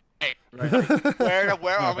happening? Like,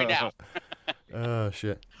 where are we now? Oh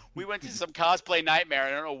shit. We went to some cosplay nightmare.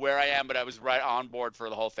 I don't know where I am, but I was right on board for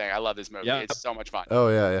the whole thing. I love this movie. It's so much fun. Oh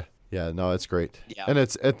yeah. No, it's great. Yeah. And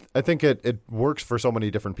I think it works for so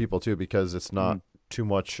many different people too because it's not too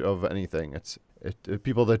much of anything. It's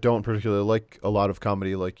people that don't particularly like a lot of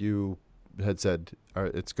comedy, like you had said,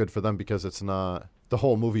 it's good for them because it's not, the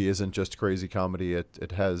whole movie isn't just crazy comedy.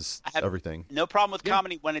 It has everything. No problem with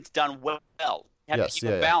comedy when it's done well. You have to keep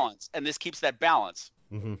a balance, and this keeps that balance.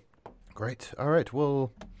 Mm-hmm. Great. All right.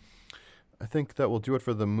 Well, I think that will do it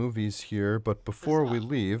for the movies here. But before we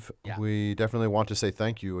leave, we definitely want to say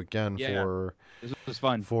thank you again for this was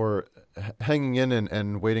fun. For hanging in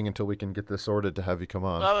and waiting until we can get this sorted to have you come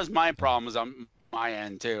on. Well, that was my problems on my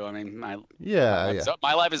end too. I mean, my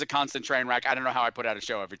life is a constant train wreck. I don't know how I put out a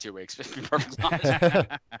show every 2 weeks. To be perfectly honest.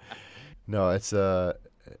 No, it's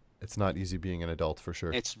not easy being an adult for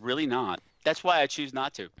sure. It's really not. That's why I choose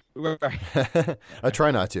not to. I try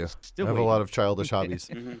not to. I have a lot of childish hobbies.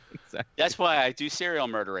 Mm-hmm. Exactly. That's why I do serial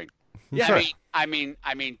murdering. Yeah. Sorry. I mean,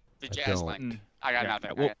 the jazz link. I got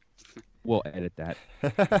nothing. We'll edit that.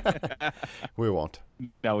 We won't.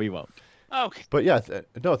 No, we won't. Okay. But yeah,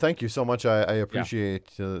 no, thank you so much. I appreciate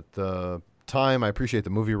the time. I appreciate the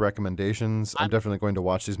movie recommendations. I'm definitely going to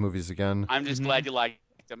watch these movies again. I'm just glad you liked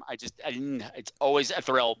them. It's always a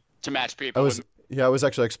thrill to match people. I was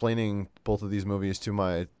actually explaining both of these movies to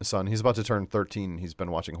my son. He's about to turn 13. He's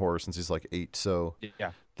been watching horror since he's like 8. So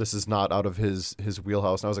this is not out of his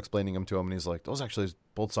wheelhouse. And I was explaining them to him, and he's like, those actually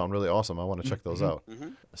both sound really awesome. I want to check those out. Mm-hmm.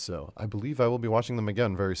 So I believe I will be watching them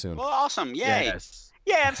again very soon. Well, awesome. Yay. Yes.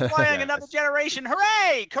 Yeah, I'm spoiling another generation.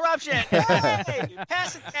 Hooray! Corruption. Hooray!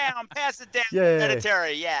 Pass it down. Yay.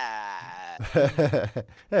 Hereditary. Yeah. Yeah,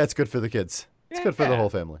 it's good for the kids. It's good for the whole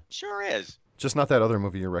family. Sure is. Just not that other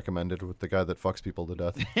movie you recommended with the guy that fucks people to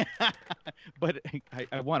death. But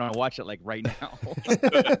I want to watch it like right now.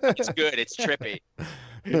 It's good. It's trippy.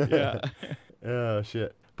 Yeah. Oh,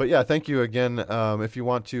 shit. But yeah, thank you again. If you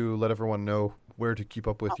want to let everyone know where to keep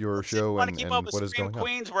up with your show and what is going on.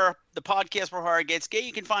 Queens, where the podcast where horror gets gay.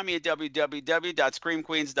 You can find me at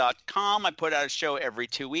www.screamqueens.com. I put out a show every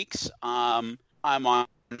 2 weeks. I'm on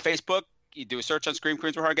Facebook. You do a search on Scream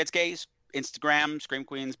Queens where horror gets gays. Instagram, Scream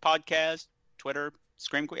Queens Podcast. Twitter,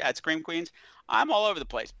 Scream Queens. I'm all over the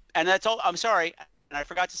place. And that's all. I'm sorry. And I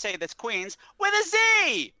forgot to say that's Queens with a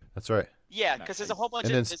Z. That's right. Yeah, because there's a whole bunch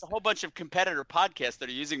of competitor podcasts that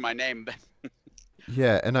are using my name.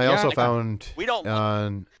 Yeah, and I also found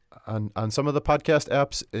on some of the podcast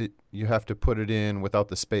apps, you have to put it in without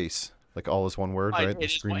the space, like all is one word, right?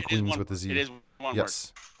 Scream Queens with a Z. It is one word.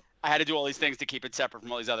 I had to do all these things to keep it separate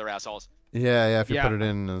from all these other assholes. Yeah. If you put it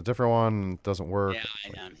in a different one, it doesn't work.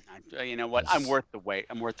 Yeah, you know what? I'm worth the wait.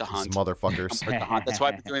 I'm worth the hunt. These motherfuckers. I'm worth the hunt. That's why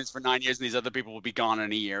I've been doing this for 9 years, and these other people will be gone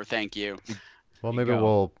in a year. Thank you. Well, maybe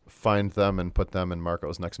we'll find them and put them in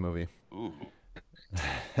Marco's next movie. Ooh.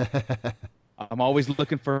 I'm always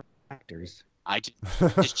looking for actors. I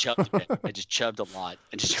just chubbed a bit. I just chubbed a lot.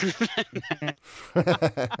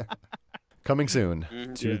 Coming soon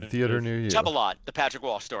to the theater near you. Chub a lot. The Patrick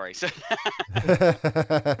Walsh story. Awesome.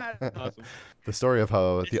 The story of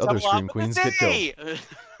how the other Scream Queens get killed.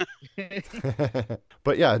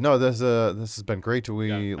 But yeah, no, this has been great.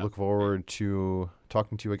 We look forward to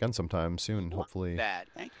talking to you again sometime soon. Hopefully. Thank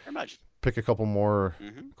you very much. Pick a couple more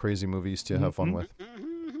crazy movies to have fun with.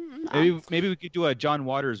 Maybe we could do a John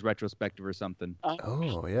Waters retrospective or something.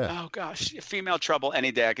 Oh yeah. Oh gosh, Female Trouble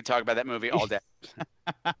any day. I could talk about that movie all day.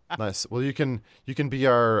 Nice. Well, you can be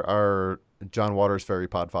our John Waters fairy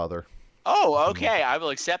podfather. Oh, okay. I will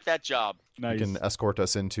accept that job. You can escort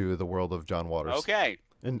us into the world of John Waters. Okay.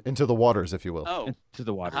 Into the waters, if you will. Oh, to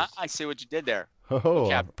the waters. I see what you did there.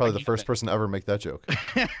 Oh, I'm probably the first person to ever make that joke.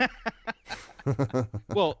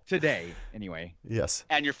 Well, today, anyway. Yes.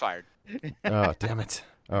 And you're fired. Oh, damn it.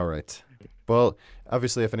 All right. Well,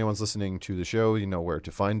 obviously, if anyone's listening to the show, you know where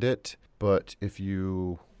to find it. But if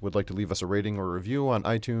you would like to leave us a rating or review on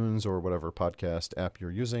iTunes or whatever podcast app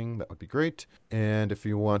you're using, that would be great. And if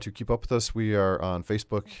you want to keep up with us, we are on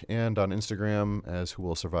Facebook and on Instagram as Who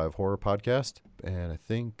Will Survive Horror Podcast. And I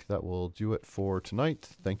think that will do it for tonight.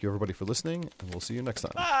 Thank you, everybody, for listening, and we'll see you next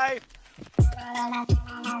time. Bye.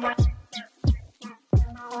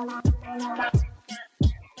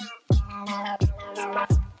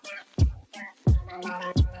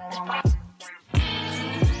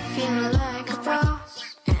 Feeling like a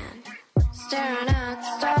boss and staring at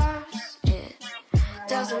the stars. It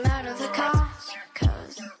doesn't matter the cost,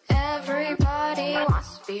 'cause everybody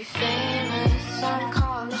wants to be famous. I'm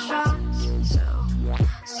calling the shots, so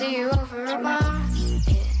see you over at Mars.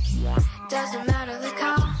 It doesn't matter the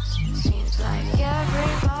cost, seems like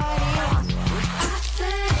everybody wants to be. I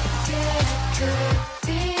think it could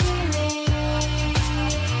be me.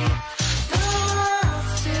 The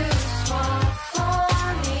world's too small for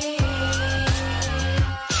me.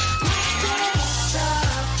 My face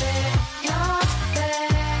up in your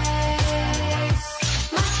face.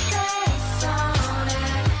 My face on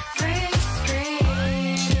every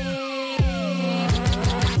screen.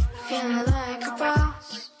 Feeling like a boss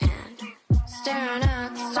and staring at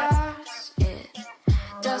the stars. It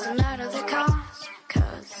doesn't matter the cost,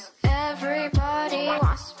 'cause everybody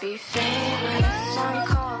wants to be famous. I'm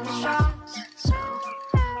calling the shots, so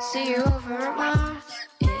see you over at Mars.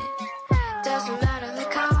 It doesn't matter the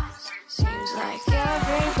cost, seems like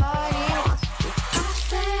everybody wants to be. I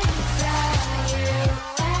think that you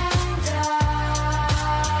and I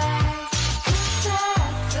could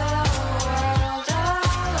set the world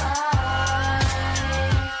alight.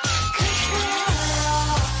 'Cause we're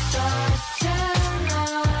all stars tonight.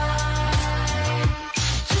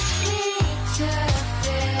 Just need to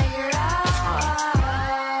figure out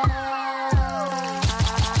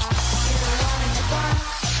you're running the box,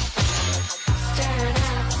 staring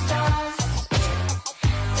at the stars. It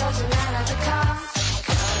doesn't matter the cost,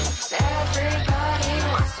 'cause everybody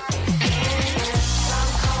wants to be famous. I'm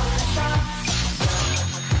calling the shots, so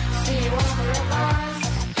see you over at Mars.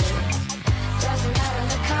 It doesn't matter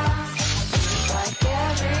the cost, seems like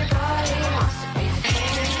everybody wants to be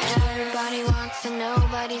famous. Everybody wants and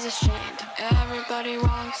nobody's ashamed. Everybody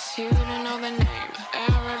wants you to know the name.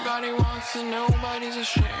 Everybody wants and nobody's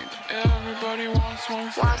ashamed. Everybody wants to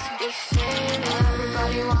be famous.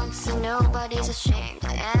 Everybody wants and nobody's ashamed.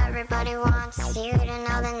 Everybody wants you to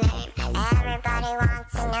know the name. Everybody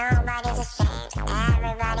wants and nobody's ashamed.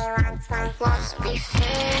 Everybody wants to be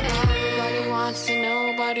famous. Everybody wants and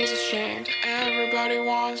nobody's ashamed. Everybody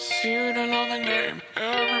wants you to know the name.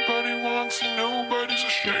 Everybody wants and nobody's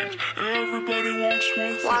ashamed. Everybody wants to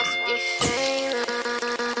be famous.